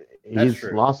 and he's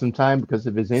lost some time because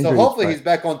of his injuries. So hopefully he's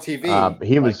back on TV.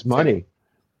 He was money.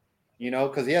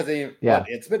 Because he hasn't even,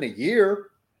 it's been a year,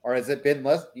 or has it been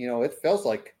less? It feels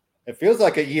like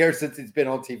a year since he's been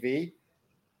on TV.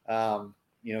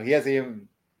 He hasn't even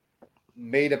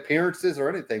made appearances or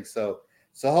anything. So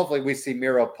hopefully we see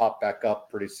Miro pop back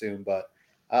up pretty soon. But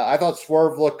I thought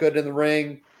Swerve looked good in the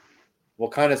ring. We'll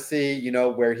kind of see,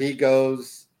 where he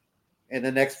goes in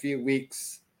the next few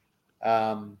weeks.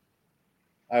 I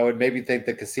would maybe think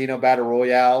the Casino Battle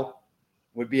Royale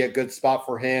would be a good spot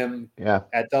for him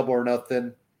at Double or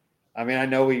Nothing. I mean, I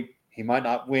know he might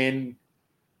not win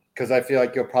because I feel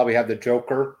like you'll probably have the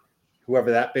Joker, whoever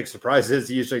that big surprise is.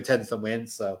 He usually tends to win.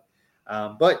 So,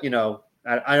 but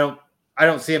I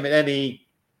don't see him in any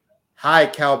high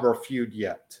caliber feud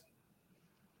yet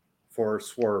for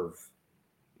Swerve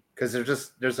because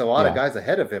there's a lot of guys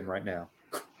ahead of him right now.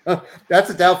 That's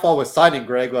a downfall with signing,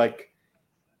 Greg. Like,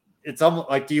 it's almost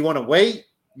like, do you want to wait,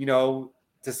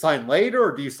 to sign later,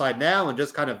 or do you sign now and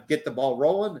just kind of get the ball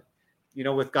rolling,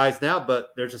 with guys now? But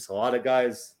there's just a lot of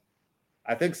guys.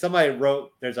 I think somebody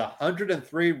wrote there's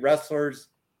 103 wrestlers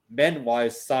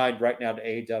men-wise signed right now to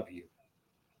AEW.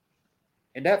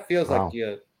 And that feels like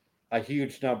a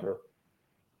huge number.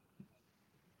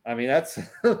 I mean, that's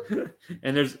and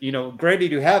there's,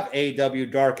 granted you have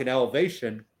AEW Dark and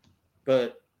Elevation,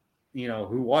 but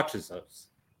who watches those?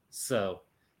 So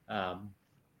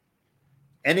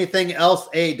anything else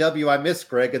AEW I missed,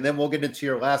 Greg? And then we'll get into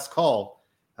your last call,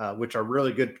 which are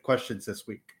really good questions this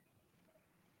week.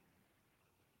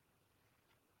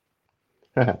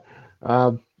 Trying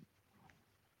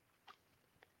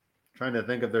to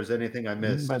think if there's anything I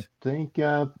missed. I think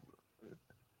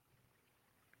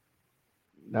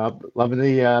loving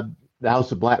the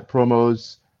House of Black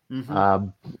promos. Mm-hmm.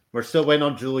 We're still waiting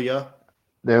on Julia.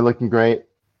 They're looking great.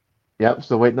 Yep,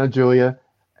 still waiting on Julia.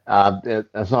 I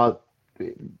saw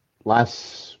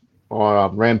last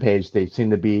Rampage, they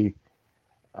seem to be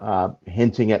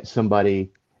hinting at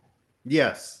somebody.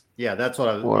 Yes. Yeah, that's what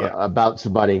I was. About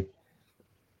somebody.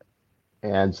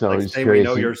 And so like, he's say curious,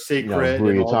 we know your secret who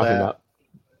and you're all talking that. about.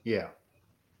 Yeah.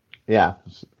 Yeah.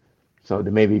 So they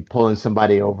may be pulling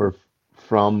somebody over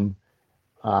from,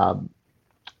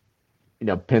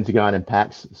 Pentagon and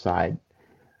Pac's side.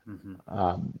 Mm-hmm.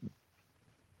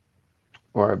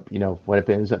 Or, what if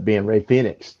it ends up being Ray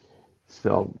Phoenix?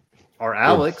 So. Or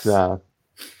Alex.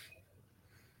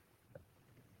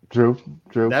 True.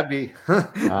 That'd be,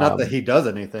 not that he does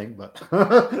anything, but.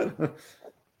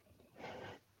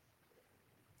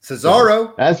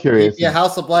 Cesaro. That's curious. Yeah,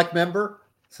 House of Black member.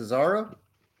 Cesaro.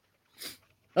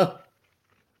 Oh.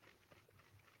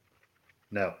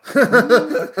 No.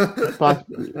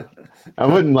 I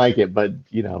wouldn't like it, but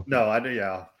No, I do.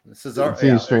 Yeah, Cesaro. It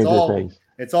seems Stranger Things.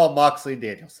 It's all Moxley and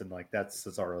Danielson. Like, that's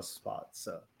Cesaro's spot.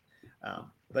 So,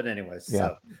 but anyways.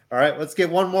 So, all right, let's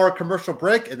get one more commercial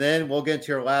break, and then we'll get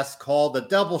into your last call, the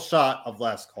double shot of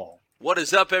last call. What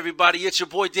is up, everybody? It's your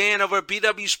boy Dan over at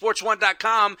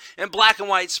BWSports1.com and Black and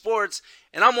White Sports.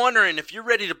 And I'm wondering if you're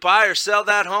ready to buy or sell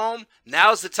that home,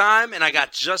 now's the time, and I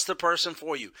got just the person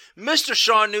for you. Mr.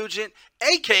 Sean Nugent,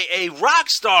 a.k.a.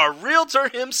 Rockstar Realtor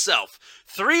himself.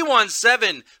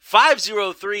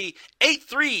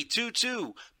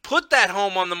 317-503-8322. Put that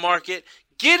home on the market.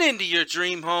 Get into your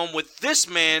dream home with this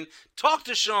man. Talk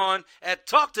to Sean at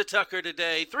Talk to Tucker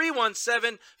today,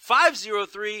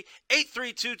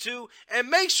 317-503-8322, and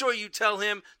make sure you tell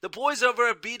him the boys over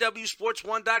at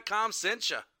BWSports1.com sent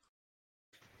you.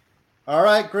 All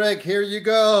right, Greg, here you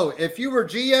go. If you were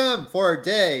GM for a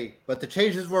day, but the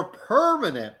changes were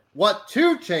permanent, what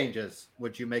 2 changes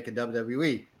would you make in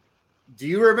WWE? Do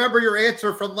you remember your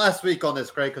answer from last week on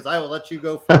this, Greg? Because I will let you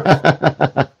go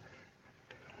first.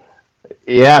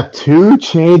 Yeah, 2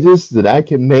 changes that I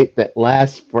can make that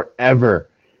last forever.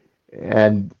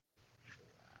 And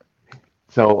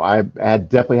so I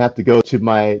definitely have to go to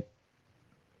my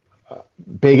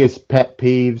biggest pet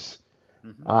peeves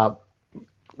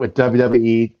with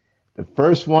WWE. The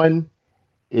first one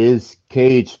is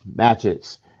cage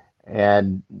matches.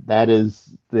 And that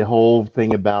is the whole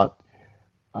thing about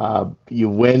you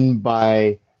win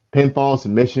by pinfall,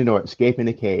 submission, or escaping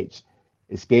a cage.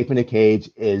 Escaping a cage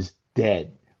is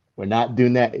dead. We're not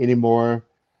doing that anymore.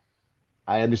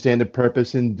 I understand the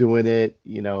purpose in doing it.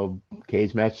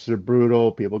 Cage matches are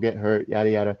brutal. People get hurt, yada,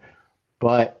 yada.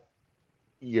 But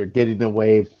you're getting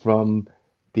away from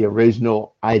the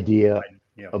original idea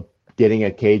of getting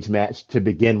a cage match to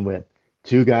begin with.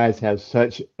 2 guys have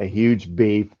such a huge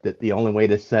beef that the only way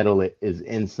to settle it is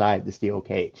inside the steel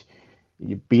cage.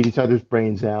 You beat each other's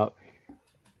brains out.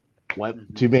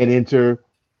 2 men enter,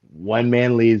 1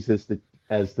 man leaves as the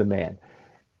man.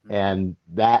 And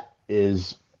that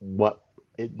is what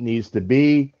it needs to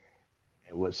be,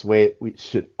 what's the way we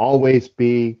should always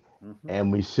be,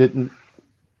 and we shouldn't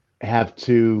have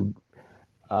to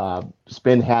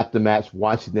spend half the match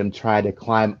watching them try to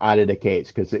climb out of the cage,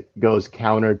 because it goes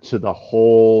counter to the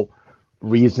whole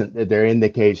reason that they're in the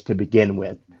cage to begin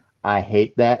with. I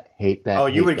hate that. Oh,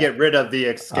 you would get rid of the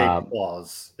escape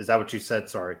clause. Is that what you said?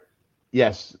 Sorry.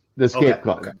 Yes, the escape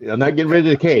clause. Okay. I'm not getting rid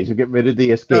of the cage. I'm getting rid of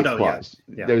the escape clause.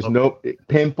 Yeah. There's no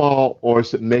pinfall or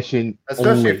submission.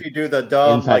 Especially if you do the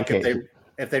dumb, like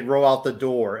if they roll out the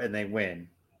door and they win.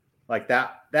 Like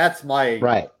that. That's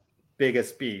my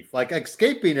biggest beef. Like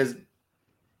escaping is,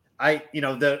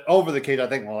 the over the cage, I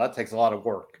think, well, that takes a lot of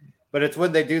work. But it's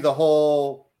when they do the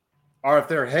whole, or if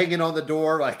they're hanging on the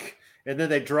door, like, and then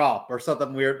they drop or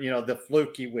something weird, the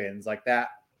fluky wins like that.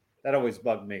 That always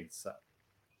bugged me. So.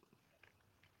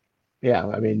 Yeah,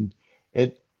 I mean,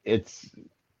 it's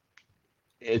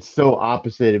so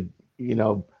opposite of,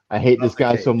 I hate this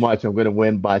guy so much, I'm going to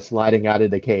win by sliding out of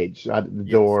the cage, out of the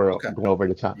door, going over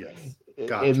the top. Yes.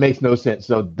 Gotcha. It makes no sense.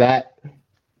 So that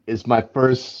is my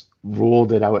first rule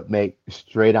that I would make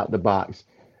straight out the box.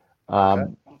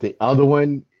 The other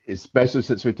one, especially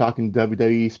since we're talking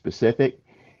WWE specific,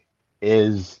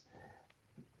 is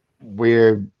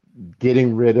we're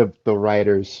getting rid of the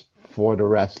writers for the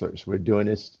wrestlers. We're doing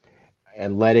this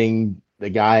and letting the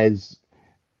guys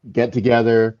get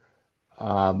together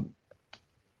and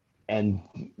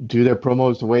do their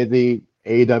promos the way the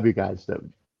AEW guys do.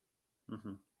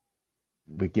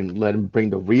 We can let them bring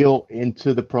the real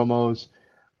into the promos.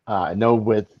 I know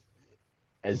with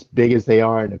as big as they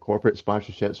are in the corporate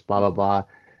sponsorships, blah, blah, blah,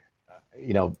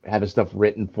 having stuff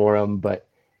written for them. But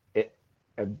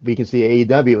we can see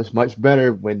AEW is much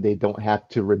better when they don't have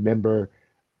to remember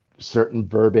certain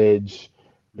verbiage.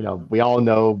 We all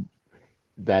know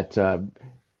that,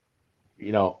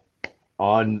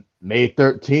 on May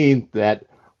 13th, that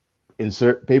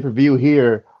insert pay-per-view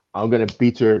here, I'm going to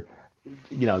feature,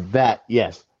 that,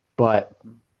 yes. But,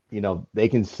 they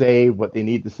can say what they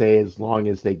need to say as long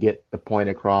as they get the point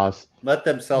across. Let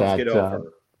themselves get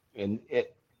over. And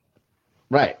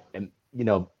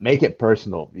make it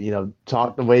personal.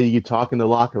 Talk the way you talk in the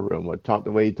locker room, or talk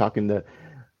the way you talk in the,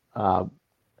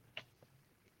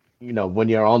 when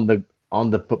you're on the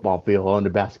football field, on the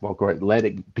basketball court. Let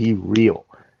it be real.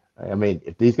 I mean,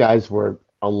 if these guys were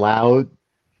allowed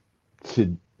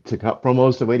to cut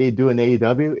promos the way they do in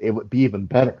AEW, it would be even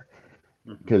better,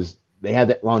 because they had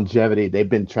that longevity. They've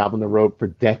been traveling the road for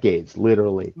decades,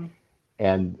 literally.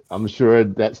 And I'm sure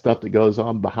that stuff that goes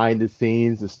on behind the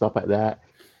scenes and stuff like that,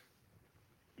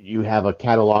 you have a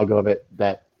catalog of it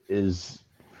that is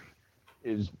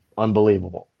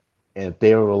unbelievable. And if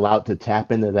they were allowed to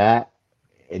tap into that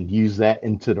and use that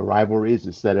into the rivalries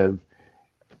instead of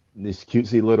this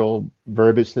cutesy little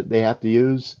verbiage that they have to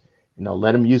use,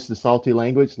 let them use the salty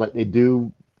language like they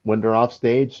do when they're off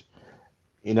stage,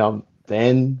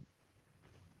 then,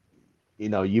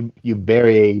 you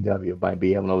bury AEW by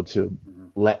being able to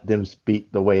let them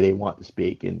speak the way they want to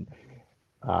speak, and,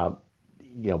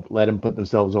 let them put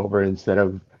themselves over instead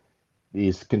of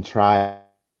these contrived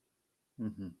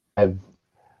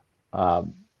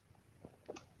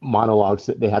monologues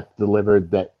that they have to deliver,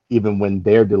 that even when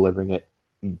they're delivering it,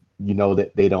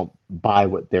 that they don't buy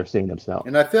what they're saying themselves.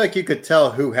 And I feel like you could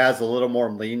tell who has a little more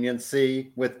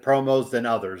leniency with promos than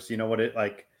others.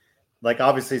 Like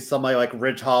obviously somebody like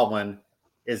Ridge Holland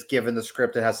is given the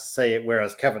script and has to say it,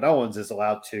 whereas Kevin Owens is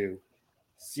allowed to,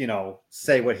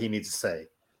 say what he needs to say.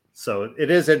 So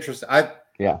it is interesting.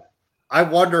 I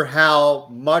wonder how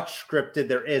much scripted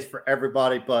there is for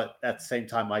everybody, but at the same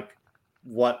time, like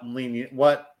what leeway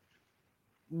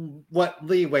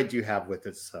do you have with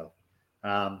it? So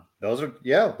those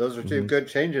are two good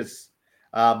changes.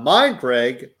 Mine,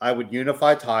 Greg, I would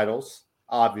unify titles.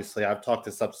 Obviously, I've talked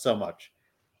this up so much.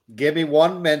 Give me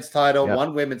one men's title,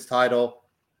 one women's title.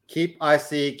 Keep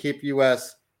IC, keep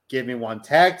US. Give me one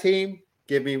tag team.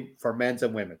 Give me for men's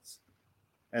and women's.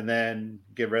 And then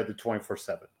get rid of the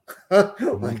 24/7.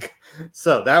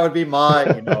 So that would be my,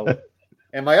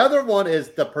 and my other one is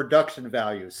the production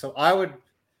value. So I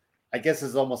guess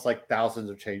it's almost like thousands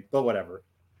of change, but whatever.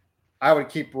 I would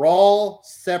keep Raw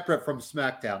separate from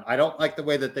SmackDown. I don't like the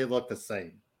way that they look the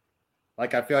same.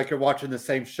 Like, I feel like you're watching the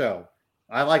same show.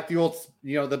 I like the old,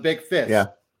 the big fist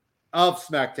of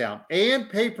SmackDown and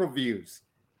pay-per-views.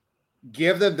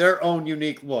 Give them their own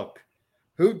unique look.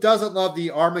 Who doesn't love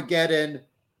the Armageddon,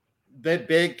 the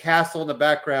big castle in the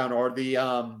background, or the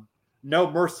No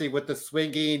Mercy with the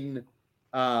swinging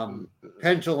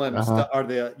pendulum, or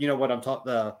the, what I'm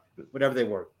talking, the whatever they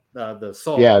were, the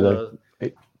soul. Yeah,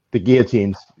 the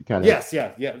guillotines kind of. Yes,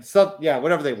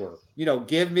 whatever they were.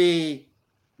 Give me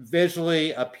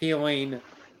visually appealing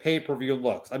pay-per-view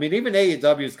looks. I mean, even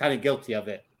AEW is kind of guilty of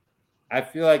it. I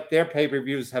feel like their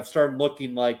pay-per-views have started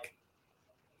looking like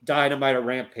Dynamite or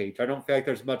Rampage. I don't feel like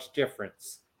there's much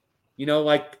difference.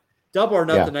 Like Double or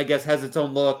Nothing, I guess, has its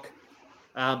own look.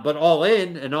 But All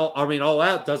In and All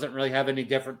Out doesn't really have any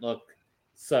different look.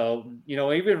 So,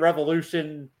 even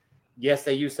Revolution, yes,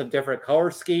 they use some different color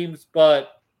schemes,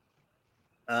 but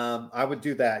I would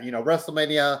do that.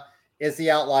 WrestleMania is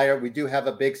the outlier. We do have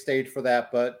a big stage for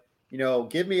that, but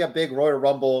give me a big Royal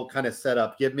Rumble kind of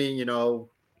setup. Give me,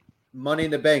 Money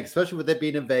in the Bank, especially with it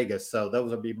being in Vegas. So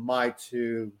those would be my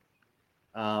two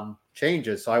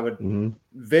changes. So I would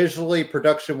visually,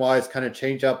 production-wise, kind of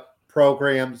change up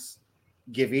programs,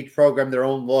 give each program their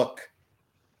own look,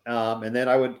 and then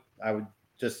I would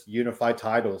just unify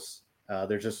titles.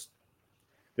 There's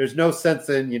no sense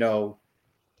in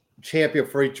champion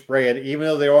for each brand, even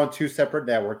though they're on two separate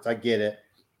networks. I get it,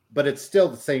 but it's still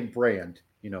the same brand.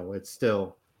 It's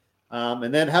still.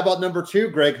 And then how about number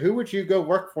 2, Greg? Who would you go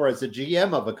work for as a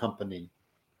GM of a company?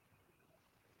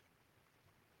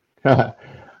 Give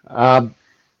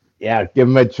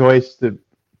them a choice to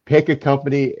pick a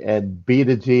company and be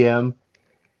the GM.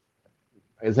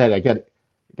 As I said, I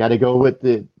got to go with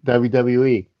the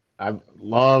WWE. I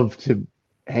love to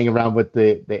hang around with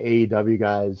the AEW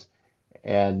guys,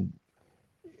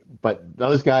 but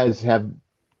those guys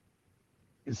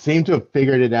seem to have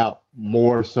figured it out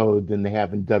more so than they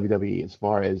have in WWE as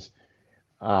far as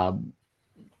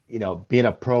being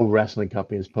a pro wrestling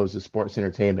company as opposed to sports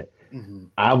entertainment.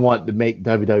 I want to make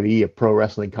WWE a pro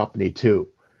wrestling company too.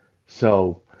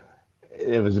 So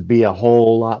it would be a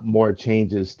whole lot more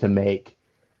changes to make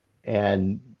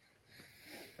and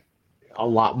a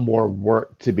lot more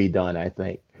work to be done, I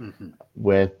think,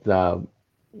 with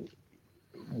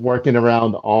working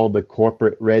around all the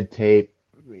corporate red tape,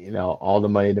 all the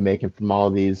money to make it from all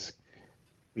of these,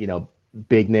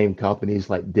 big name companies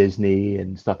like Disney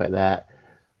and stuff like that.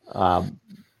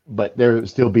 But there would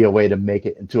still be a way to make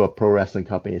it into a pro wrestling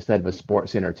company instead of a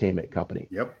sports entertainment company.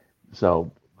 Yep.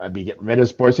 So I'd be getting rid of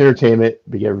sports entertainment,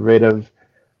 be getting rid of,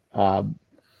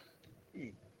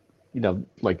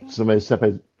 like some of the stuff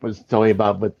I was telling you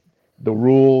about with the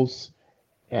rules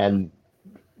and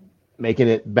making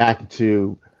it back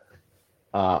to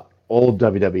old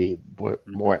WWE,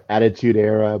 more Attitude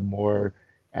Era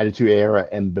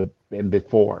and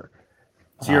before.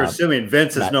 So you're assuming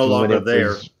Vince is no longer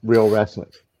there. Real wrestling.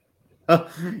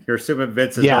 You're assuming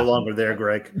Vince is no longer there,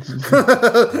 Greg.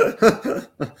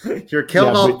 You're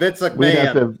killing off Vince McMahon. We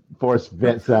have to force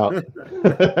Vince out.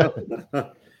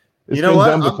 It's been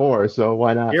done before, so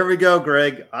why not? Here we go,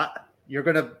 Greg. You're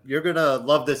gonna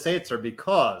love this answer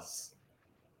because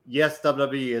yes,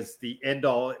 WWE is the end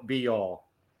all be all.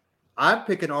 I'm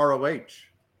picking ROH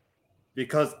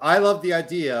because I love the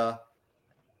idea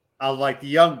of like the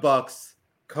Young Bucks,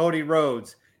 Cody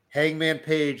Rhodes, Hangman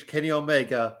Page, Kenny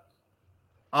Omega.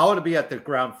 I want to be at the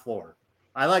ground floor.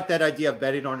 I like that idea of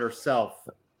betting on yourself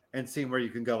and seeing where you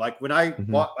can go. Like when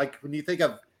when you think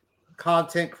of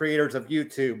content creators of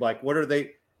YouTube, like what are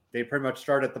they? They pretty much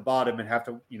start at the bottom and have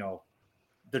to,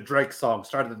 the Drake song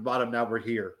started at the bottom. Now we're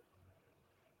here.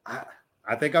 I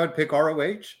think I would pick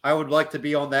ROH. I would like to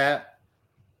be on that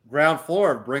ground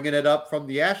floor, bringing it up from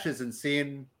the ashes and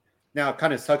seeing. Now it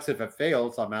kind of sucks if it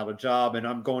fails. I'm out of a job and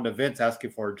I'm going to Vince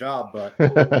asking for a job, but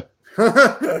like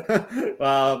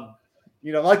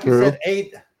you said,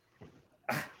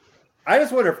 I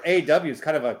just wonder if AEW is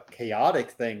kind of a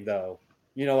chaotic thing, though.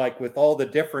 Like with all the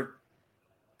different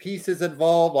pieces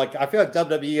involved. Like I feel like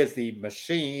WWE is the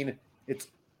machine. It's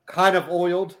kind of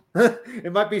oiled.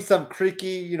 It might be some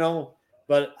creaky,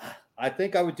 but I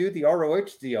think I would do the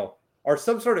ROH deal or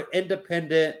some sort of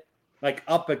independent, like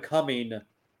up and coming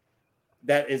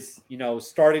that is,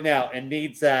 starting out and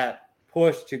needs that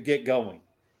push to get going.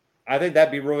 I think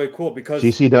that'd be really cool because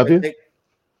GCW?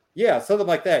 Something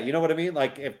like that. You know what I mean?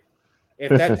 Like if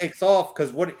that takes off,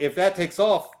 because if that takes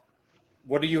off,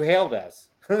 what are you hailed as?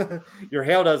 You're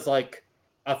hailed as like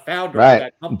a founder of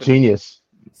that company. Genius.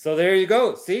 So there you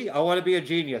go. See, I want to be a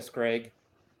genius, Greg.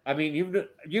 I mean,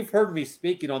 you've heard me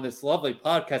speaking on this lovely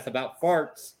podcast about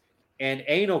farts and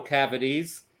anal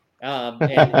cavities and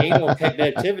anal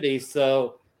connectivity.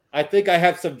 So I think I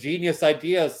have some genius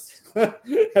ideas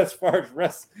as far as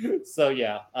rest. So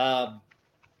I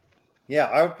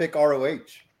would pick ROH.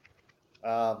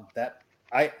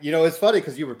 It's funny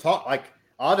because you were talking, like,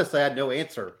 honestly, I had no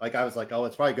answer. Like, I was like, oh,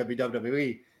 it's probably going to be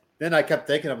WWE. Then I kept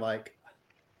thinking, I'm like,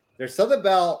 there's something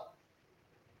about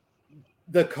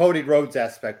the Cody Rhodes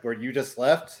aspect where you just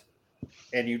left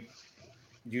and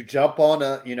you jump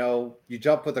on you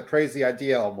jump with a crazy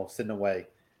idea almost in a way.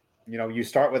 You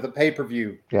start with a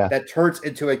pay-per-view that turns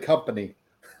into a company.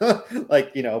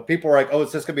 Like, people are like, oh,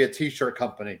 it's just going to be a t-shirt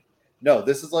company. No,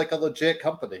 this is like a legit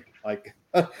company. Like,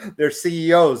 there's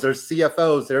CEOs, there's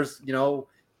CFOs, there's,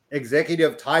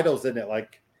 executive titles in it.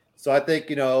 Like, so I think,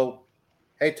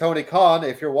 hey, Tony Khan,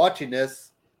 if you're watching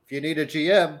this, if you need a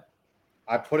GM,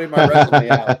 I put in my resume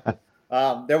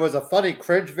out. There was a funny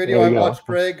cringe video I watched,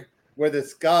 Greg, where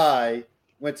this guy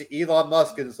went to Elon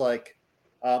Musk and is like,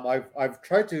 I've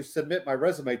tried to submit my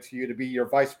resume to you to be your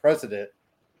vice president.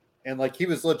 And like, he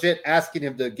was legit asking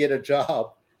him to get a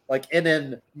job, like in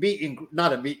a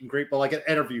not a meet and greet, but like an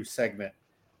interview segment.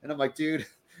 And I'm like, dude,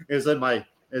 is in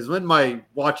my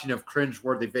watching of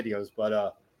cringe-worthy videos.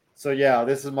 But so yeah,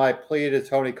 this is my plea to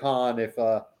Tony Khan.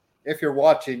 If you're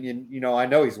watching, and I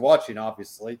know he's watching,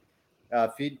 obviously.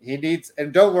 If he needs,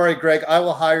 and don't worry, Greg, I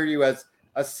will hire you as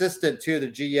assistant to the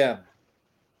GM.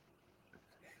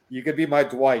 You could be my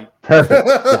Dwight. Perfect.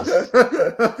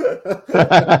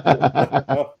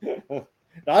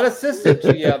 Not assistant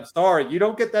GM. Sorry, you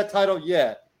don't get that title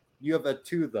yet. You have a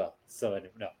two though. So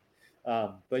no.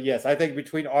 But yes, I think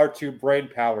between our two brain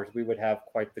powers, we would have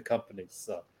quite the company.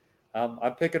 So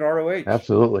I'm picking ROH.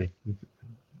 Absolutely.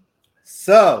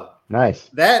 So nice.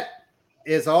 That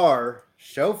is our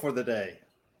show for the day.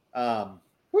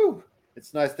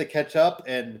 It's nice to catch up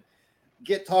and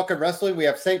get talking wrestling. We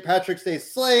have St. Patrick's Day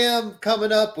Slam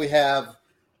coming up. We have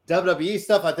WWE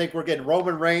stuff. I think we're getting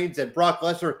Roman Reigns and Brock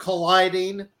Lesnar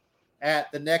colliding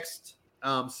at the next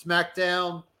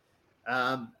SmackDown.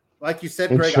 Like you said,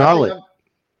 Greg,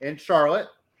 in Charlotte.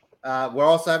 We're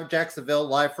also having Jacksonville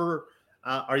live for.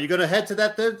 Are you going to head to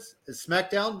that then? Is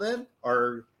SmackDown then,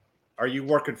 or are you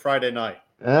working Friday night?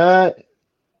 Yeah,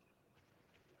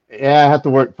 I have to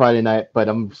work Friday night, but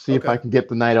I'm see if I can get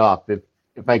the night off.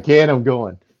 If I can, I'm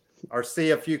going. Or see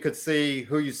if you could see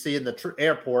who you see in the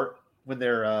airport when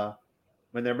they're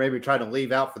maybe trying to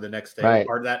leave out for the next day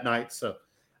or that night. So,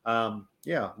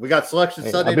 yeah, we got Selection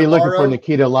Sunday. I'll be looking for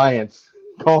Nikita Lyons.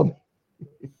 Call me.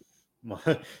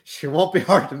 She won't be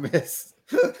hard to miss.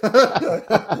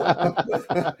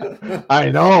 I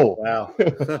know. Wow.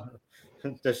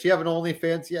 Does she have an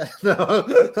OnlyFans yet? No.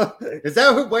 Is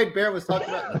that who Wade Barrett was talking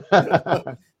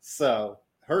about? So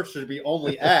her should be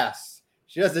only ass.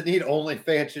 She doesn't need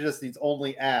OnlyFans. She just needs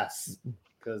only ass.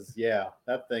 Because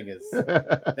that thing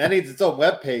that needs its own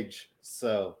webpage.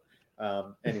 So,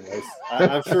 anyways,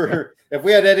 I'm sure if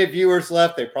we had any viewers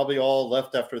left, they probably all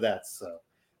left after that. So,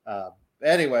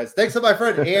 anyways, thanks to my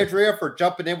friend Andrea for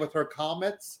jumping in with her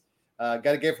comments. Got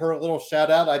to give her a little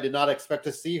shout out. I did not expect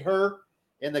to see her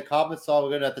in the comments, so I'm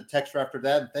going to have to text her after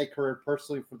that and thank her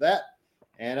personally for that.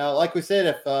 And like we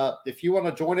said, if you want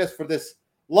to join us for this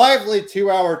lively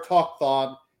 2-hour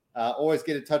talk-thon, always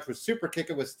get in touch with Super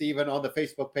Kicking with Steven on the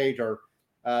Facebook page or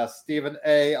Steven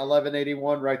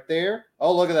A1181 right there.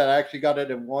 Oh, look at that. I actually got it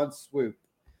in one swoop.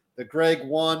 The Greg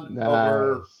one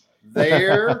over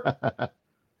there.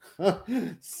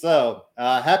 So,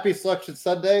 happy Selection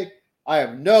Sunday. I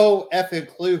have no effing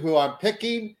clue who I'm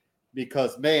picking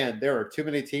because, man, there are too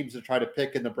many teams to try to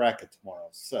pick in the bracket tomorrow.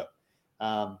 So,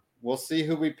 we'll see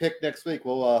who we pick next week.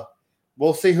 We'll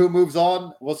see who moves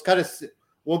on. We'll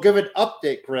give an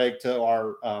update, Greg, to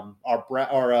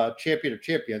our champion of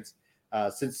champions.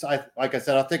 Since like I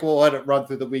said, I think we'll let it run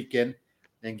through the weekend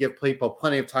and give people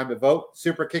plenty of time to vote.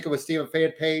 Super Kicking with Steven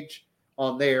fan page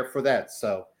on there for that.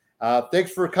 So,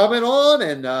 thanks for coming on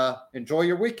and enjoy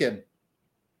your weekend.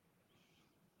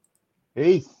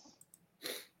 Peace.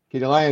 Keep the Lions.